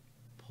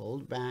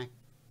 pulled back,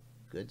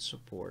 good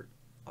support,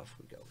 off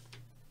we go.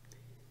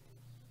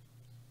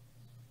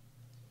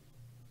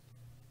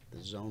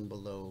 The zone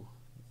below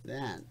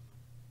that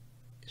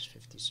is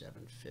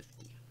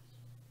 57.50.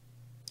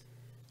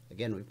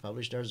 Again, we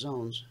published our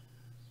zones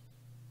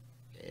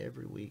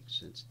every week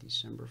since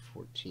December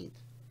 14th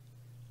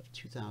of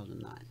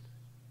 2009.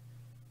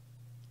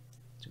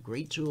 It's a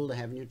great tool to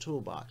have in your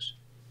toolbox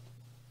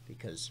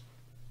because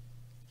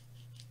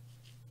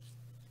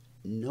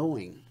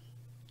knowing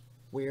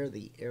where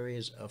the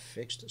areas of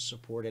fixed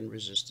support and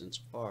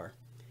resistance are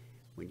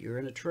when you're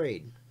in a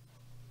trade,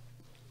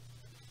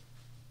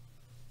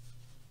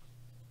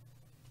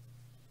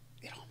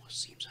 it almost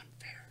seems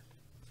unfair,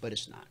 but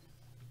it's not.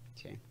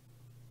 Okay,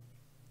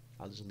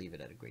 I'll just leave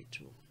it at a great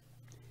tool.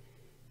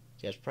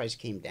 See, as price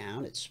came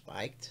down, it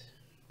spiked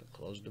but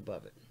closed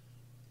above it.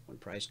 When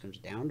price comes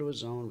down to a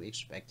zone, we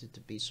expect it to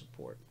be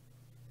support.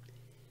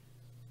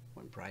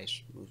 When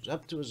price moves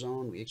up to a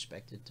zone, we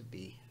expect it to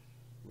be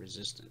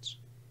resistance.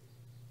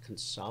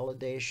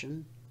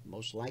 Consolidation,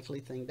 most likely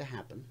thing to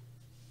happen.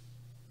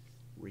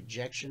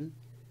 Rejection,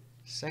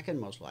 second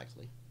most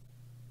likely.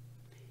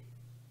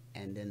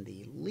 And then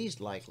the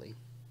least likely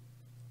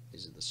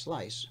is the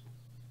slice.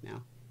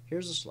 Now,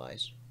 here's the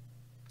slice.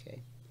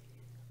 Okay.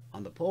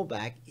 On the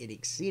pullback, it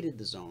exceeded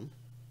the zone.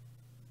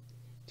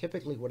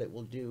 Typically what it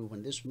will do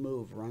when this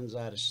move runs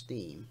out of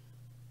steam,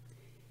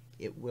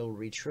 it will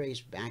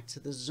retrace back to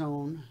the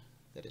zone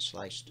that is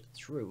sliced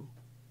through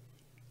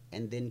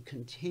and then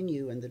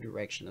continue in the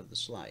direction of the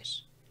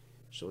slice.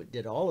 So it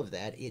did all of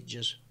that. It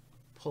just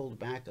pulled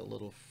back a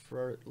little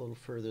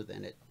further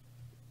than it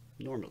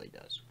normally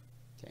does.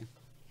 Okay.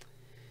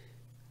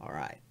 All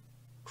right.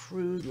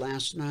 Crude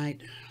last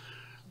night,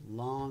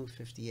 long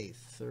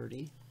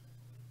 58.30.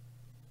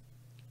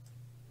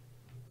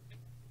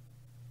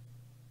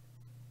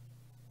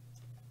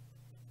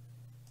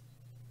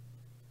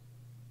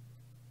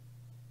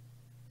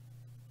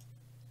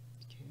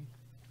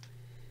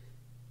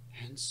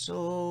 And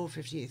so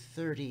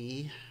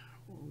 58.30,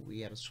 we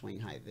had a swing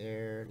high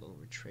there, a little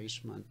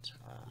retracement,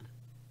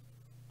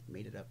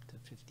 made it up to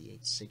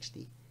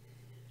 58.60.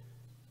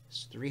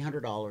 It's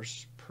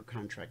 $300 per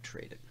contract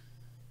traded.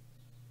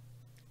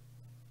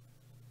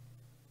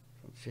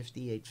 From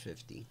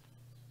 58.50,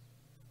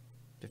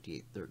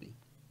 58.30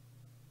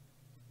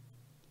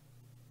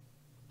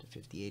 to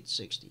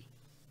 58.60.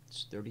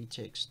 It's 30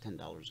 ticks, $10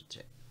 a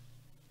tick.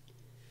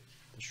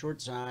 The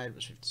short side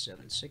was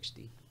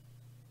 57.60.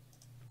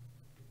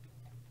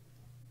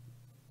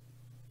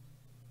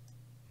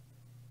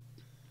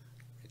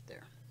 Right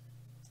there.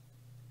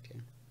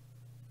 Okay.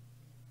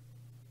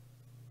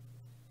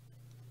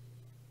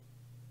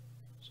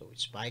 So we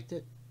spiked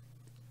it,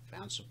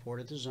 found support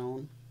at the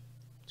zone.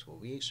 That's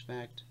what we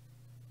expect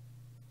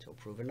until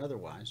proven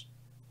otherwise.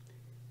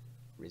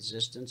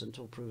 Resistance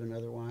until proven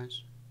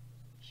otherwise.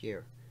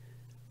 Here,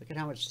 look at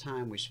how much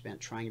time we spent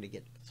trying to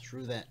get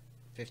through that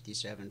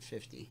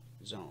 57.50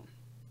 zone.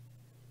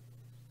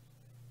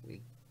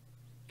 We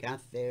got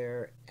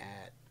there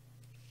at,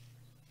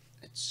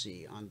 let's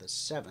see, on the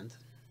 7th,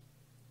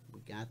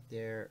 we got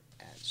there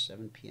at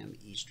 7 p.m.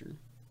 Eastern,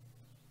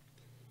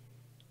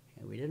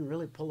 and we didn't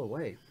really pull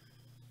away,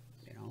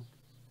 you know.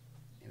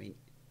 I mean,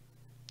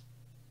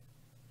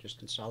 just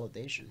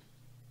consolidation.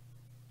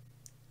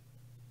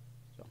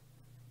 So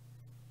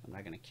I'm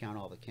not going to count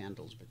all the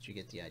candles, but you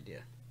get the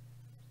idea.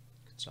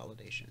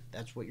 Consolidation.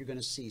 That's what you're going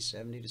to see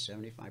 70 to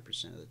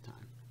 75% of the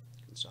time.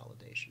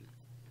 Consolidation.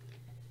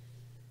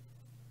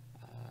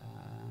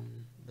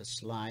 The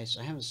slice,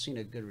 I haven't seen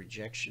a good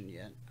rejection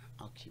yet.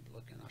 I'll keep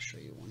looking. I'll show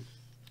you one.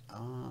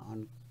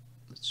 On,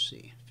 let's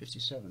see,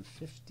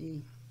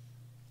 57.50.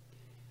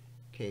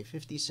 Okay,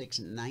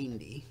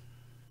 56.90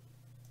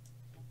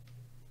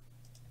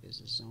 is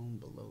the zone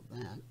below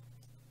that.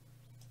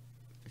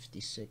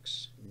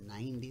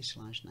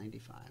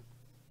 56.90/95.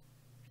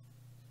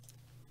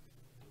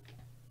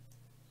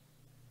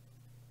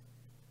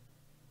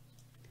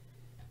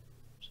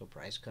 So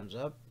price comes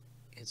up,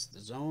 hits the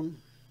zone,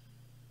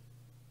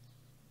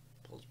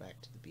 pulls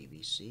back to the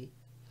BBC.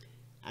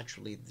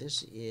 Actually,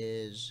 this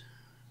is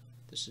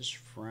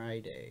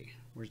Friday.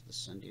 Where's the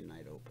Sunday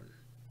night open?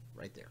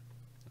 Right there.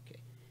 Okay,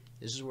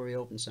 this is where we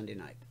open Sunday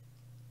night.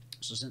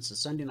 So since the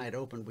Sunday night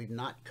open, we've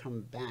not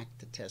come back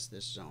to test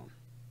this zone.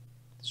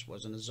 This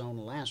wasn't a zone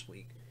last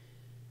week.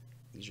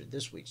 These are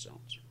this week's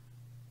zones.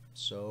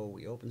 So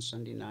we open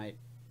Sunday night,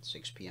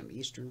 6 p.m.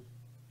 Eastern.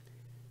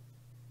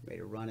 Made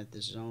a run at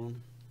this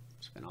zone.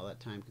 Spent all that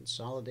time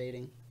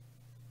consolidating.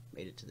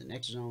 Made it to the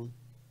next zone.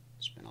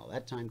 Spent all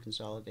that time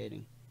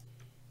consolidating.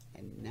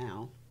 And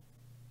now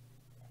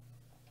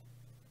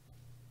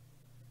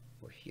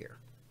we're here.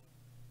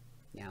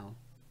 Now,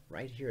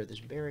 right here,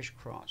 this bearish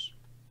cross.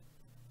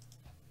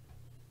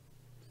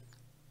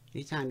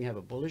 Anytime you have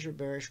a bullish or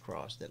bearish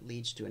cross that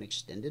leads to an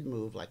extended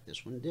move like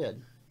this one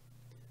did,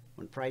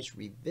 when price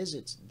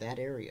revisits that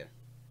area,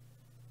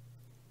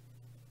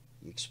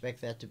 you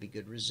expect that to be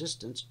good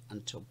resistance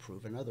until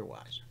proven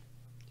otherwise.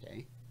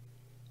 Okay?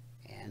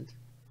 And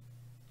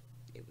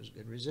it was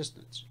good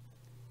resistance.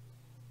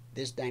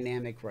 This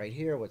dynamic right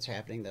here, what's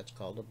happening, that's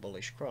called a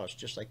bullish cross.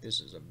 Just like this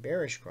is a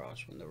bearish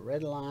cross, when the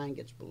red line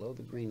gets below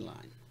the green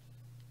line,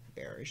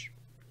 bearish.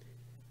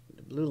 When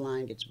the blue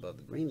line gets above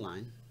the green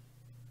line,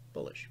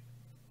 bullish.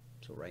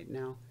 So right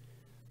now,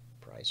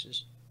 price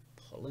is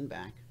pulling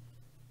back.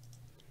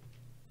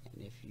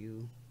 And if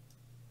you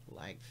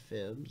like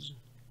fibs,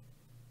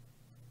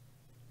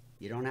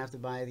 you don't have to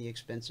buy the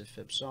expensive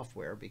fib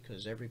software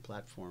because every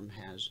platform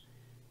has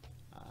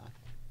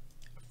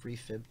free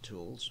fib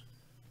tools.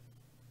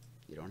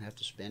 You don't have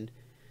to spend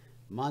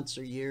months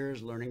or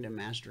years learning to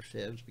master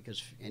fibs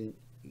because, and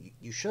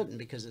you shouldn't,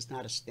 because it's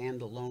not a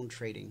standalone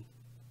trading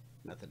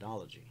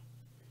methodology.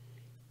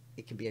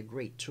 It can be a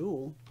great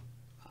tool.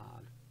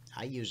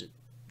 I use it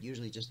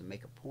usually just to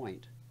make a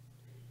point.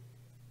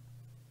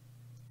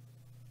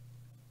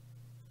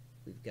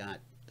 We've got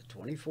the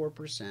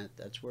 24%,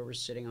 that's where we're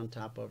sitting on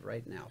top of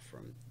right now,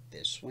 from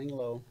this swing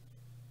low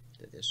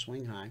to this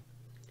swing high.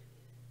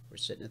 We're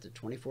sitting at the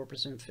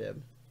 24%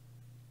 fib.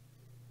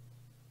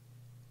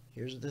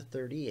 Here's the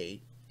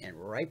 38, and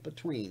right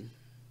between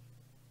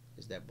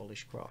is that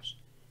bullish cross.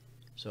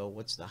 So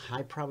what's the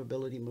high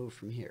probability move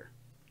from here?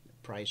 The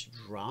price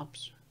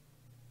drops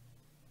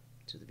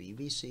to the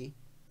BBC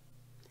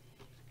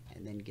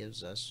and then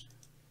gives us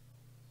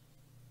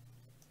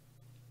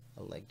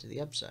a leg to the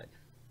upside.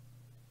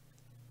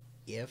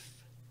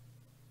 If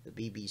the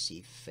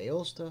BBC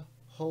fails to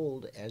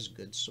hold as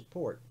good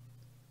support,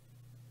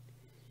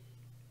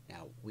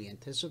 now we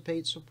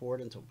anticipate support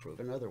until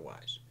proven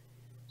otherwise.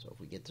 So if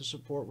we get the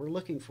support we're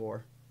looking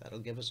for, that'll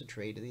give us a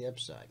trade to the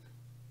upside.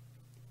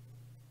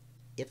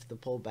 If the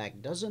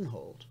pullback doesn't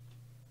hold,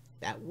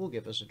 that will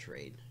give us a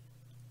trade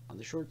on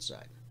the short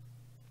side.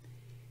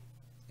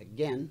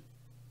 Again,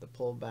 the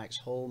pullbacks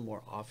hold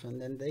more often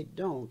than they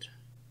don't,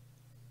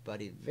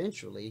 but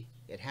eventually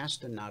it has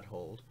to not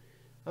hold.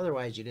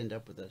 Otherwise, you'd end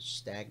up with a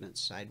stagnant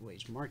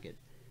sideways market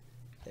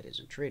that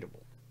isn't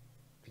tradable.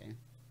 Okay.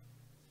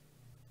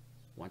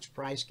 Once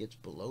price gets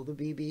below the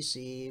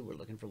BBC, we're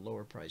looking for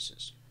lower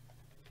prices.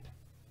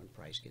 When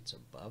price gets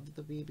above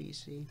the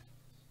BBC,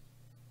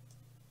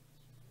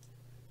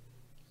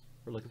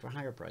 we're looking for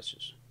higher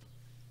prices.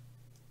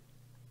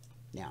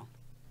 Now,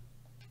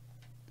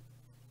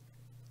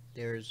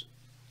 there's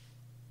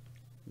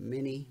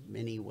many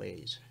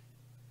ways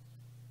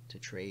to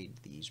trade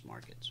these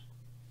markets.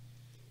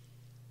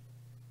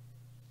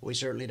 We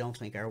certainly don't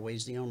think our way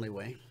is the only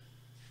way.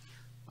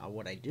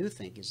 What I do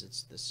think is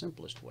it's the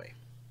simplest way.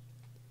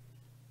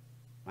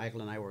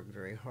 Michael and I worked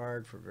very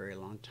hard for a very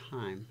long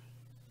time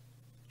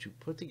to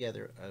put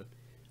together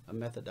a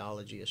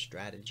methodology, a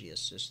strategy, a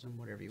system,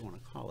 whatever you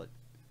want to call it,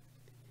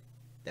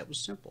 that was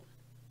simple.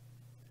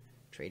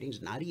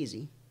 Trading's not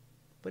easy,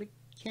 but it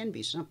can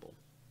be simple.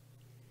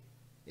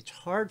 It's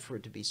hard for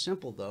it to be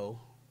simple, though,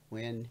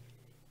 when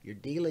you're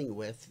dealing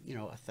with,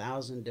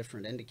 1,000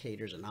 different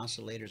indicators and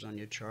oscillators on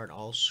your chart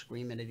all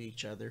screaming at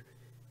each other.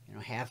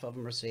 Half of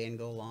them are saying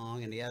go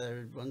long and the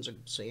other ones are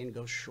saying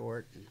go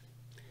short. And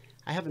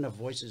I have enough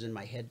voices in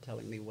my head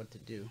telling me what to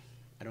do.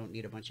 I don't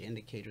need a bunch of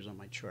indicators on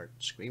my chart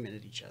screaming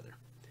at each other.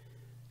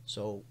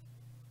 So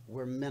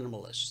we're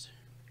minimalists.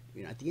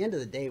 At the end of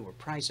the day, we're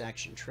price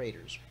action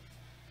traders.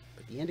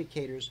 But the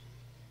indicators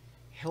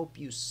help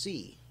you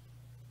see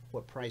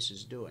what price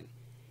is doing.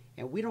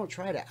 And we don't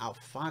try to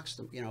outfox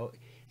them.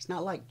 It's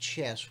not like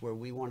chess where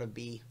we want to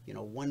be,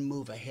 one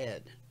move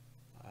ahead.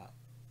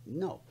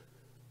 No.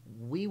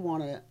 We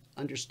want to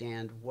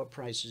understand what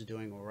price is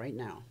doing right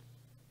now.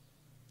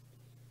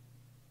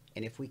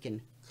 And if we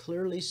can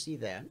clearly see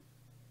that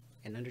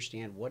and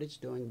understand what it's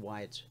doing,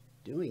 why it's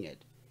doing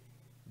it,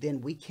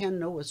 then we can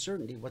know with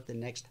certainty what the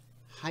next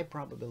high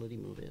probability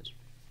move is.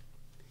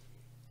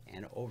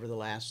 And over the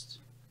last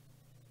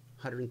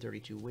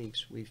 132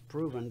 weeks, we've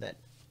proven that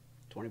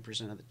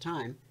 20% of the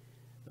time,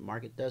 the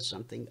market does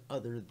something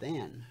other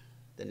than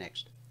the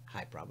next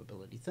high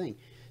probability thing.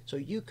 So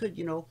you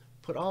could,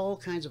 put all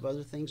kinds of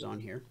other things on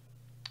here.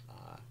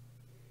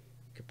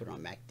 You could put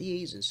on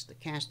MACDs and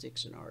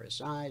stochastics and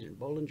RSIs and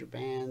Bollinger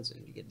Bands,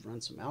 and you could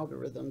run some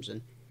algorithms,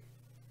 and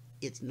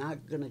it's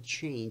not going to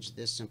change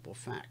this simple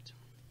fact.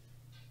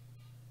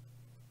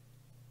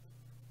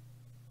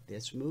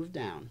 This move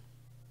down,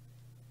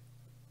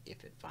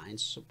 if it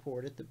finds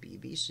support at the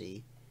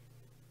BBC,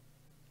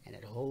 and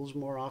it holds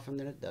more often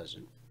than it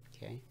doesn't,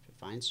 okay, if it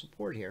finds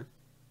support here,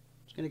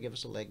 it's going to give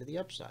us a leg to the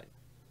upside.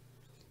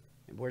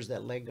 And where's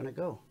that leg going to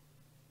go?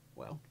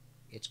 Well,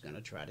 it's going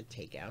to try to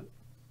take out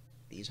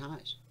these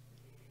highs.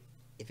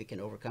 If it can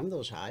overcome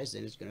those highs,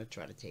 then it's going to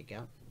try to take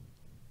out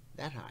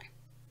that high.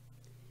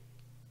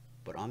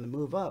 But on the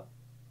move up,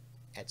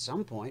 at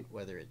some point,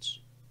 whether it's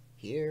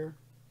here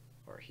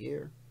or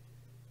here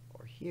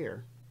or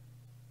here,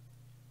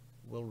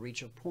 we'll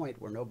reach a point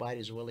where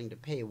nobody's willing to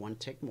pay one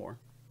tick more,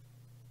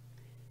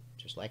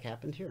 just like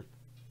happened here.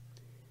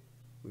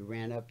 We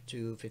ran up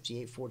to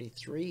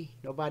 58.43.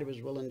 Nobody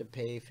was willing to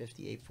pay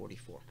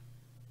 58.44.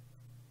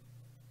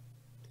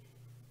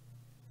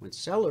 When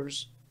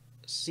sellers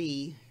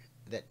see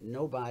that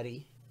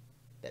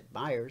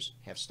buyers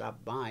have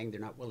stopped buying, they're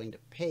not willing to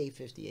pay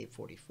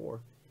 58.44,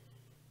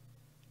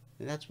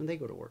 then that's when they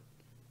go to work.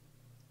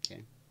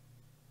 Okay.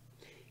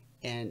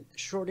 And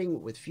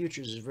shorting with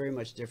futures is very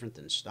much different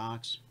than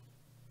stocks.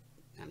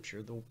 I'm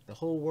sure the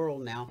whole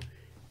world now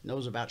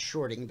knows about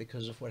shorting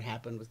because of what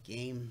happened with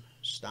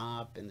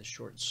GameStop and the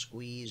short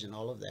squeeze and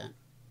all of that.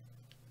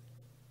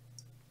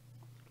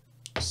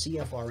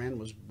 CFRN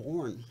was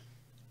born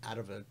out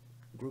of a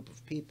group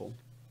of people,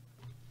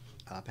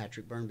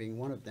 Patrick Byrne being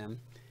one of them,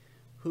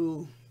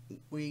 who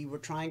we were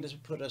trying to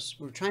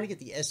get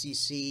the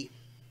SEC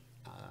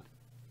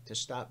to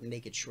stop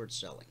naked short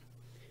selling,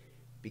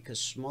 because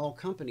small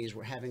companies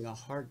were having a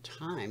hard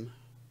time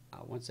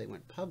once they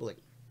went public.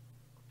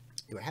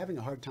 They were having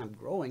a hard time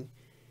growing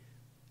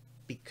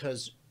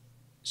because,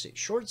 see,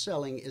 short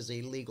selling is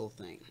a legal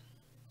thing.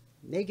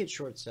 Naked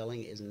short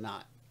selling is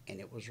not, and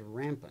it was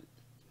rampant.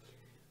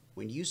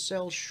 When you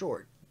sell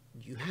short,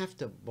 you have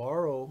to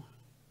borrow.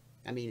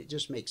 I mean, it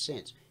just makes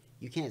sense.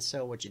 You can't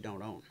sell what you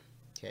don't own,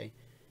 okay?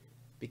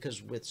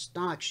 Because with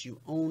stocks, you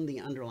own the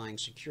underlying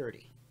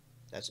security.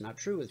 That's not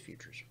true with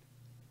futures.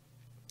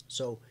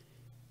 So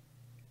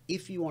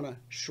if you want to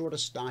short a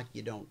stock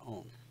you don't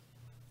own,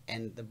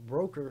 and the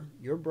broker,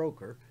 your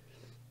broker,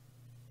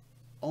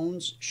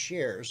 owns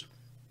shares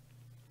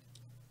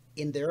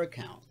in their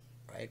account,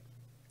 right?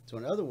 So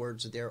in other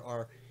words, there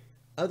are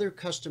other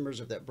customers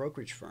of that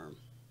brokerage firm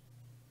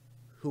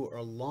who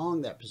are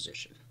long that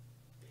position.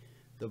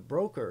 The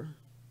broker,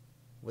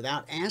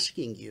 without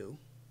asking you,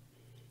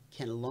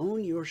 can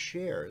loan your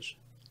shares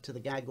to the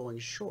guy going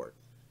short.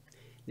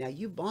 Now,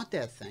 you bought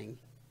that thing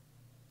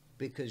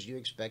because you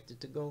expect it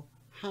to go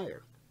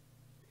higher.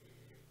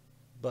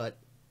 But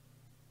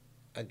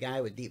a guy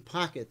with deep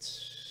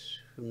pockets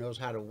who knows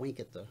how to wink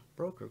at the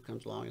broker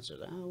comes along and says,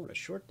 I want to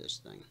short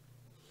this thing.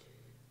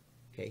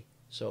 Okay,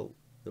 so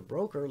the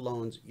broker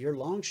loans your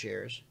long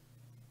shares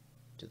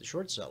to the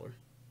short seller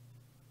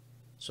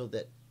so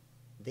that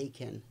they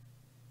can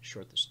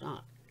short the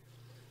stock.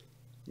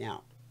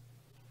 Now,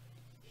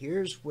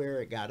 here's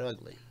where it got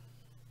ugly.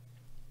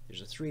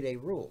 There's a 3-day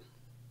rule.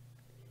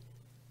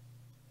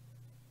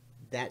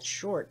 That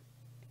short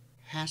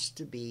has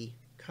to be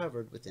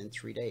covered within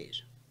 3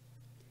 days.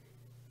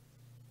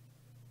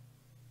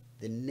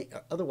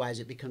 Otherwise,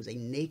 it becomes a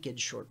naked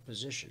short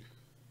position.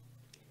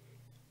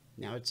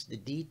 Now, it's the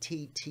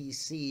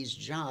DTTC's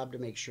job to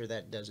make sure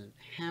that doesn't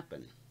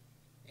happen.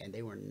 and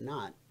they were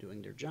not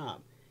doing their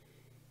job.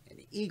 And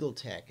Eagle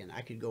Tech, and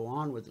I could go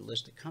on with the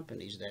list of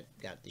companies that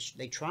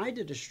they tried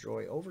to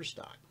destroy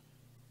Overstock.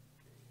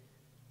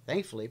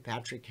 Thankfully,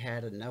 Patrick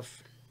had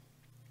enough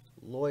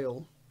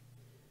loyal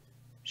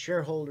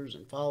shareholders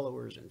and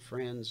followers and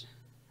friends,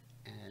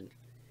 and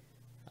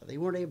they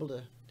weren't able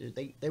to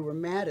they were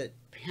mad at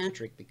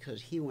Patrick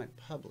because he went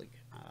public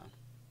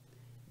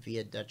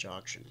via Dutch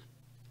auction.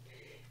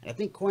 And I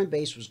think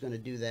Coinbase was going to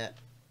do that,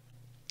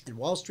 and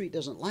Wall Street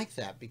doesn't like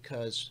that,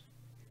 because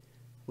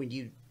when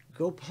you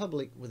go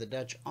public with a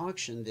Dutch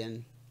auction,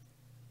 then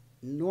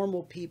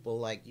normal people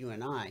like you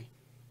and I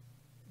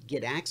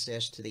get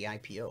access to the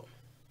IPO.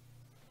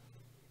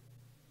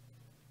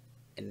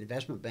 And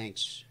investment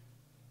banks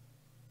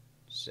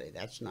say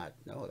that's not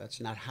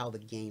how the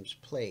game's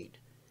played.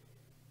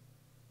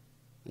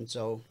 And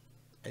so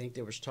I think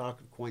there was talk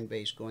of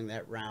Coinbase going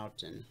that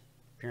route, and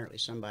apparently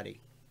somebody,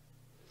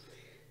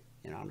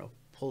 I don't know,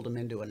 pulled them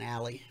into an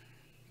alley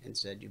and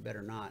said, you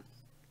better not.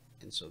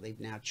 And so they've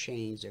now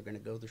changed. They're going to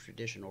go the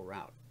traditional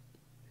route.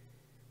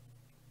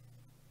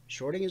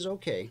 Shorting is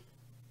okay,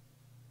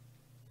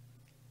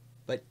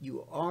 but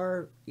you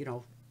are,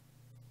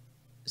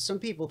 some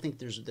people think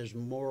there's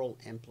moral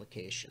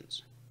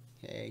implications.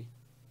 Okay,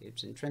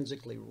 it's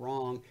intrinsically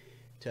wrong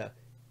to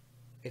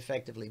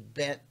effectively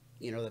bet,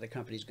 that a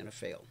company's going to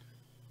fail.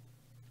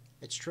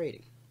 It's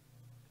trading.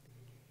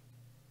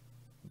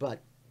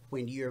 But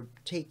when you're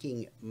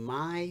taking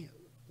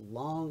I'm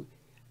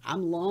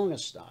long a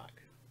stock,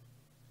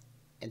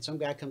 and some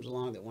guy comes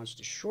along that wants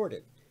to short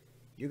it,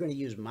 you're going to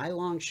use my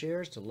long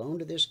shares to loan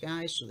to this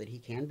guy so that he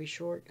can be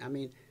short? I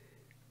mean,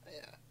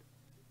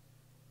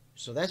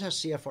 so that's how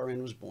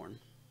CFRN was born.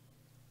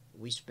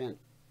 We spent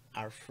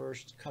our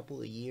first couple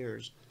of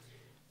years,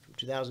 from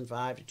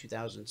 2005 to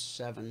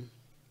 2007,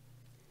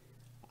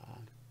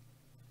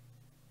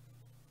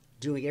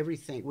 doing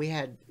everything. We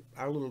had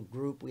our little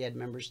group, we had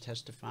members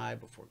testify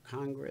before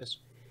Congress,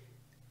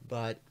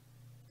 but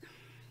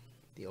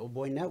the old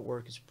boy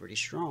network is pretty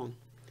strong.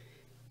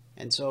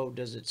 And so,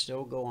 does it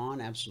still go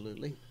on?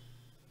 Absolutely.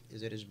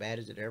 Is it as bad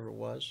as it ever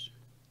was?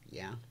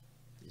 Yeah.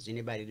 Does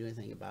anybody do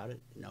anything about it?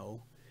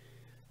 No.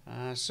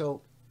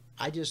 So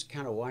I just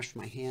kind of washed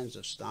my hands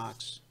of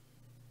stocks,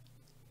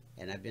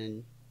 and I've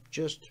been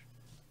just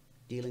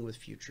dealing with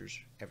futures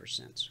ever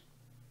since.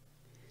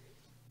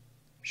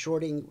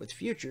 Shorting with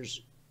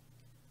futures,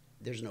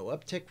 there's no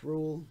uptick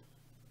rule.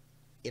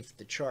 If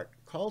the chart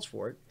calls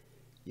for it,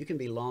 you can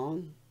be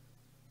long.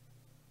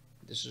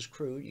 This is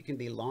crude. You can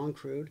be long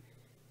crude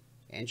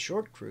and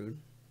short crude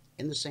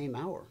in the same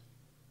hour,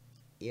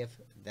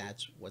 if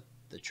that's what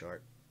the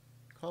chart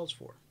calls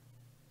for.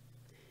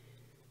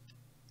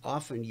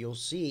 Often you'll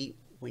see,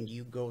 when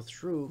you go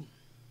through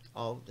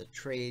all the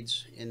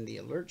trades in the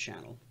alert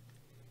channel,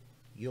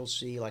 you'll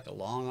see like a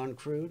long on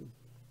crude,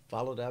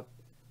 followed up,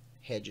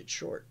 hedge it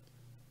short.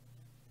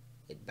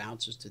 It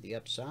bounces to the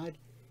upside,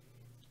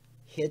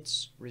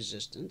 hits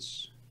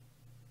resistance,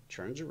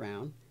 turns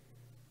around,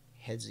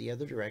 heads the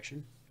other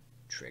direction,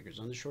 triggers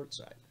on the short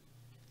side.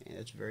 And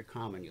it's very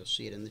common. You'll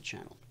see it in the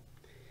channel.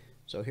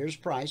 So here's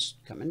price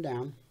coming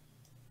down,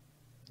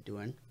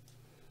 doing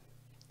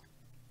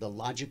the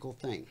logical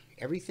thing.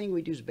 Everything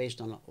we do is based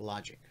on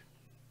logic.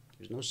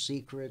 There's no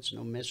secrets,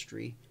 no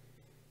mystery.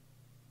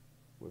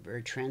 We're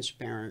very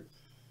transparent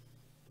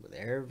with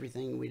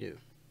everything we do.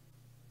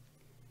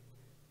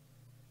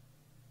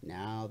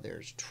 Now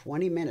there's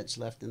 20 minutes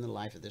left in the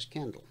life of this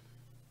candle.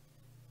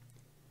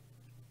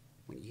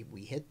 When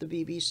we hit the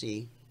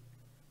BBC,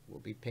 we'll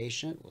be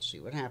patient, we'll see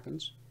what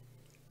happens.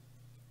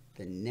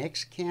 The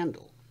next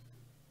candle,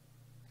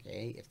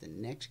 okay, if the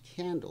next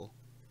candle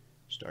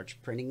starts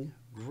printing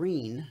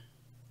green,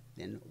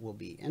 then we'll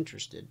be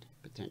interested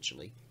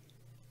potentially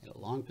in a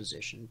long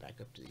position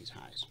back up to these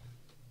highs.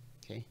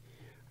 Okay,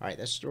 all right,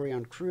 that's the story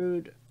on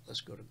crude.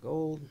 Let's go to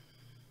gold.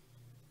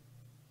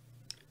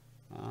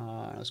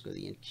 Let's go to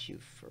the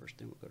NQ first,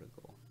 then we'll go to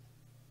gold.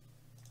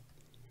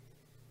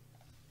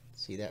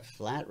 See that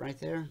flat right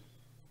there?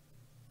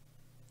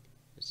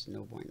 It's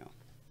no bueno.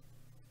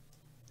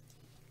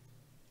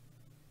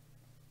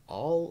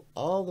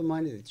 All the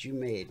money that you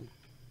made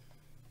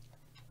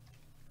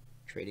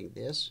trading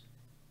this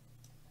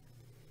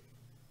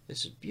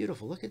is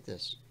beautiful. Look at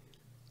this.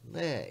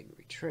 Leg,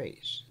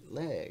 retrace,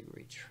 leg,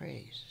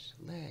 retrace,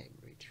 leg,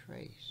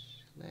 retrace,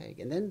 leg.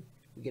 And then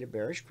we get a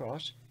bearish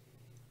cross.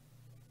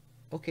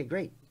 Okay,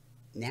 great.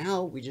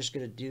 Now we're just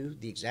going to do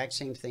the exact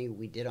same thing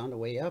we did on the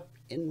way up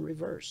in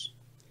reverse.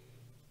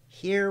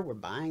 Here we're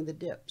buying the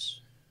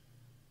dips.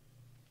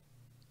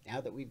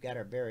 Now that we've got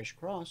our bearish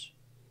cross,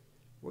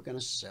 we're going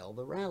to sell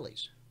the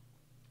rallies.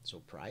 So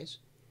price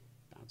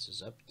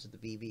bounces up to the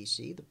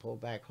BBC. The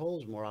pullback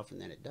holds more often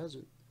than it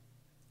doesn't.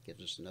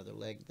 Gives us another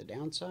leg to the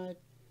downside.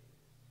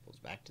 Pulls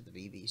back to the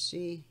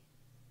BBC.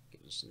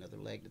 Gives us another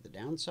leg to the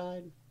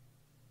downside.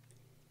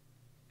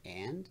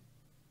 And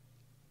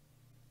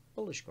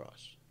bullish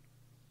cross.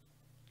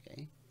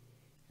 Okay,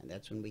 and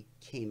that's when we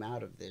came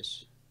out of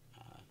this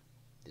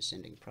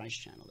descending price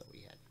channel that we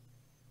had.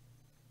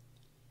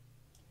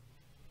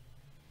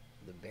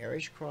 the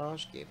bearish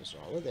cross gave us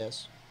all of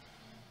this.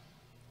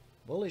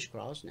 Bullish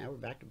cross, now we're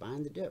back to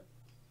buying the dip.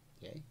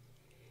 Okay?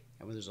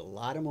 And when there's a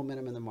lot of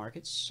momentum in the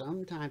market,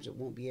 sometimes it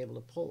won't be able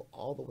to pull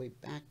all the way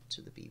back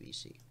to the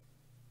BBC.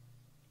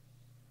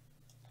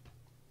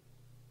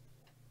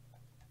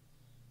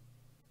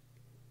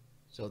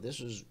 So this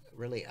was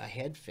really a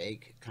head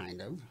fake,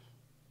 kind of,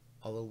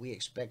 although we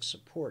expect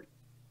support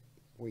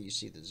where you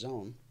see the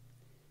zone.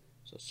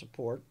 So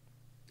support,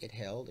 it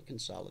held, it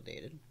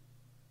consolidated.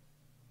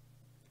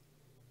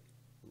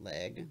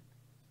 Leg,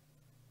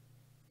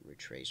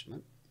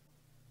 retracement,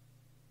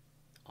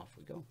 off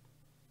we go.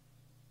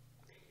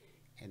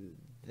 And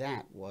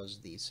that was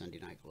the Sunday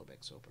night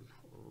Globex open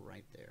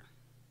right there.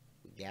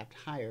 We gapped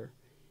higher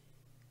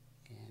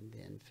and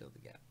then filled the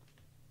gap.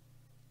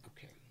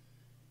 Okay,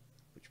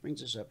 which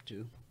brings us up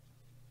to,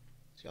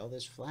 see all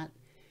this flat?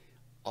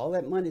 All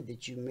that money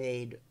that you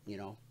made, you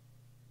know,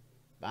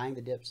 buying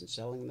the dips and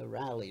selling the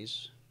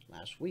rallies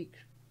last week,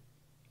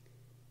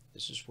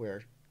 this is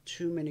where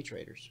too many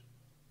traders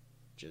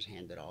just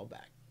hand it all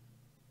back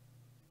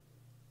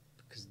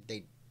because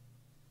they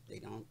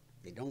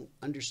don't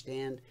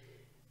understand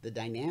the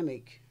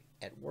dynamic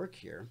at work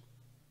here,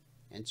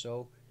 and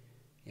so,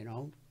 you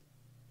know,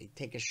 they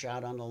take a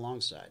shot on the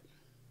long side.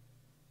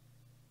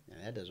 Now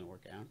that doesn't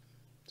work out.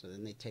 So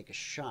then they take a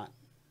shot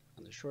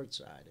on the short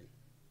side, and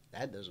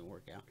that doesn't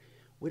work out.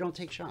 We don't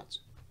take shots.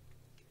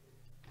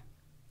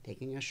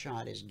 Taking a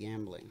shot is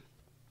gambling.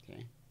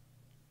 Okay,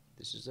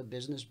 this is a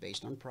business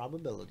based on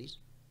probabilities.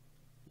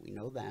 We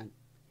know that.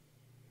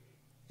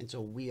 And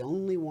so we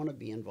only want to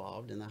be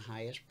involved in the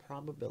highest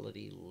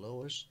probability,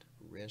 lowest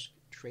risk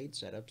trade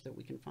setups that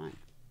we can find.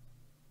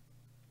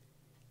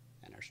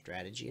 And our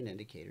strategy and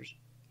indicators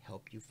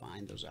help you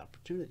find those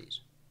opportunities.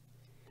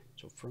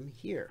 So from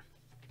here,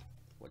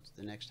 what's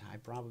the next high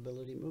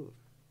probability move?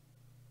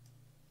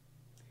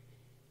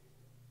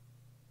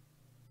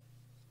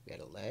 We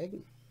had a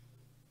leg,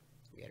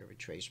 we had a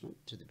retracement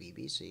to the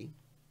BBC,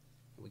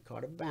 and we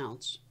caught a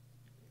bounce.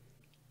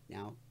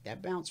 Now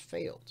that bounce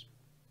failed.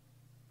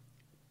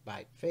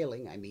 By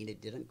failing, I mean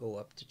it didn't go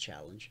up to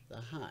challenge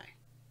the high.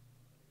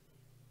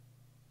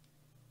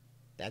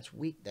 That's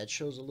weak. That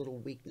shows a little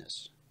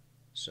weakness.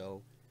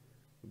 So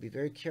we'll be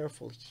very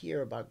careful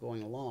here about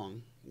going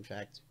along. In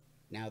fact,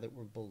 now that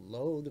we're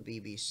below the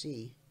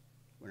BBC,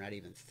 we're not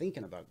even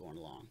thinking about going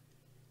along.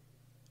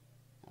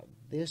 Now,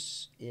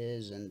 this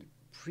is a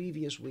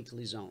previous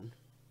weekly zone,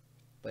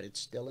 but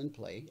it's still in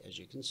play, as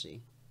you can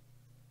see.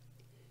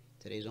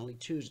 Today's only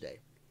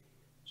Tuesday.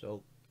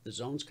 So the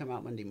zones come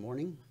out Monday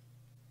morning.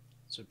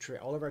 So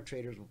all of our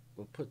traders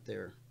will put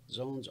their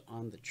zones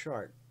on the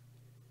chart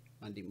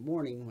Monday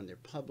morning when they're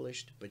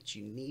published, but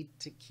you need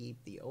to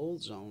keep the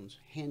old zones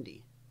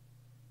handy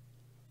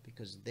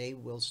because they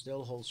will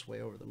still hold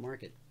sway over the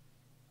market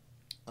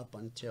up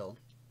until,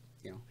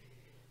 you know,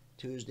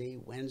 Tuesday,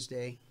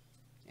 Wednesday,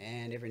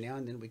 and every now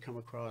and then we come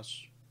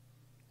across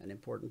an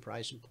important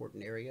price,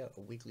 important area,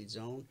 a weekly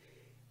zone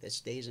that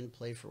stays in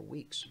play for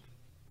weeks.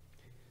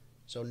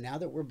 So now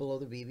that we're below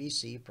the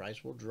BBC,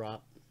 price will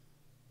drop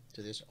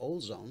to this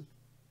old zone.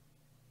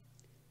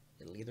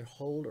 It'll either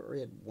hold or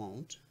it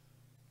won't.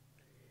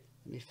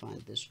 Let me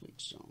find this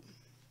week's zone.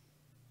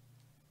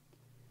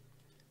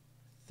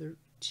 13.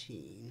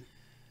 We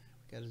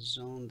got a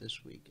zone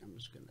this week. I'm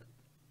just going to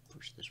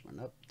push this one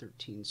up.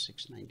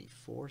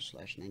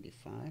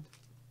 13,694/95.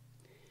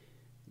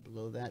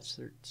 Below that's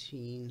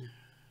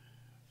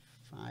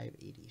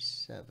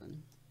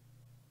 13,587.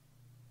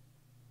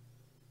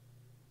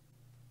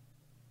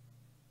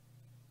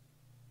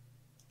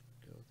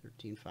 Go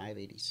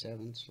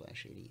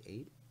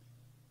 13,587/88.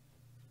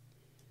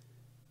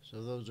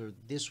 So those are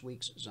this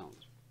week's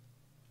zones.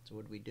 So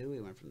what did we do?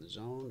 We went from the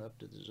zone up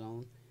to the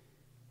zone.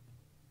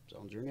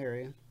 Zones are an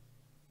area.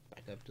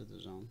 Back up to the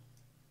zone.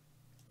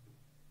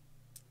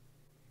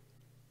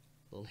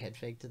 Little head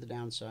fake to the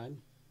downside.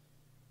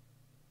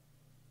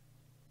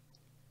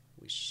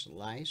 We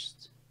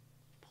sliced,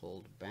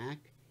 pulled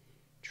back,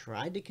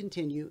 tried to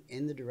continue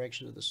in the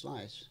direction of the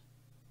slice.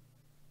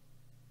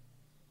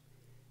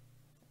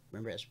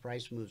 Remember, as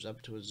price moves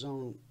up to a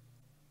zone,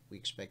 we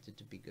expect it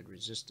to be good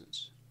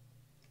resistance.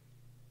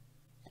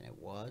 And it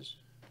was,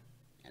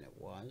 and it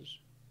was.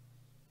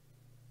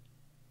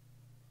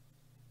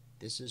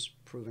 This is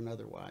proven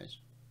otherwise,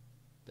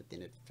 but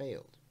then it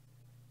failed.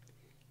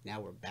 Now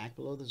we're back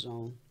below the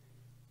zone,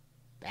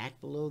 back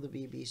below the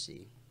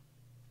BBC,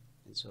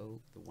 and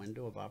so the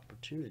window of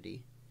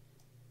opportunity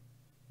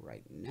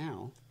right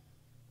now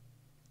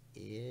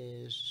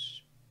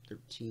is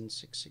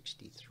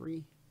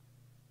 13,663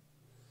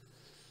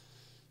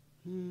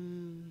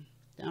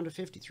 down to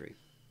 53.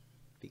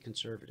 Be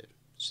conservative.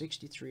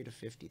 63 to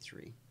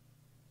 53.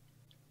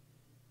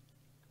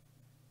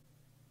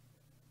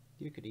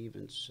 You could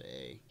even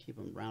say, keep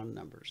them round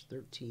numbers,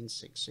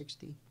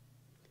 13,660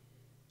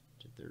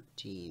 to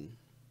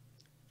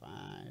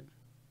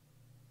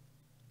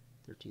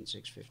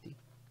 13,650.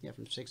 Yeah,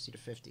 from 60 to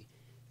 50.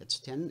 That's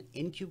 10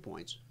 NQ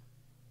points,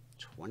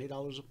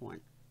 $20 a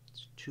point.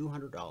 It's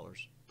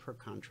 $200 per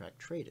contract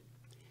traded.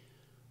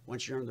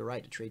 Once you earn the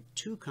right to trade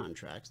 2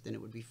 contracts, then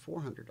it would be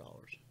 $400.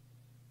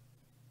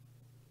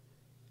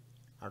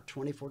 Our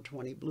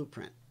 2420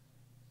 blueprint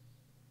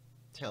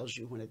tells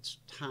you when it's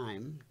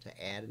time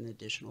to add an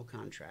additional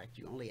contract.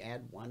 You only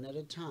add one at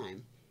a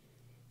time,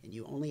 and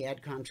you only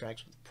add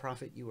contracts with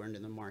profit you earned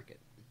in the market.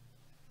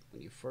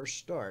 When you first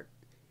start,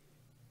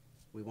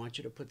 we want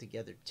you to put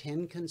together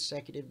 10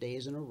 consecutive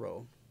days in a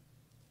row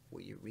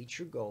where you reach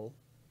your goal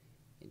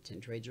in 10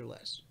 trades or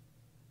less.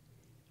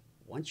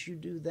 Once you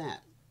do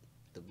that,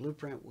 the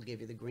blueprint will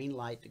give you the green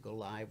light to go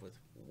live with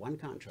 1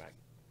 contract.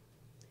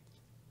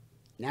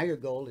 Now your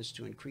goal is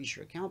to increase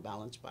your account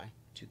balance by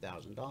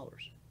 $2,000.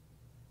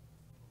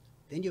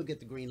 Then you'll get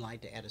the green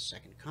light to add a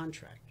second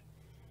contract.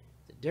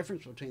 The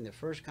difference between the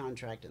first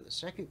contract and the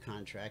second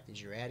contract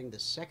is you're adding the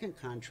second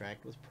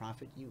contract with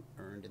profit you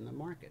earned in the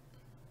market.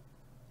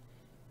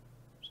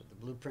 So the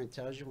blueprint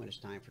tells you when it's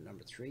time for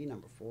number 3,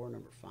 number 4,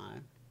 number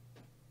 5.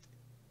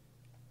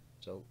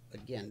 So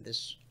again,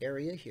 this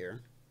area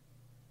here,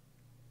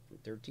 from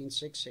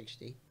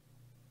 13,660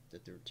 to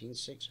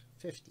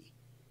 13,650,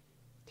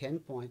 10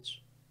 points,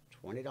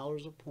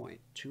 $20 a point,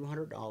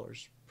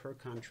 $200 per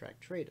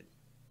contract traded.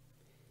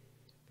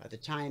 By the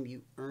time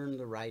you earn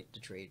the right to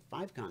trade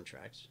 5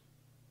 contracts,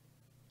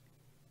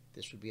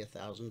 this would be a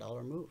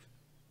 $1,000 move.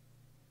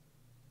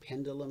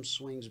 Pendulum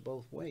swings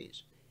both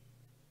ways.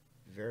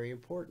 Very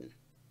important.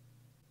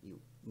 You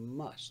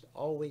must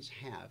always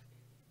have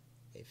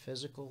a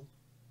physical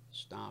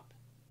stop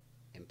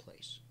in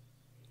place.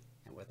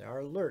 And with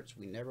our alerts,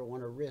 we never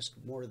want to risk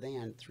more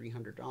than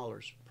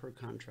 $300 per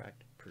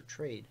contract per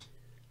trade,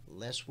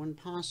 less when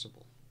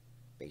possible,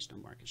 based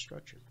on market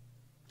structure.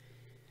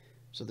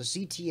 So the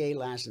CTA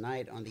last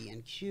night on the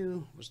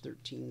NQ was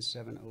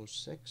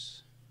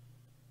 13,706.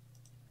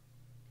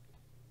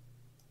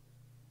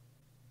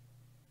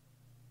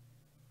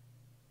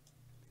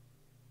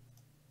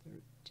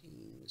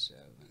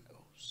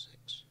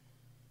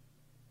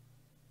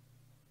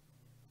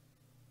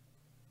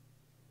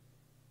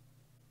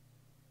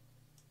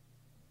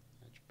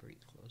 That's pretty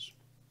close.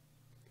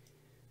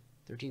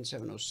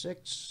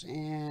 13,706,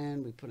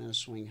 and we put in a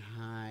swing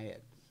high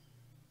at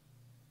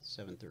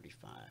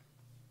 735.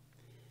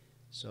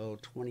 So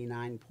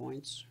 29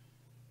 points,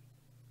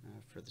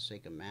 for the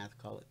sake of math,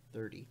 call it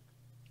 30,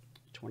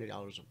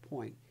 $20 a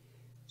point,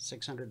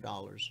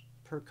 $600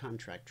 per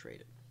contract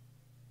traded.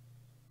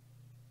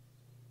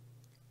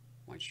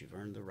 Once you've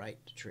earned the right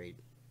to trade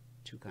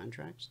 2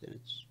 contracts, then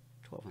it's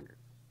 $1,200.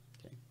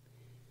 Okay,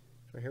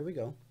 so here we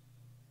go.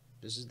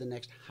 This is the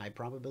next high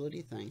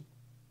probability thing.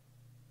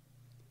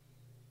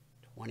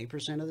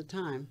 20% of the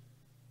time,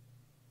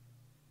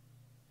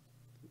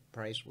 the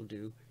price will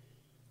do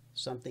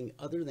something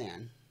other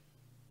than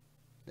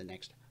the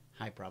next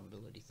high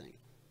probability thing.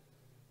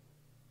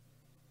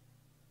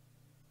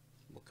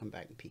 We'll come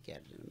back and peek at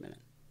it in a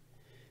minute.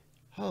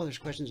 Oh, there's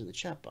questions in the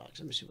chat box.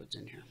 Let me see what's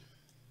in here.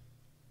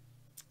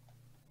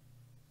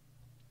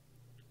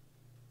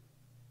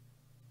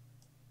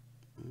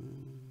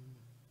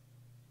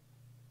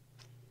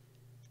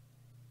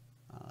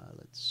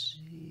 Let's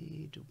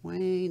see.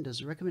 Dwayne, does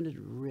the recommended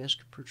risk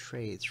per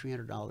trade,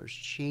 $300,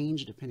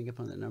 change depending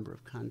upon the number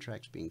of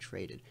contracts being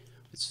traded?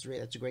 That's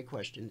a great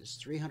question. It's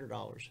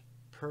 $300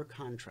 per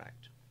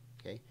contract.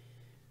 Okay,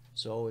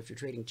 so if you're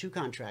trading 2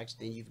 contracts,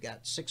 then you've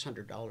got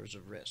 $600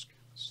 of risk.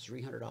 It's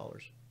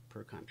 $300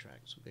 per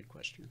contract. So good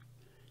question.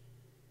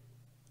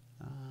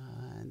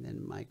 And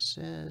then Mike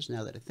says,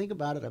 now that I think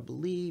about it, I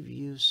believe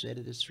you said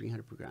it is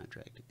 $300 per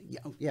contract. Yeah,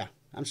 yeah,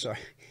 I'm sorry.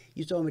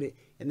 You told me to,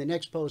 in the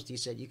next post, he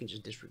said you can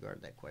just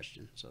disregard that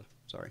question. So,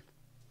 sorry.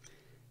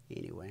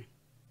 Anyway,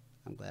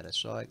 I'm glad I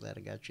saw it. Glad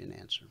I got you an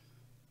answer.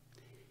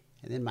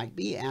 And then Mike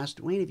B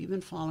asked, Wayne, have you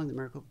been following the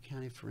Maricopa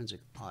County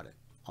forensic audit?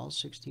 All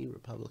 16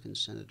 Republican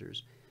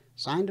senators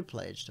signed a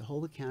pledge to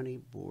hold the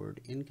county board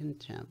in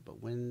contempt,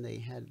 but when they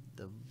had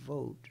the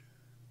vote,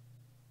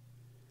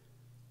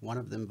 one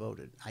of them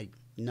voted.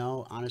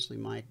 No, honestly,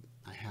 Mike,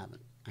 I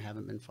haven't. I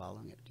haven't been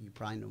following it. You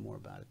probably know more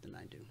about it than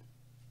I do.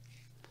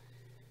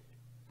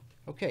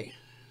 Okay,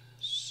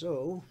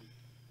 so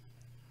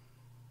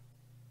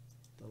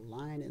the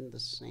line in the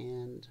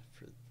sand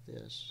for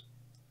this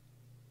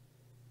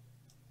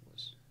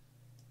was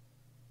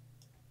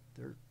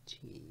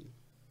 13.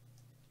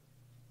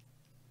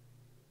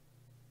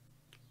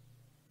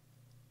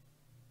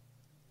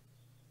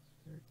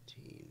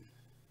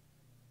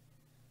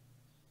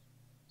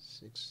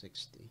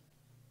 $660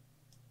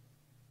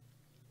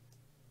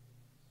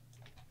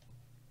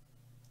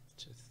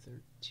 to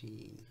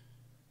 $13,650.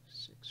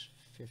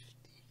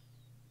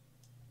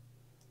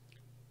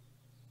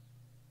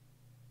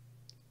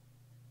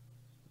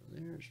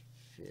 There's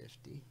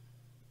 50,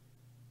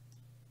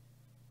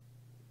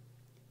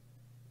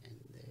 and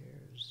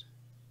there's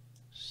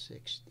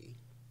 60.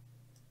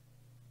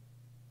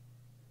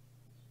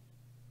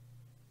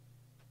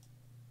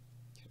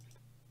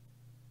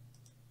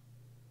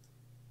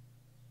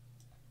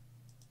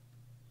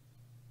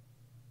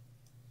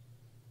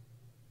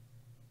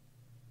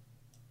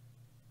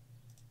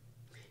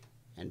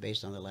 And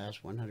based on the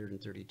last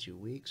 132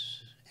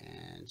 weeks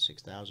and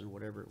 6,000,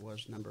 whatever it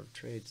was, number of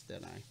trades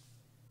that I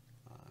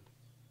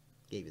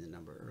gave you the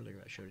number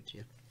earlier, I showed it to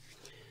you.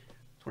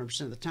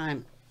 20% of the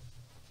time,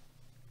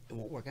 it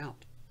won't work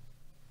out.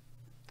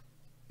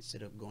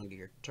 Instead of going to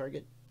your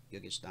target,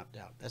 you'll get stopped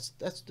out. That's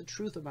the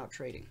truth about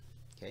trading,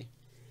 okay?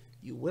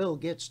 You will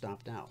get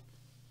stopped out.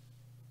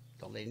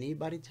 Don't let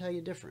anybody tell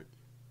you different.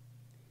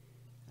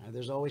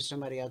 There's always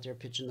somebody out there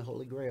pitching the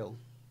Holy Grail,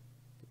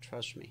 but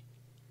trust me,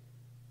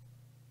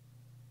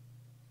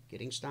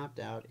 getting stopped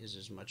out is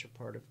as much a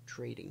part of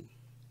trading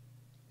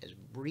as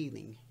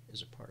breathing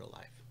is a part of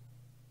life.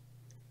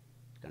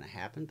 It's going to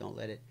happen. Don't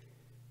let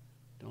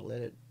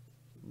it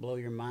blow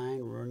your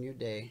mind, ruin your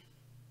day.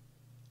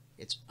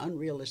 It's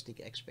unrealistic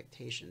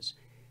expectations.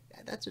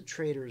 That's a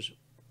trader's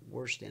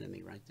worst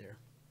enemy right there.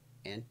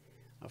 And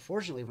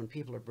unfortunately, when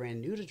people are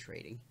brand new to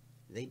trading,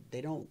 they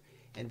don't,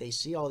 and they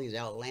see all these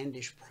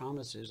outlandish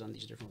promises on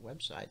these different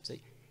websites.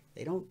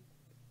 They don't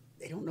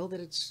know that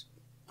it's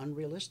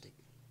unrealistic.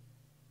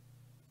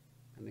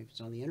 I mean, if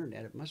it's on the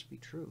internet, it must be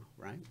true,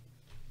 right?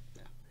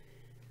 Yeah.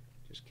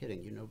 Just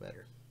kidding. You know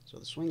better. So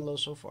the swing low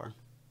so far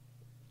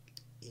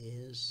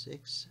is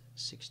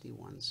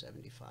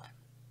 661.75.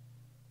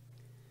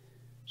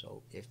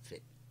 So if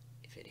it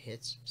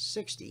hits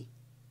 60,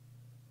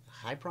 the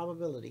high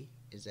probability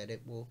is that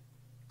it will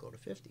go to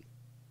 50.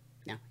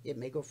 Now, it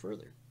may go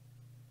further.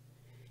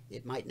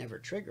 It might never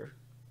trigger,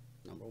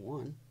 number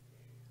one.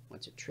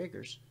 Once it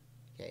triggers,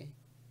 okay,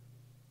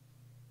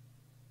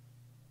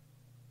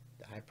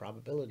 the high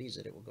probability is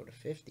that it will go to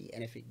 50.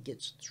 And if it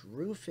gets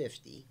through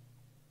 50,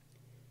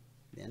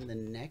 then the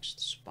next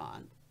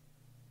spot,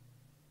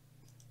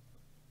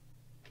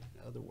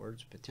 in other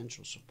words,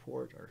 potential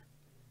support or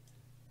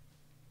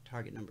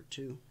target number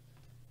 2,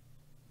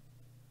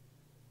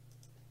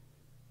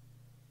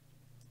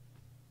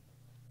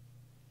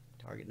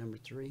 target number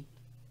 3,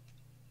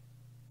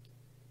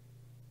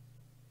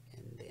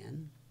 and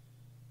then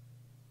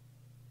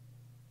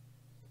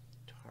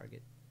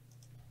target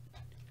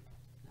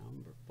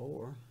number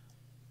 4,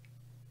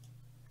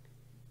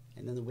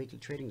 and then the weekly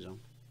trading zone.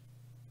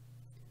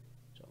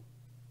 So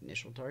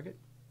initial target,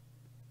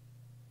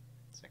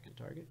 second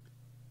target,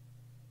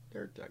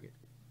 third target,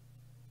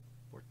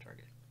 fourth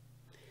target.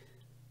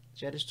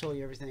 See, I just told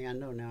you everything I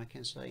know. Now I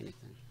can't say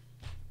anything.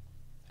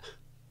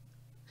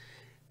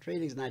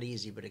 Trading is not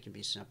easy, but it can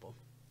be simple.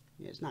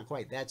 Yeah, it's not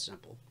quite that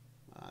simple.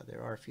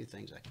 There are a few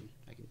things I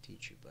can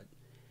teach you, but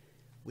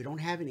we don't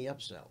have any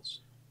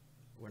upsells.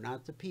 We're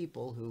not the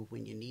people who,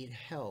 when you need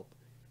help,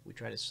 we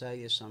try to sell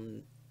you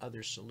some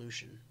other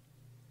solution.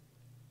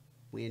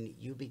 When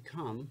you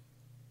become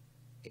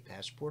a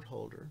passport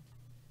holder,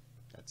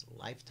 that's a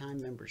lifetime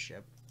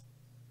membership.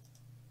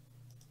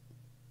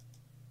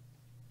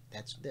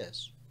 That's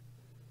this.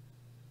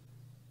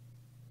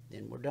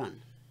 Then we're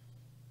done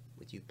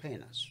with you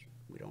paying us.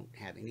 We don't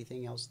have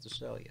anything else to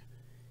sell you.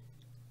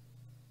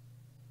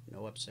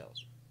 No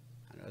upsells.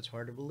 I know it's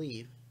hard to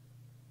believe,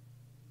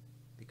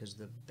 because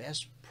the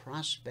best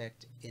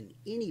prospect in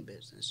any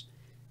business,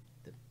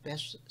 the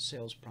best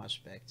sales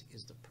prospect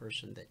is the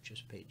person that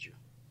just paid you.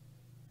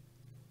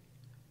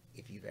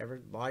 If you've ever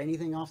bought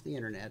anything off the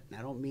internet, and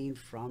I don't mean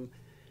from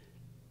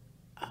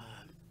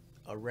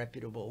a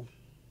reputable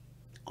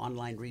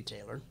online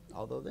retailer,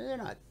 although they're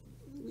not,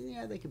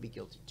 yeah, they could be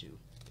guilty too.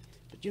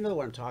 But you know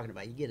what I'm talking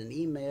about. You get an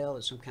email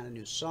or some kind of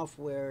new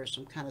software,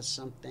 some kind of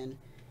something,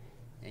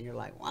 and you're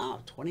like,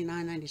 wow,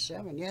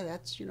 $29.97. Yeah,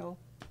 that's, you know,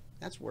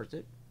 that's worth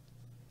it.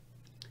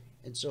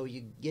 And so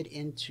you get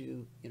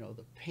into, you know,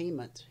 the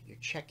payment, you're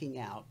checking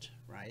out,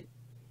 right?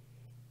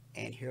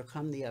 And here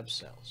come the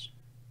upsells.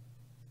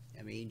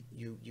 I mean,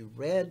 you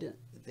read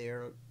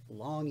their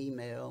long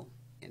email,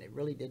 and it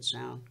really did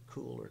sound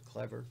cool or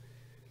clever.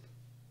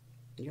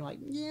 And you're like,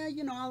 yeah,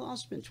 you know, I'll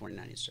spend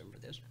 $29.97 for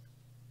this.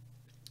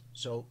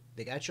 So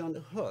they got you on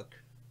the hook,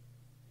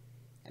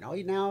 and all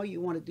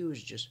you want to do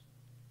is just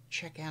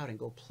check out and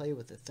go play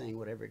with the thing,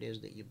 whatever it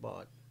is that you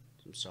bought,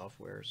 some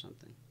software or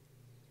something.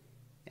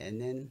 And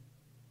then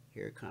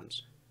here it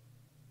comes.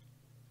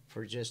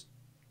 For just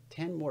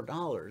 $10 more,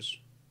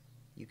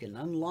 you can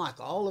unlock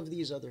all of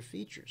these other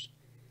features.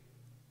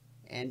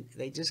 And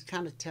they just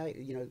kind of tell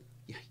you, you know,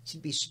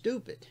 you'd be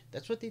stupid.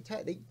 That's what they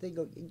tell you. They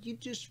go, you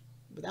just,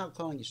 without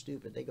calling you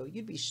stupid, they go,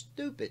 you'd be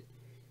stupid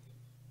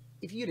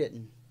if you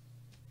didn't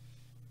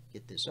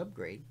get this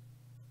upgrade,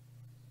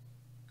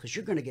 because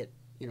you're going to get,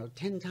 you know,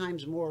 10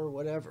 times more or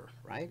whatever,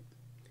 right?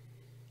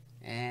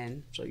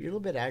 And so you're a little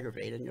bit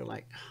aggravated, and you're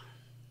like,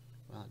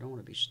 well, I don't want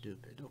to be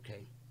stupid.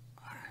 Okay,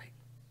 all right,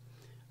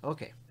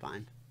 okay,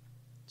 fine.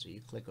 So you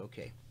click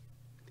OK,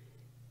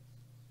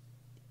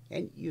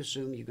 and you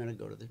assume you're going to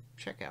go to the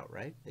checkout,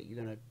 right? That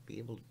you're going to be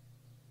able to,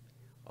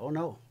 oh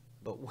no,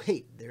 but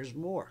wait, there's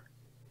more.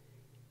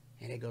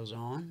 And it goes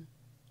on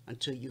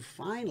until you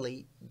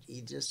finally,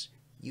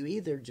 you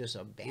either just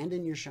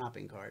abandon your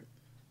shopping cart,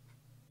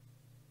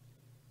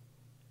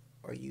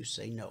 or you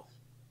say no.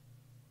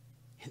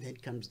 And then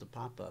comes the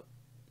pop-up.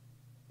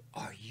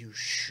 Are you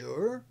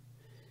sure?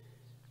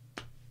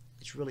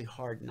 it's really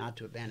hard not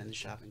to abandon the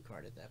shopping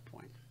cart at that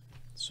point.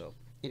 So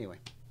anyway,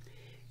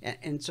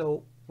 and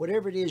so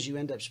whatever it is you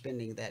end up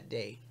spending that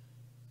day,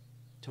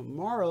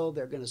 tomorrow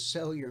they're going to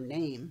sell your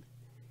name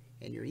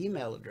and your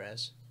email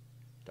address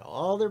to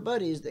all their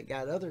buddies that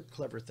got other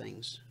clever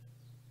things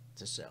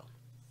to sell.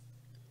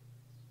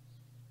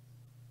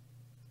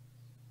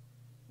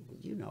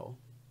 You know,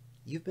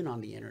 you've been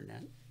on the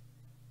internet,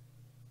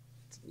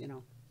 you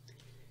know.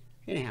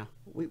 Anyhow,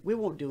 we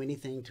won't do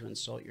anything to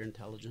insult your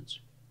intelligence.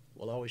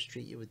 We'll always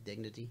treat you with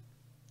dignity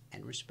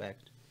and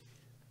respect.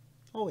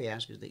 All we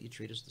ask is that you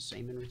treat us the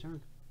same in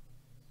return.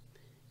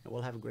 And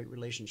we'll have a great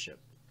relationship.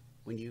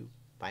 When you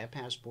buy a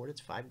passport,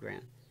 it's $5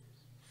 grand,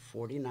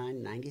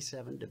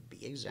 $49.97 to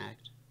be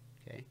exact.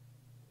 Okay.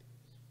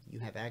 You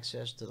have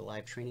access to the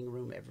live training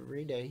room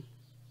every day,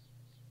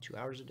 2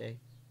 hours a day,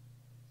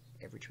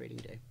 every trading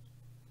day.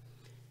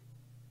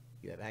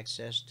 You have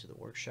access to the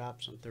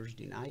workshops on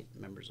Thursday night,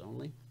 members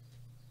only.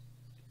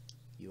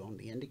 You own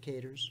the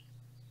indicators.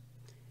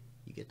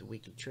 You get the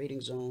weekly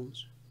trading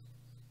zones.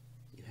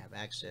 You have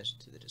access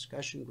to the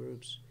discussion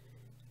groups.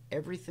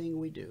 Everything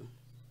we do,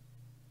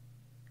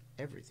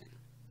 everything,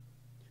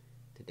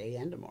 today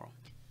and tomorrow,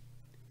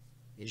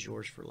 is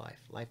yours for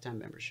life, lifetime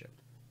membership.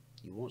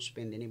 You won't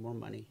spend any more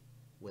money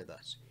with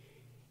us.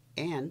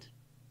 And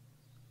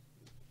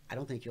I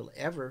don't think you'll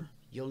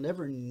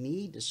never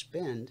need to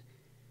spend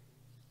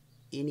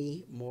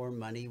any more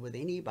money with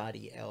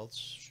anybody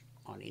else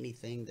on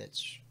anything that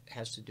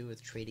has to do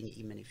with trading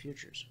Emini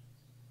Futures.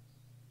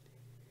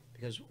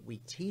 Because we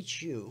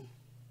teach you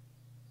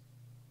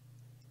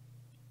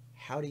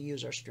how to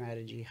use our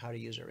strategy, how to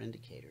use our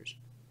indicators.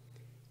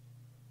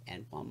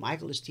 And while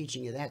Michael is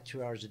teaching you that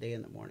 2 hours a day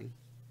in the morning,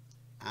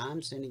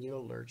 I'm sending you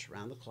alerts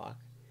around the clock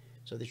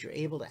so that you're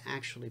able to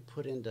actually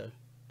put into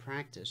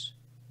practice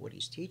what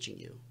he's teaching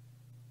you.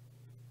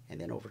 And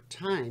then over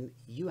time,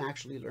 you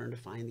actually learn to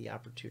find the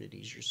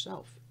opportunities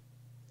yourself.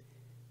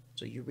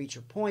 So you reach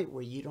a point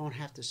where you don't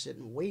have to sit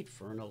and wait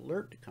for an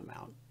alert to come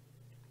out,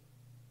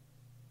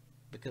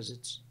 because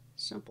it's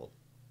simple.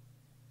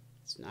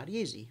 It's not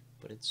easy,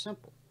 but it's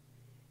simple.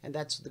 And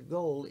that's the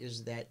goal,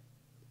 is that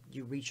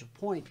you reach a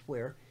point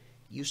where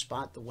you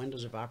spot the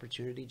windows of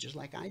opportunity just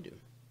like I do,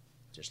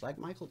 just like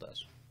Michael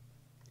does.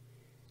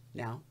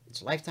 Now,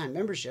 it's lifetime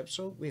membership,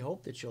 so we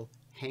hope that you'll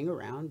hang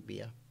around, be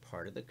a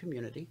part of the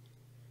community,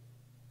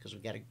 because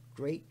we've got a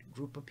great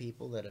group of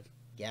people that have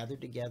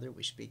gathered together.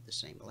 We speak the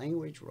same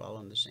language. We're all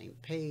on the same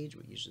page.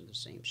 We're using the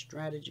same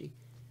strategy.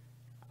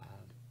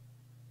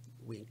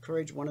 We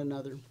encourage one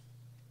another.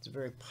 It's a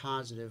very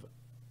positive,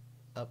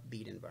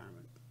 upbeat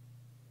environment.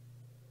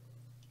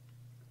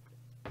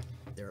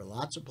 There are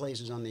lots of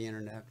places on the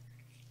internet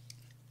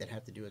that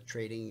have to do with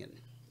trading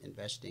and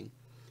investing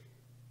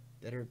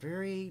that are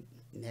very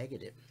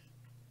negative.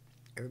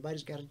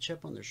 Everybody's got a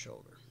chip on their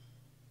shoulder.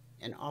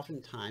 And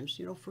oftentimes,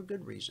 you know, for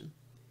good reason.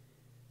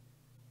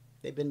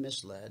 They've been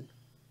misled,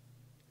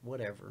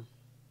 whatever,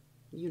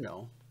 you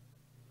know.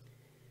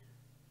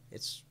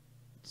 It's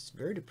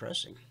very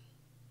depressing.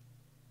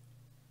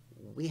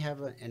 We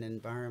have an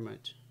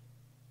environment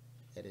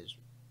that is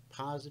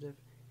positive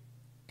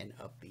and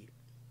upbeat,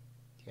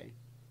 okay?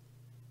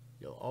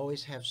 You'll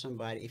always have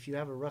somebody. If you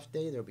have a rough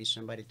day, there'll be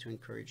somebody to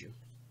encourage you.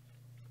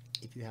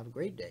 If you have a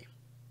great day,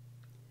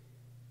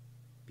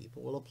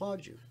 people will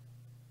applaud you,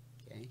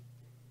 okay?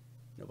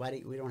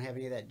 We don't have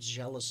any of that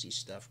jealousy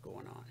stuff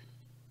going on.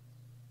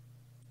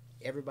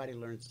 Everybody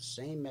learns the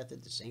same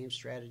method, the same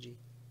strategy,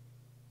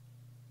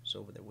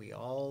 so that we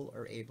all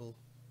are able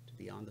to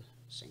be on the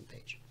same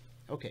page.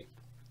 Okay,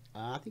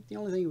 I think the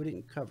only thing we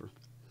didn't cover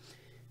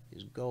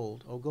is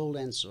gold. Oh, gold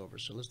and silver.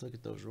 So let's look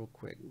at those real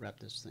quick and wrap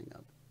this thing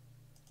up.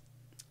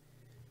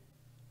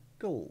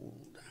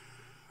 Gold.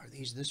 Are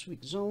these this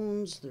week's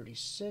zones?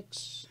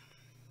 36.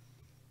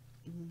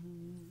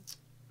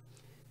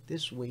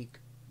 This week,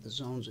 the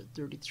zone's at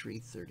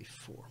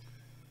 33.34.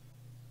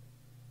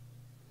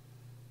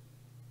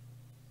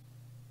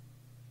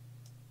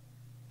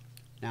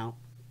 Now,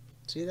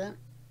 see that?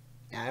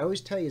 I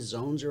always tell you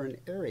zones are an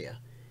area,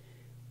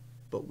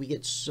 but we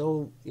get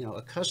so, you know,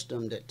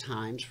 accustomed at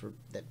times for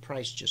that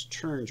price just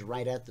turns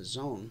right at the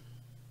zone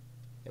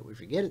that we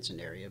forget it's an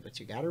area.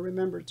 But you got to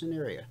remember it's an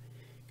area,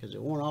 because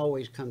it won't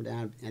always come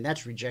down. And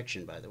that's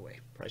rejection, by the way.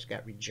 Price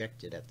got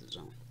rejected at the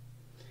zone.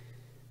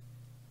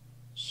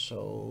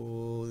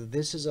 So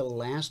this is a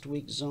last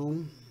week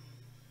zone.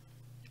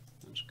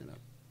 I'm just going to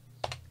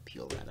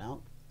peel that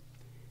out.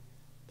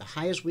 The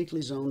highest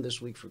weekly zone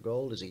this week for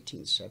gold is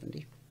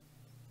 1870,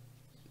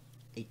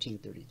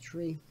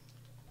 1833,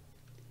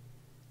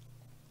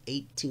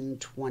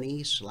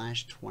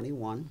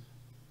 1820/21.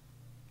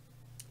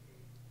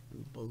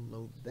 And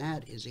below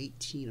that is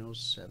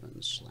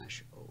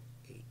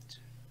 1807/08.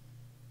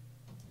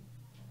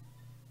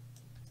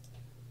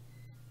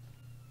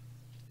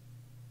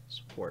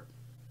 Support.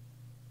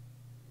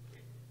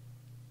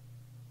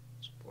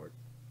 Support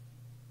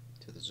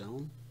to the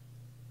zone,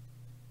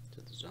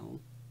 to the zone.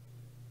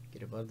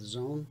 Get above the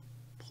zone,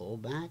 pull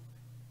back,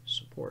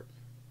 support.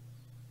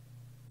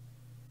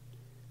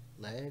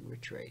 Leg,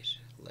 retrace,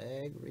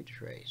 leg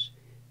retrace.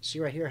 See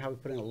right here how we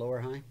put in a lower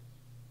high?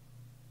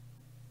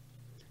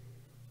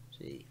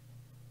 See,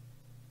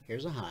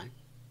 here's a high,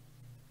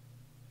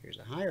 here's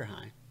a higher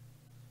high,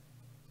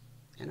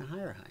 and a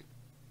higher high.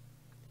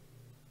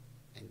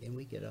 And then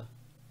we get a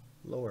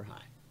lower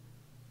high.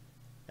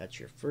 That's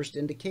your first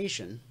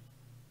indication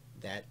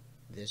that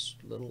this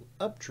little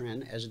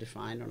uptrend, as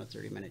defined on a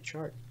 30-minute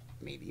chart,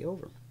 may be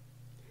over.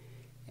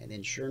 And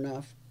then sure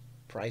enough,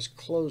 price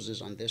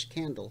closes on this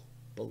candle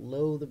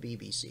below the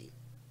BBC.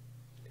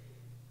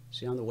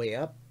 See on the way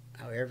up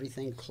how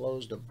everything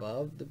closed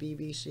above the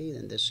BBC?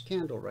 Then this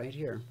candle right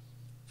here,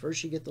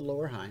 first you get the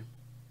lower high,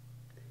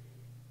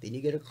 then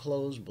you get a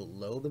close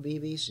below the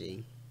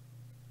BBC,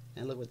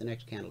 and look what the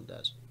next candle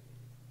does.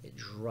 It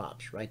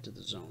drops right to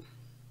the zone.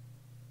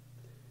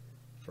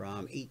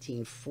 From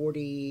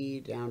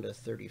 1840 down to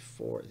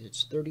 34.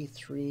 It's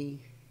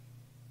 33.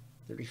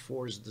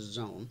 34 is the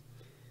zone.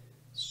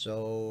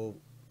 So,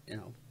 you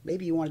know,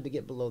 maybe you wanted to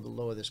get below the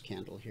low of this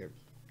candle here,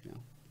 you know,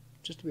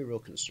 just to be real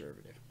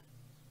conservative.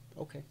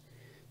 Okay,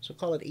 so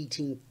call it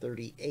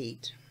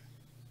 1838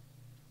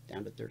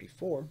 down to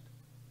 34.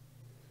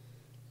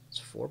 It's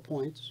 4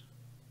 points.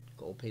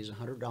 Gold pays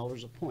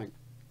 $100 a point.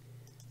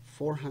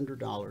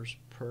 $400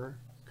 per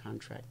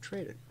contract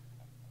traded.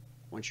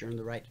 Once you're in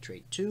the right to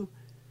trade 2,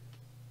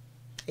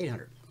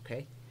 $800.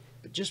 Okay,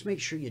 but just make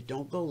sure you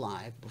don't go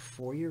live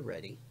before you're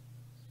ready.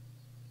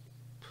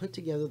 Put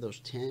together those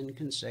 10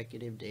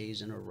 consecutive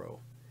days in a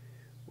row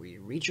where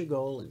you reach your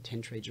goal in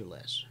 10 trades or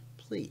less,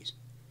 please,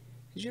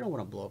 because you don't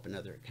want to blow up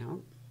another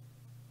account.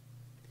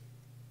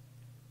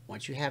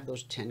 Once you have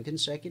those 10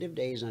 consecutive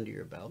days under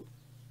your belt,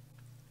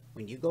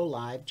 when you go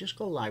live, just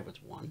go live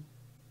with one.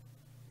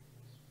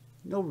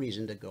 No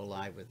reason to go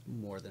live with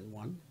more than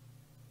one.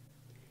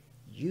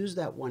 Use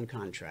that one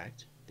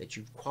contract that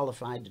you've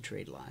qualified to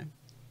trade live.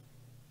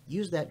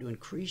 Use that to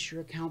increase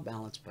your account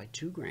balance by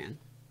 $2,000.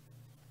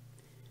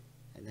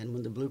 And then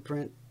when the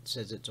blueprint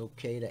says it's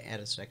okay to add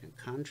a second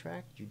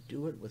contract, you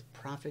do it with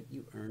profit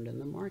you earned in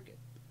the market.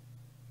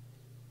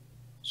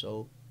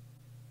 So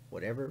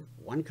whatever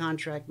one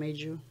contract made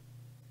you,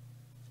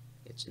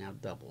 it's now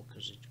double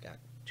because it's got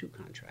 2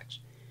 contracts.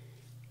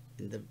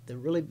 And the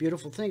really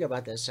beautiful thing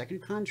about that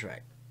second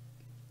contract,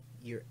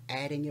 you're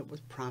adding it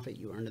with profit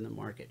you earned in the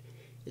market.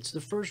 It's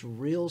the first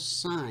real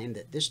sign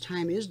that this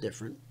time is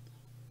different.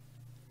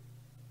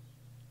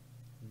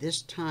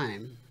 This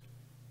time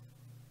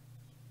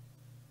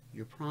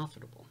you're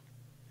profitable.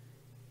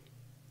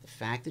 The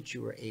fact that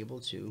you were able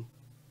to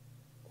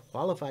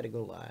qualify to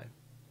go live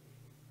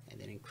and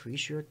then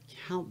increase your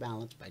account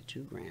balance by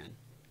 $2,000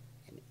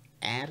 and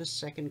add a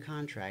second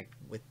contract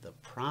with the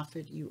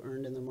profit you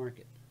earned in the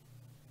market.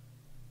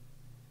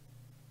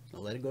 Now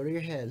let it go to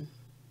your head.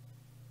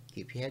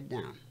 Keep your head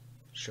down.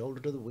 Shoulder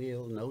to the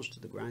wheel, nose to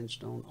the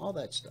grindstone, all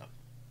that stuff.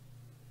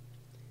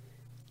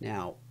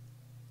 Now,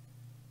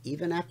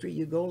 even after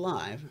you go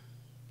live,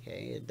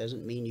 okay, it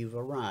doesn't mean you've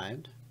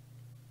arrived.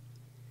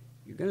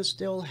 You're going to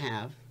still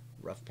have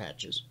rough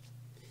patches.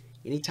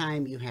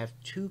 Anytime you have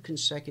 2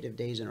 consecutive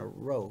days in a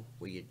row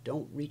where you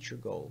don't reach your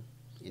goal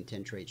in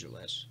 10 trades or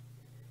less,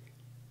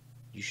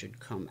 you should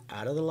come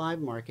out of the live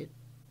market,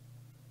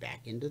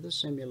 back into the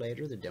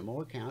simulator, the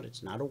demo account.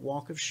 It's not a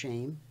walk of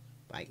shame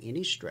by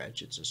any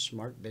stretch. It's a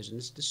smart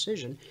business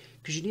decision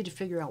because you need to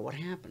figure out what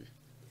happened.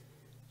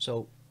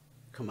 So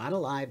come out of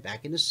live,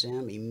 back into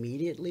sim,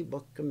 immediately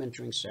book a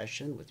mentoring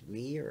session with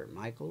me or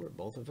Michael or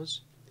both of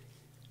us.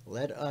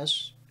 Let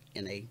us,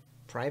 in a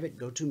private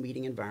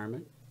go-to-meeting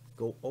environment,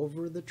 go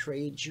over the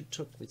trades you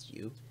took with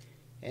you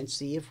and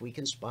see if we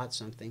can spot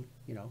something.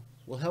 You know,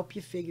 we'll help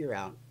you figure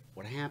out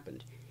what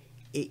happened.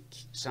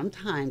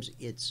 Sometimes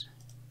it's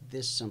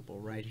this simple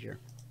right here.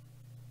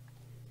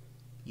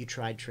 You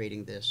tried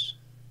trading this,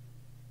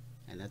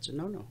 and that's a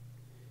no-no.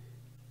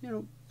 You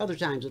know, other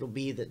times it'll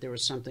be that there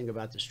was something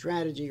about the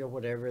strategy or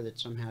whatever that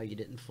somehow you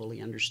didn't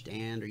fully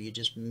understand, or you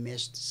just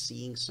missed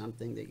seeing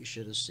something that you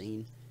should have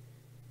seen.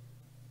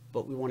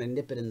 But we want to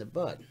nip it in the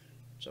bud.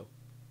 So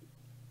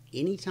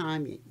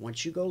anytime,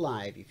 once you go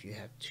live, if you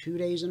have 2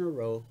 days in a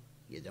row,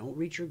 you don't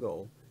reach your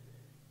goal,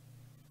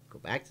 go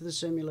back to the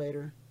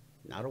simulator,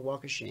 not a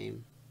walk of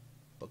shame,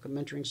 book a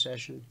mentoring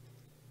session.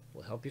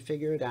 We'll help you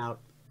figure it out.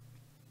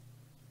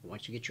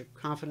 Once you get your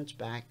confidence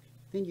back,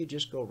 then you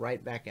just go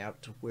right back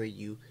out to where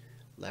you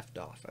left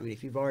off. I mean,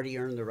 if you've already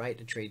earned the right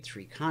to trade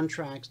 3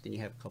 contracts, then you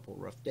have a couple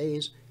rough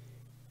days.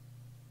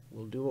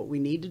 We'll do what we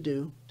need to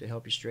do to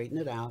help you straighten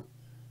it out.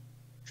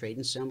 Trade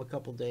and sim a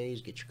couple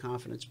days, get your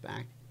confidence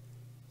back,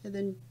 and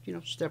then, you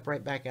know, step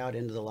right back out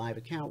into the live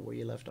account where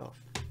you left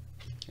off.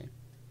 Okay.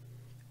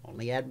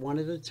 Only add one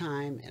at a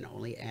time, and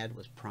only add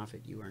with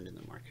profit you earned in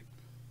the market.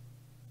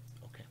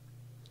 Okay.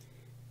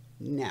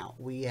 Now,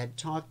 we had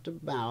talked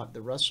about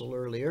the Russell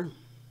earlier,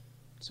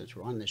 since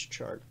we're on this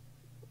chart.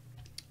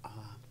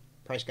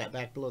 Price got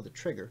back below the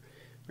trigger.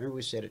 Remember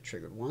we said it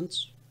triggered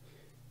once,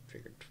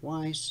 triggered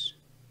twice,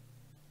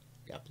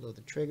 got below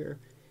the trigger,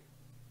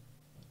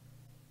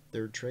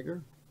 third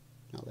trigger.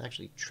 Now it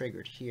actually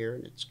triggered here,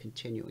 and it's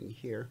continuing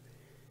here.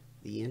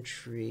 The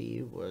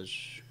entry was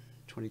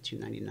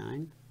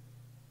 $22.99.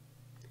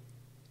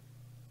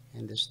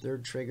 And this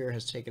third trigger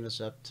has taken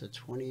us up to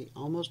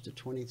almost to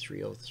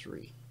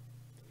 2303.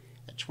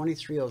 At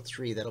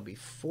 2303, that'll be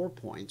 4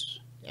 points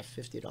at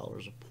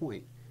 $50 a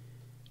point,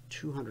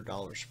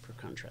 $200 per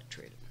contract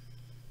traded.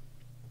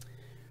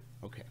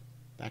 Okay,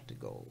 back to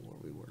gold where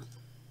we were.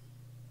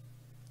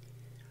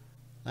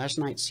 Last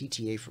night's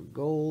CTA for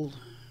gold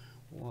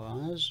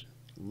was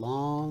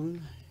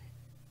long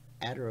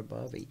at or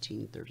above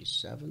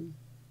 1837.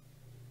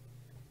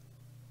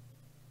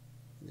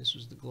 This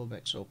was the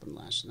Globex Open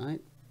last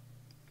night.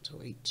 So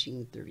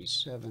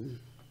 1837.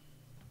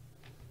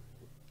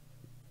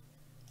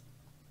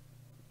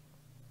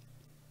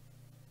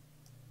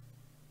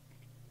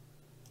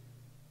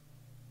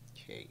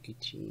 Okay,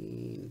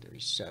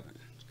 1837.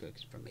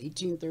 Good. From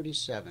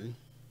 1837,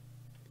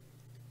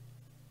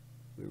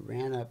 we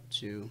ran up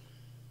to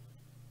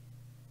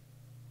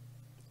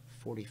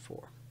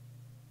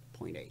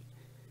 44.8.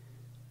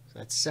 So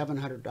that's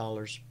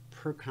 $700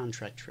 per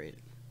contract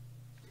traded.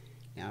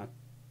 Now,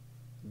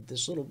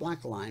 this little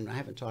black line, I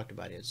haven't talked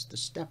about it, it's the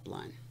step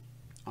line.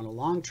 On a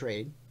long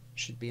trade,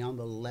 should be on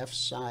the left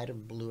side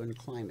of blue and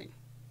climbing.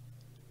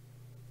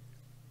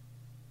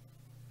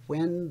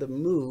 When the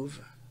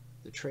move,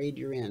 the trade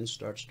you're in,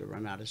 starts to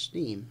run out of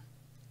steam,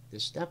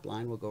 this step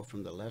line will go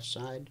from the left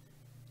side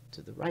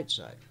to the right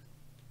side.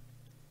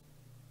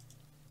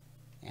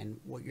 And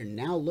what you're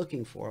now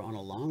looking for on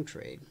a long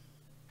trade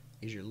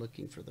is you're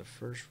looking for the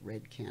first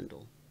red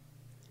candle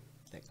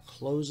that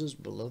closes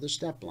below the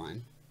step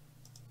line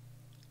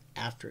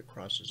after it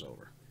crosses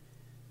over.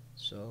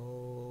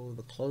 So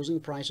the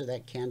closing price of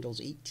that candle is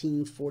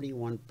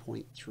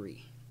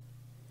 1841.3.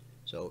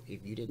 So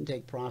if you didn't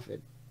take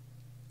profit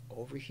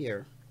over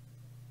here,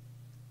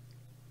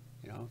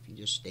 you know, if you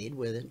just stayed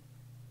with it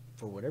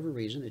for whatever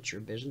reason, it's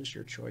your business,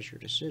 your choice, your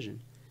decision.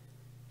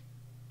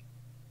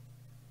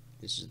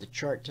 This is the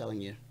chart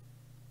telling you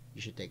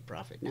you should take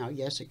profit. Now,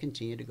 yes, it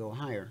continued to go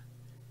higher,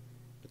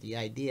 but the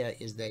idea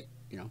is that,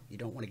 you know, you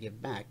don't want to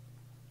give back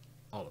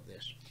all of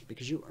this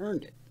because you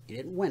earned it. You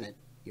didn't win it,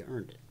 you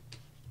earned it.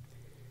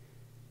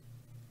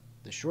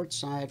 The short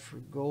side for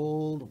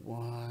gold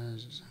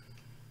was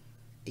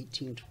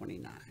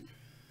 1829.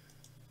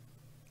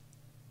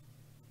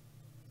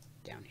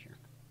 Down here.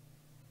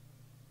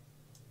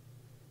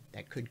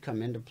 That could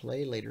come into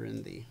play later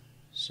in the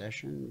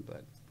session,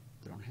 but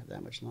we don't have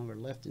that much longer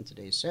left in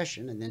today's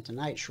session. And then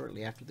tonight,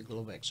 shortly after the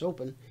Globex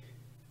Open,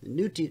 the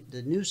new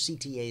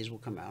CTAs will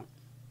come out,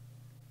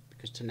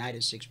 because tonight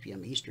at 6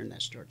 p.m. Eastern,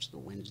 that starts the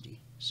Wednesday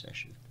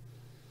session.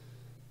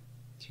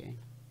 Okay,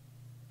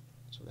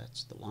 so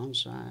that's the long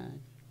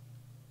side.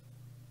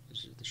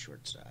 This is the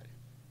short side.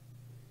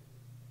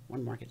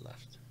 One market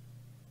left.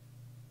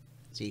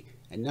 See,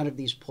 and none of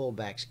these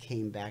pullbacks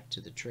came back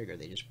to the trigger.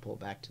 They just pull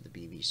back to the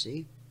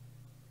BBC.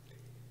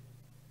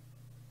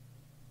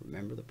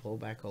 Remember, the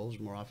pullback holds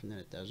more often than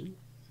it doesn't.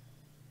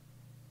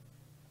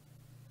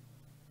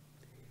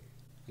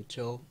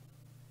 Until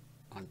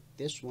on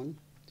this one,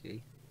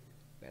 see,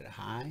 we had a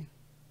high,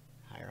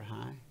 higher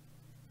high,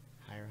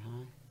 higher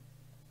high,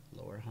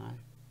 lower high.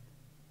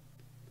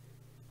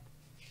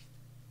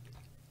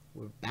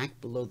 We're back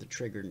below the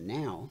trigger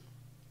now.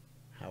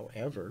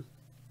 However,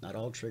 not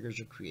all triggers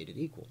are created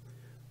equal.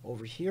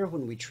 Over here,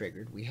 when we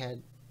triggered, we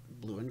had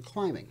blue and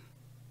climbing.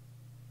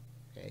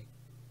 Okay,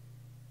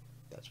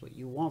 that's what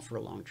you want for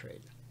a long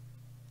trade.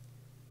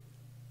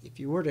 If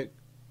you were to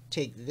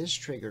take this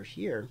trigger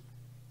here,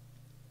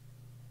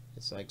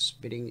 it's like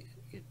spitting,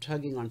 you're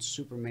tugging on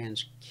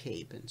Superman's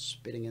cape and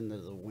spitting into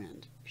the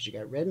wind, because you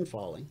got red and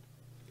falling,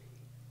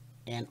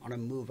 and on a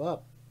move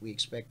up, we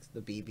expect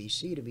the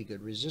BBC to be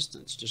good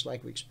resistance, just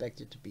like we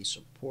expect it to be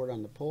support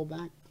on the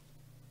pullback,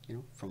 you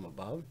know, from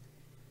above.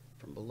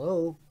 From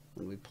below,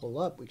 when we pull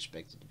up, we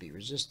expect it to be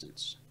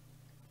resistance.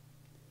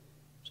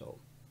 So,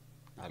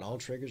 not all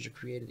triggers are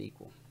created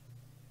equal.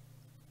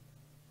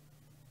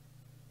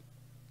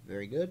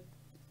 Very good?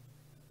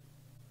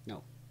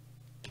 No.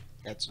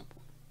 That's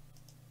simple.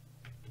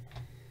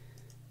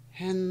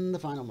 And the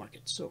final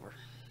market, silver.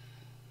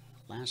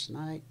 Last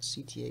night,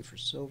 CTA for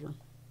silver.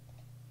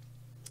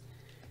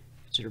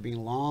 Consider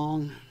being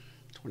long,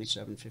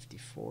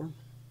 27.54.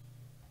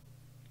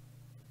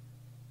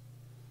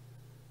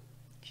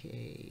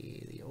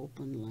 Okay, the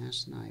open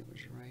last night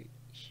was right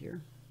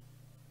here.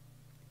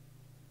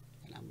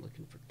 And I'm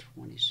looking for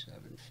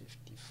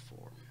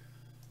 27.54.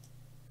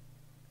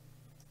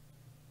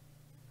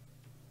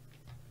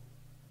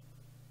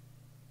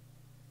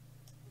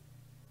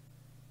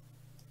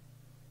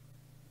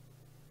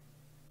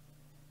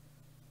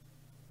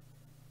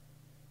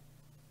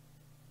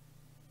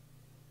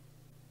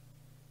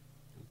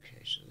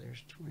 Okay, so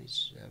there's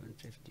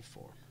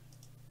 27.54.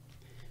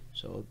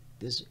 So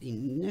this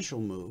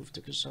initial move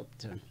took us up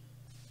to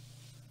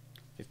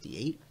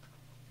 58.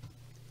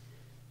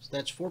 So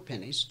that's 4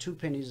 pennies. 2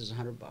 pennies is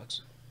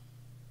 $100.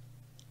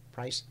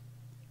 Price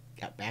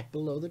got back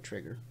below the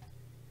trigger,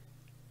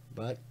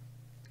 but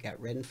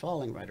got red and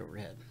falling right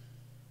overhead.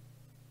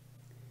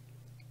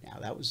 Now Now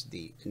that was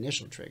the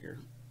initial trigger.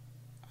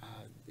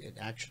 It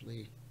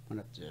actually went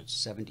up to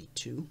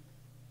 72.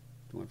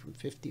 It went from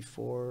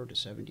 54 to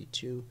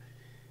 72.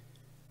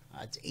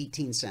 It's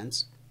 18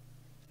 cents.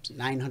 It's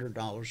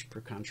 $900 per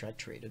contract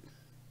traded.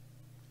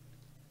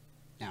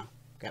 Now,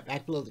 got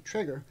back below the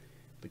trigger,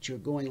 but you're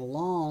going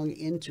long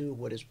into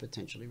what is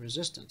potentially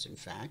resistance. In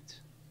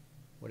fact,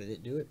 what did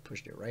it do? It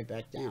pushed it right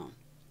back down.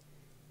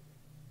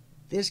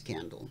 This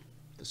candle,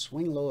 the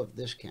swing low of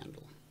this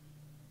candle,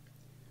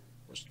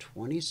 was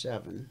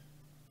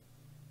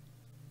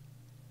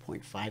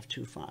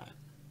 27.525.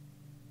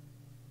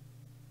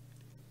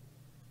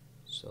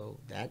 So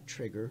that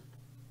trigger,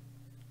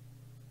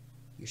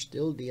 you're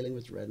still dealing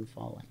with red and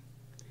falling.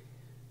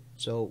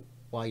 So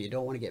while you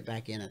don't want to get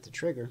back in at the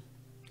trigger,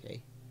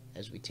 okay,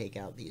 as we take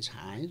out these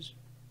highs,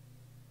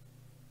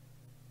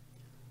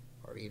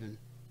 or even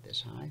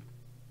this high,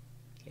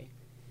 okay,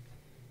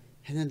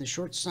 and then the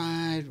short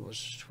side was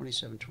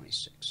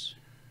 27.26.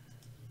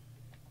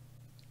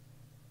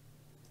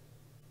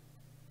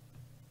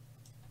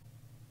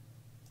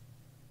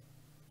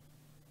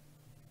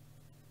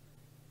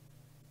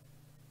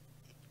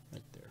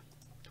 Right there,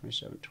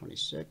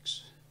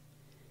 27.26,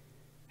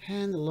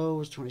 and the low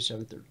was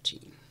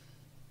 27.13.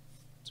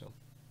 So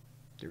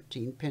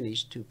 13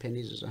 pennies, 2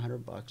 pennies is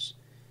 $100,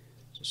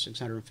 so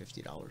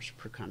 $650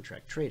 per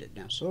contract traded.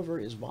 Now silver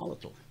is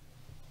volatile,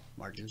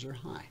 margins are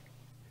high.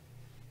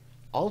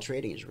 All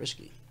trading is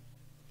risky.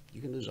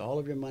 You can lose all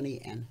of your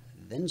money and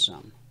then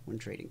some when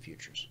trading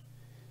futures.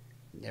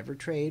 Never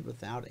trade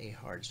without a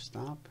hard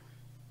stop.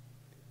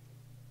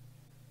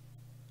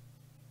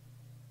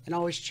 And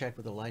always check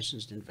with a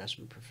licensed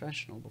investment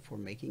professional before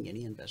making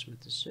any investment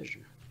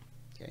decision.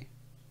 Okay?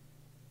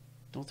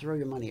 Don't throw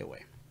your money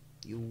away.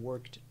 You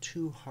worked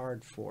too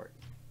hard for it.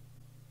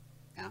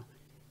 Now,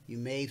 you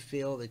may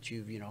feel that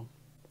you've,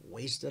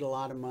 wasted a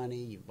lot of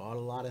money, you bought a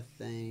lot of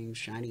things,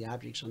 shiny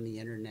objects on the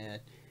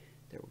internet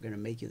that were going to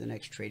make you the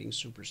next trading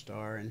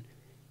superstar, and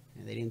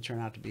they didn't turn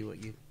out to be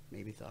what you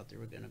maybe thought they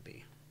were going to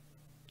be.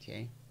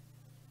 Okay?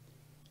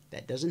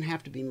 That doesn't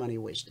have to be money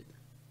wasted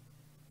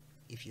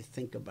if you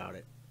think about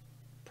it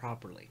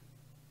properly.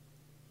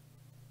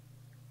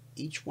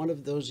 Each one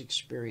of those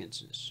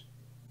experiences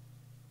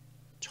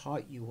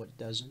taught you what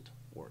doesn't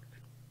work.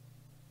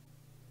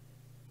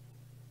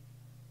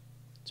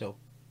 So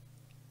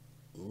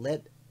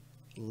let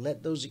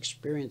those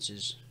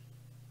experiences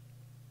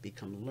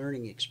become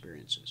learning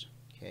experiences.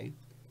 Okay?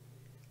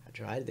 I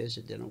tried this,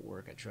 it didn't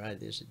work. I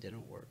tried this, it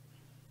didn't work.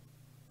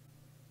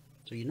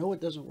 So you know what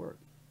doesn't work.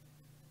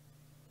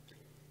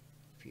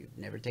 If you've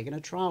never taken a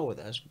trial with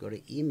us, go to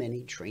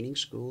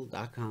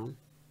eminitrainingschool.com.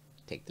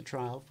 Take the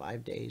trial,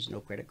 5 days, no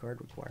credit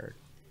card required.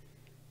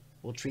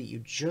 We'll treat you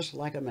just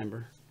like a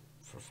member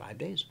for 5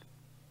 days.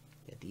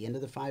 At the end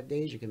of the 5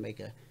 days, you can make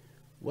a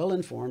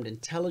well-informed,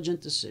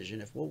 intelligent decision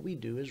if what we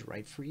do is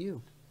right for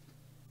you.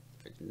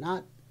 If it's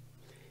not,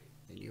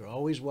 then you're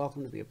always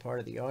welcome to be a part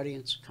of the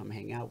audience. Come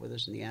hang out with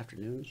us in the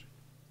afternoons.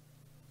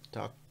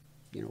 Talk,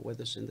 with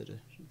us in the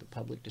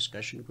public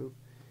discussion group.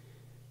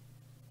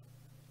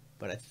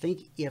 But I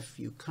think if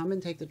you come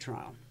and take the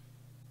trial,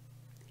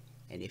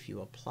 and if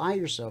you apply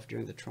yourself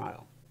during the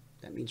trial,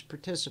 that means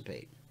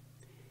participate.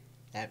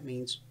 That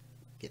means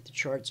get the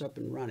charts up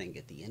and running,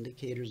 get the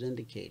indicators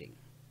indicating,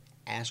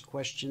 ask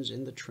questions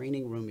in the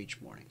training room each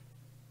morning.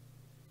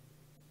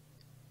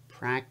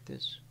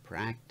 Practice,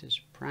 practice,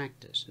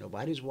 practice.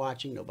 Nobody's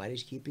watching,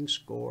 nobody's keeping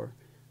score,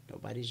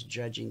 nobody's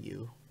judging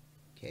you.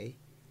 Okay?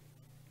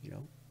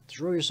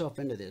 Throw yourself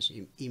into this,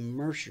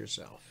 immerse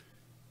yourself,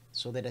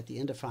 so that at the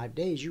end of 5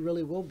 days, you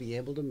really will be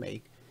able to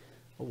make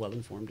a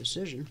well-informed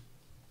decision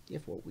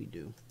if what we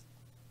do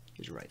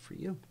is right for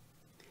you.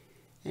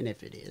 And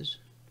if it is,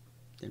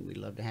 then we'd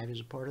love to have you as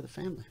a part of the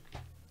family.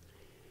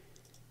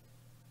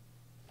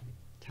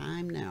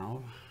 Time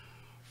now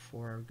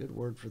for our good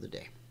word for the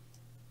day.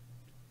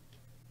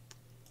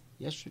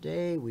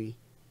 Yesterday we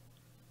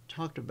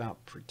talked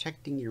about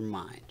protecting your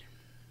mind.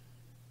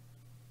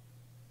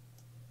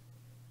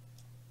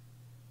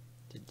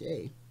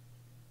 Today,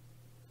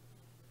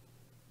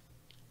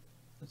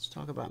 let's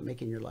talk about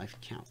making your life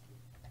count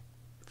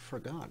for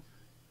God.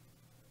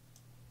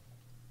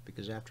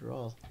 Because after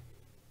all,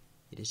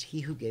 it is He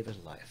who gave us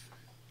life.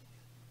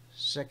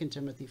 2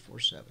 Timothy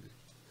 4:7.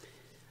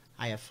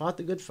 I have fought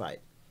the good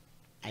fight.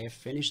 I have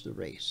finished the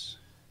race.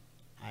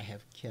 I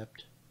have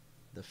kept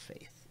the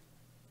faith.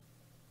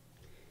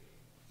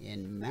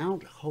 In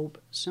Mount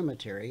Hope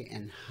Cemetery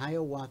in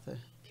Hiawatha,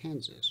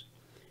 Kansas,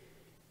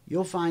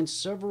 you'll find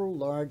several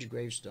large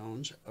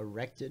gravestones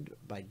erected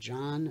by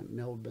John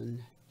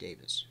Milburn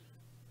Davis.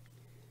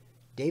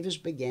 Davis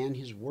began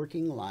his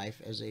working life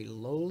as a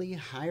lowly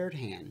hired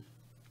hand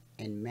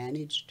and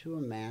managed to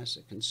amass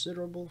a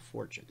considerable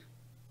fortune.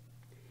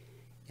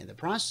 In the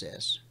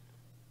process,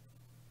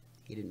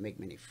 he didn't make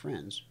many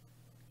friends,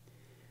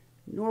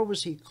 nor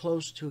was he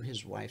close to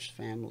his wife's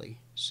family,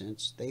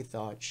 since they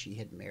thought she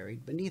had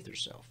married beneath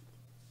herself.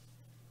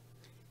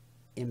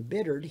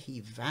 Embittered, he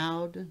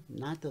vowed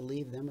not to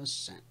leave them a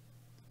cent.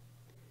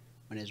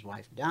 When his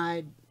wife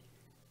died,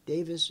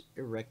 Davis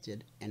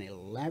erected an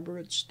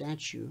elaborate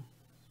statue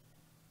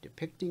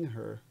depicting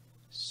her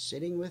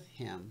sitting with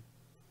him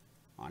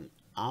on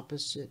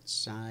opposite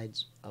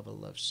sides of a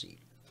love seat.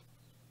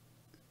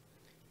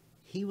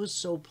 He was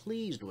so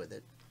pleased with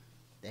it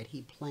that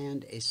he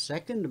planned a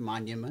second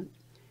monument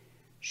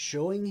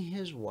showing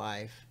his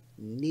wife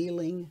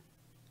kneeling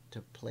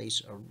to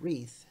place a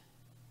wreath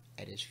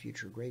at his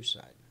future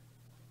graveside.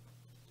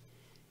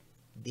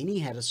 Then he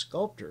had a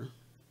sculptor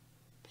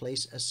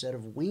place a set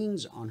of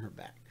wings on her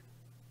back.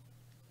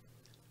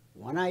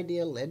 One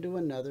idea led to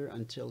another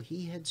until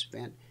he had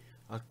spent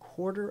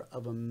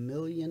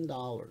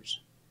 $250,000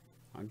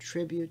 on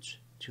tributes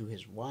to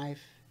his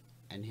wife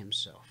and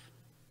himself.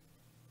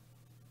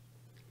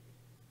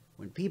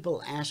 When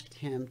people asked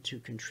him to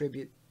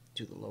contribute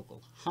to the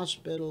local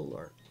hospital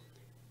or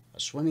a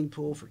swimming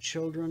pool for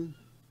children,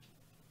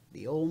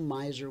 the old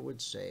miser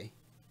would say,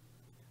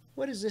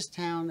 "What has this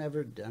town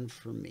ever done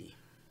for me?"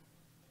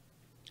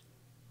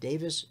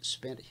 Davis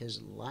spent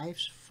his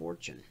life's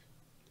fortune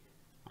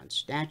on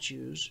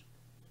statues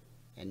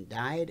and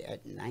died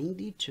at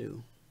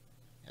 92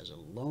 as a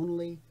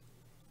lonely,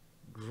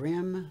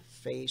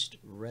 grim-faced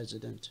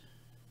resident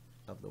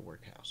of the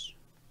workhouse.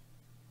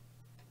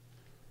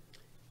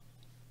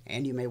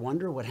 And you may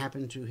wonder what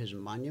happened to his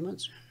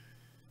monuments.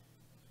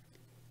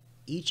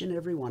 Each and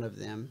every one of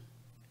them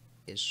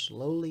is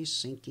slowly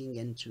sinking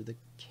into the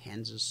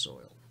Kansas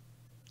soil.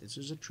 This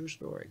is a true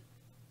story.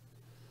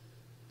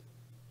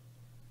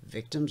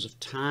 Victims of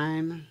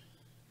time,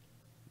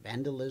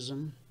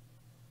 vandalism,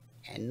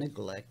 and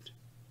neglect.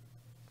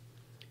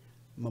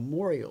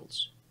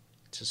 Memorials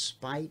to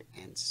spite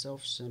and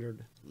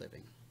self-centered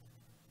living.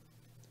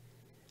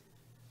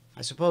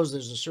 I suppose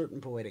there's a certain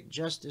poetic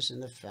justice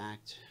in the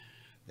fact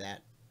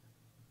that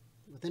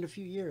within a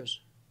few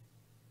years,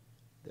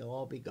 they'll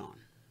all be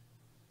gone.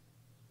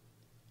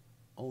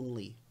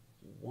 Only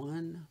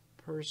one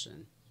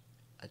person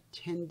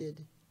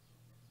attended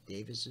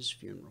Davis's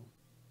funeral.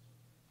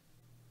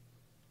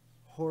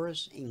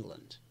 Horace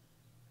England,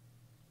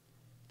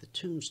 the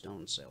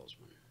tombstone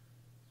salesman.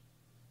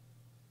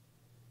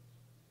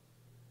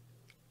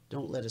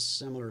 Don't let a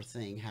similar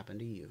thing happen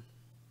to you.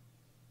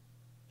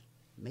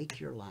 Make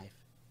your life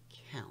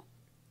count.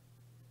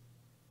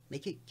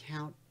 Make it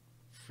count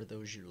for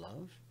those you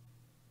love,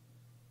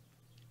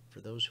 for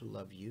those who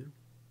love you,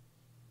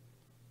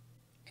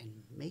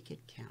 and make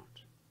it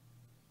count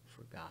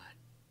for God.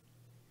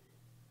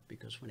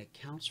 Because when it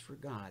counts for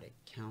God, it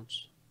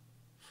counts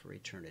for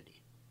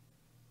eternity.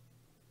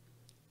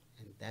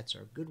 And that's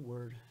our good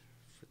word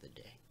for the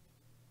day.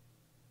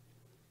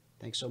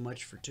 Thanks so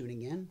much for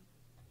tuning in.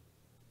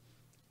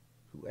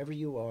 Whoever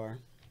you are,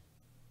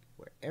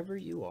 wherever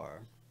you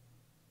are,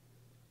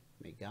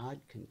 may God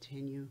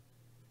continue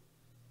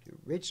to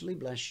richly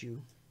bless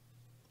you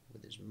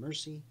with His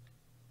mercy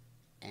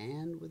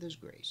and with His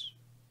grace.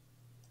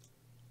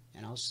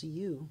 And I'll see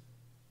you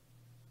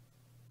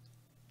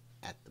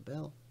at the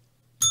bell.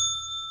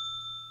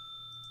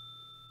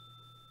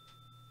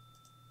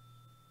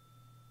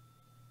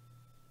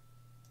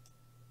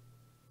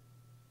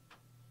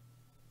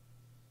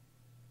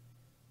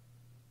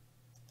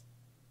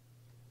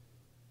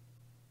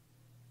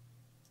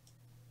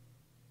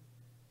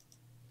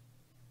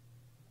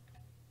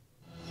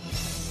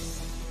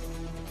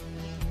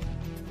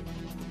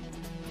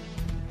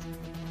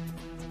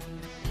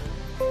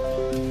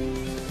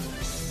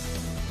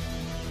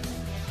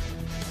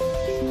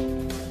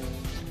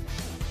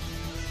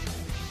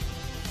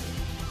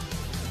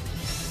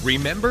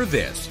 Remember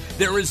this,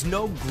 there is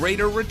no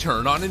greater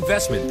return on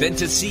investment than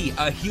to see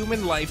a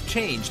human life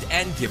changed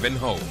and given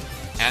hope.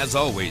 As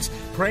always,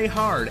 pray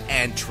hard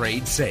and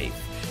trade safe.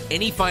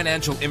 Any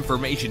financial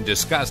information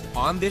discussed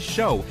on this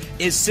show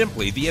is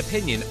simply the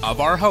opinion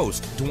of our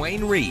host,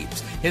 Dwayne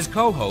Reeves, his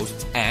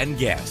co-hosts, and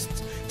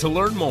guests. To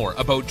learn more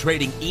about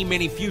trading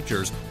Emini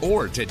Futures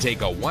or to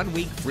take a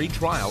 1-week free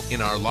trial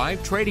in our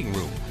live trading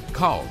room,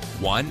 call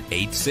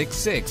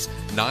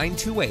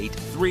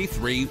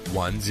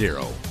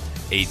 1-866-928-3310.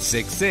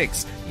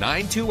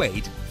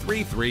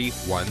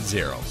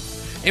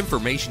 866-928-3310.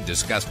 Information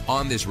discussed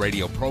on this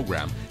radio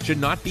program should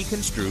not be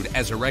construed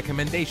as a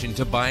recommendation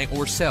to buy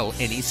or sell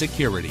any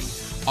security.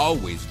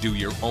 Always do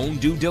your own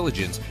due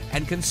diligence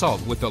and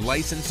consult with a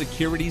licensed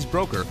securities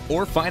broker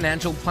or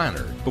financial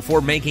planner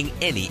before making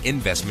any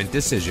investment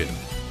decision.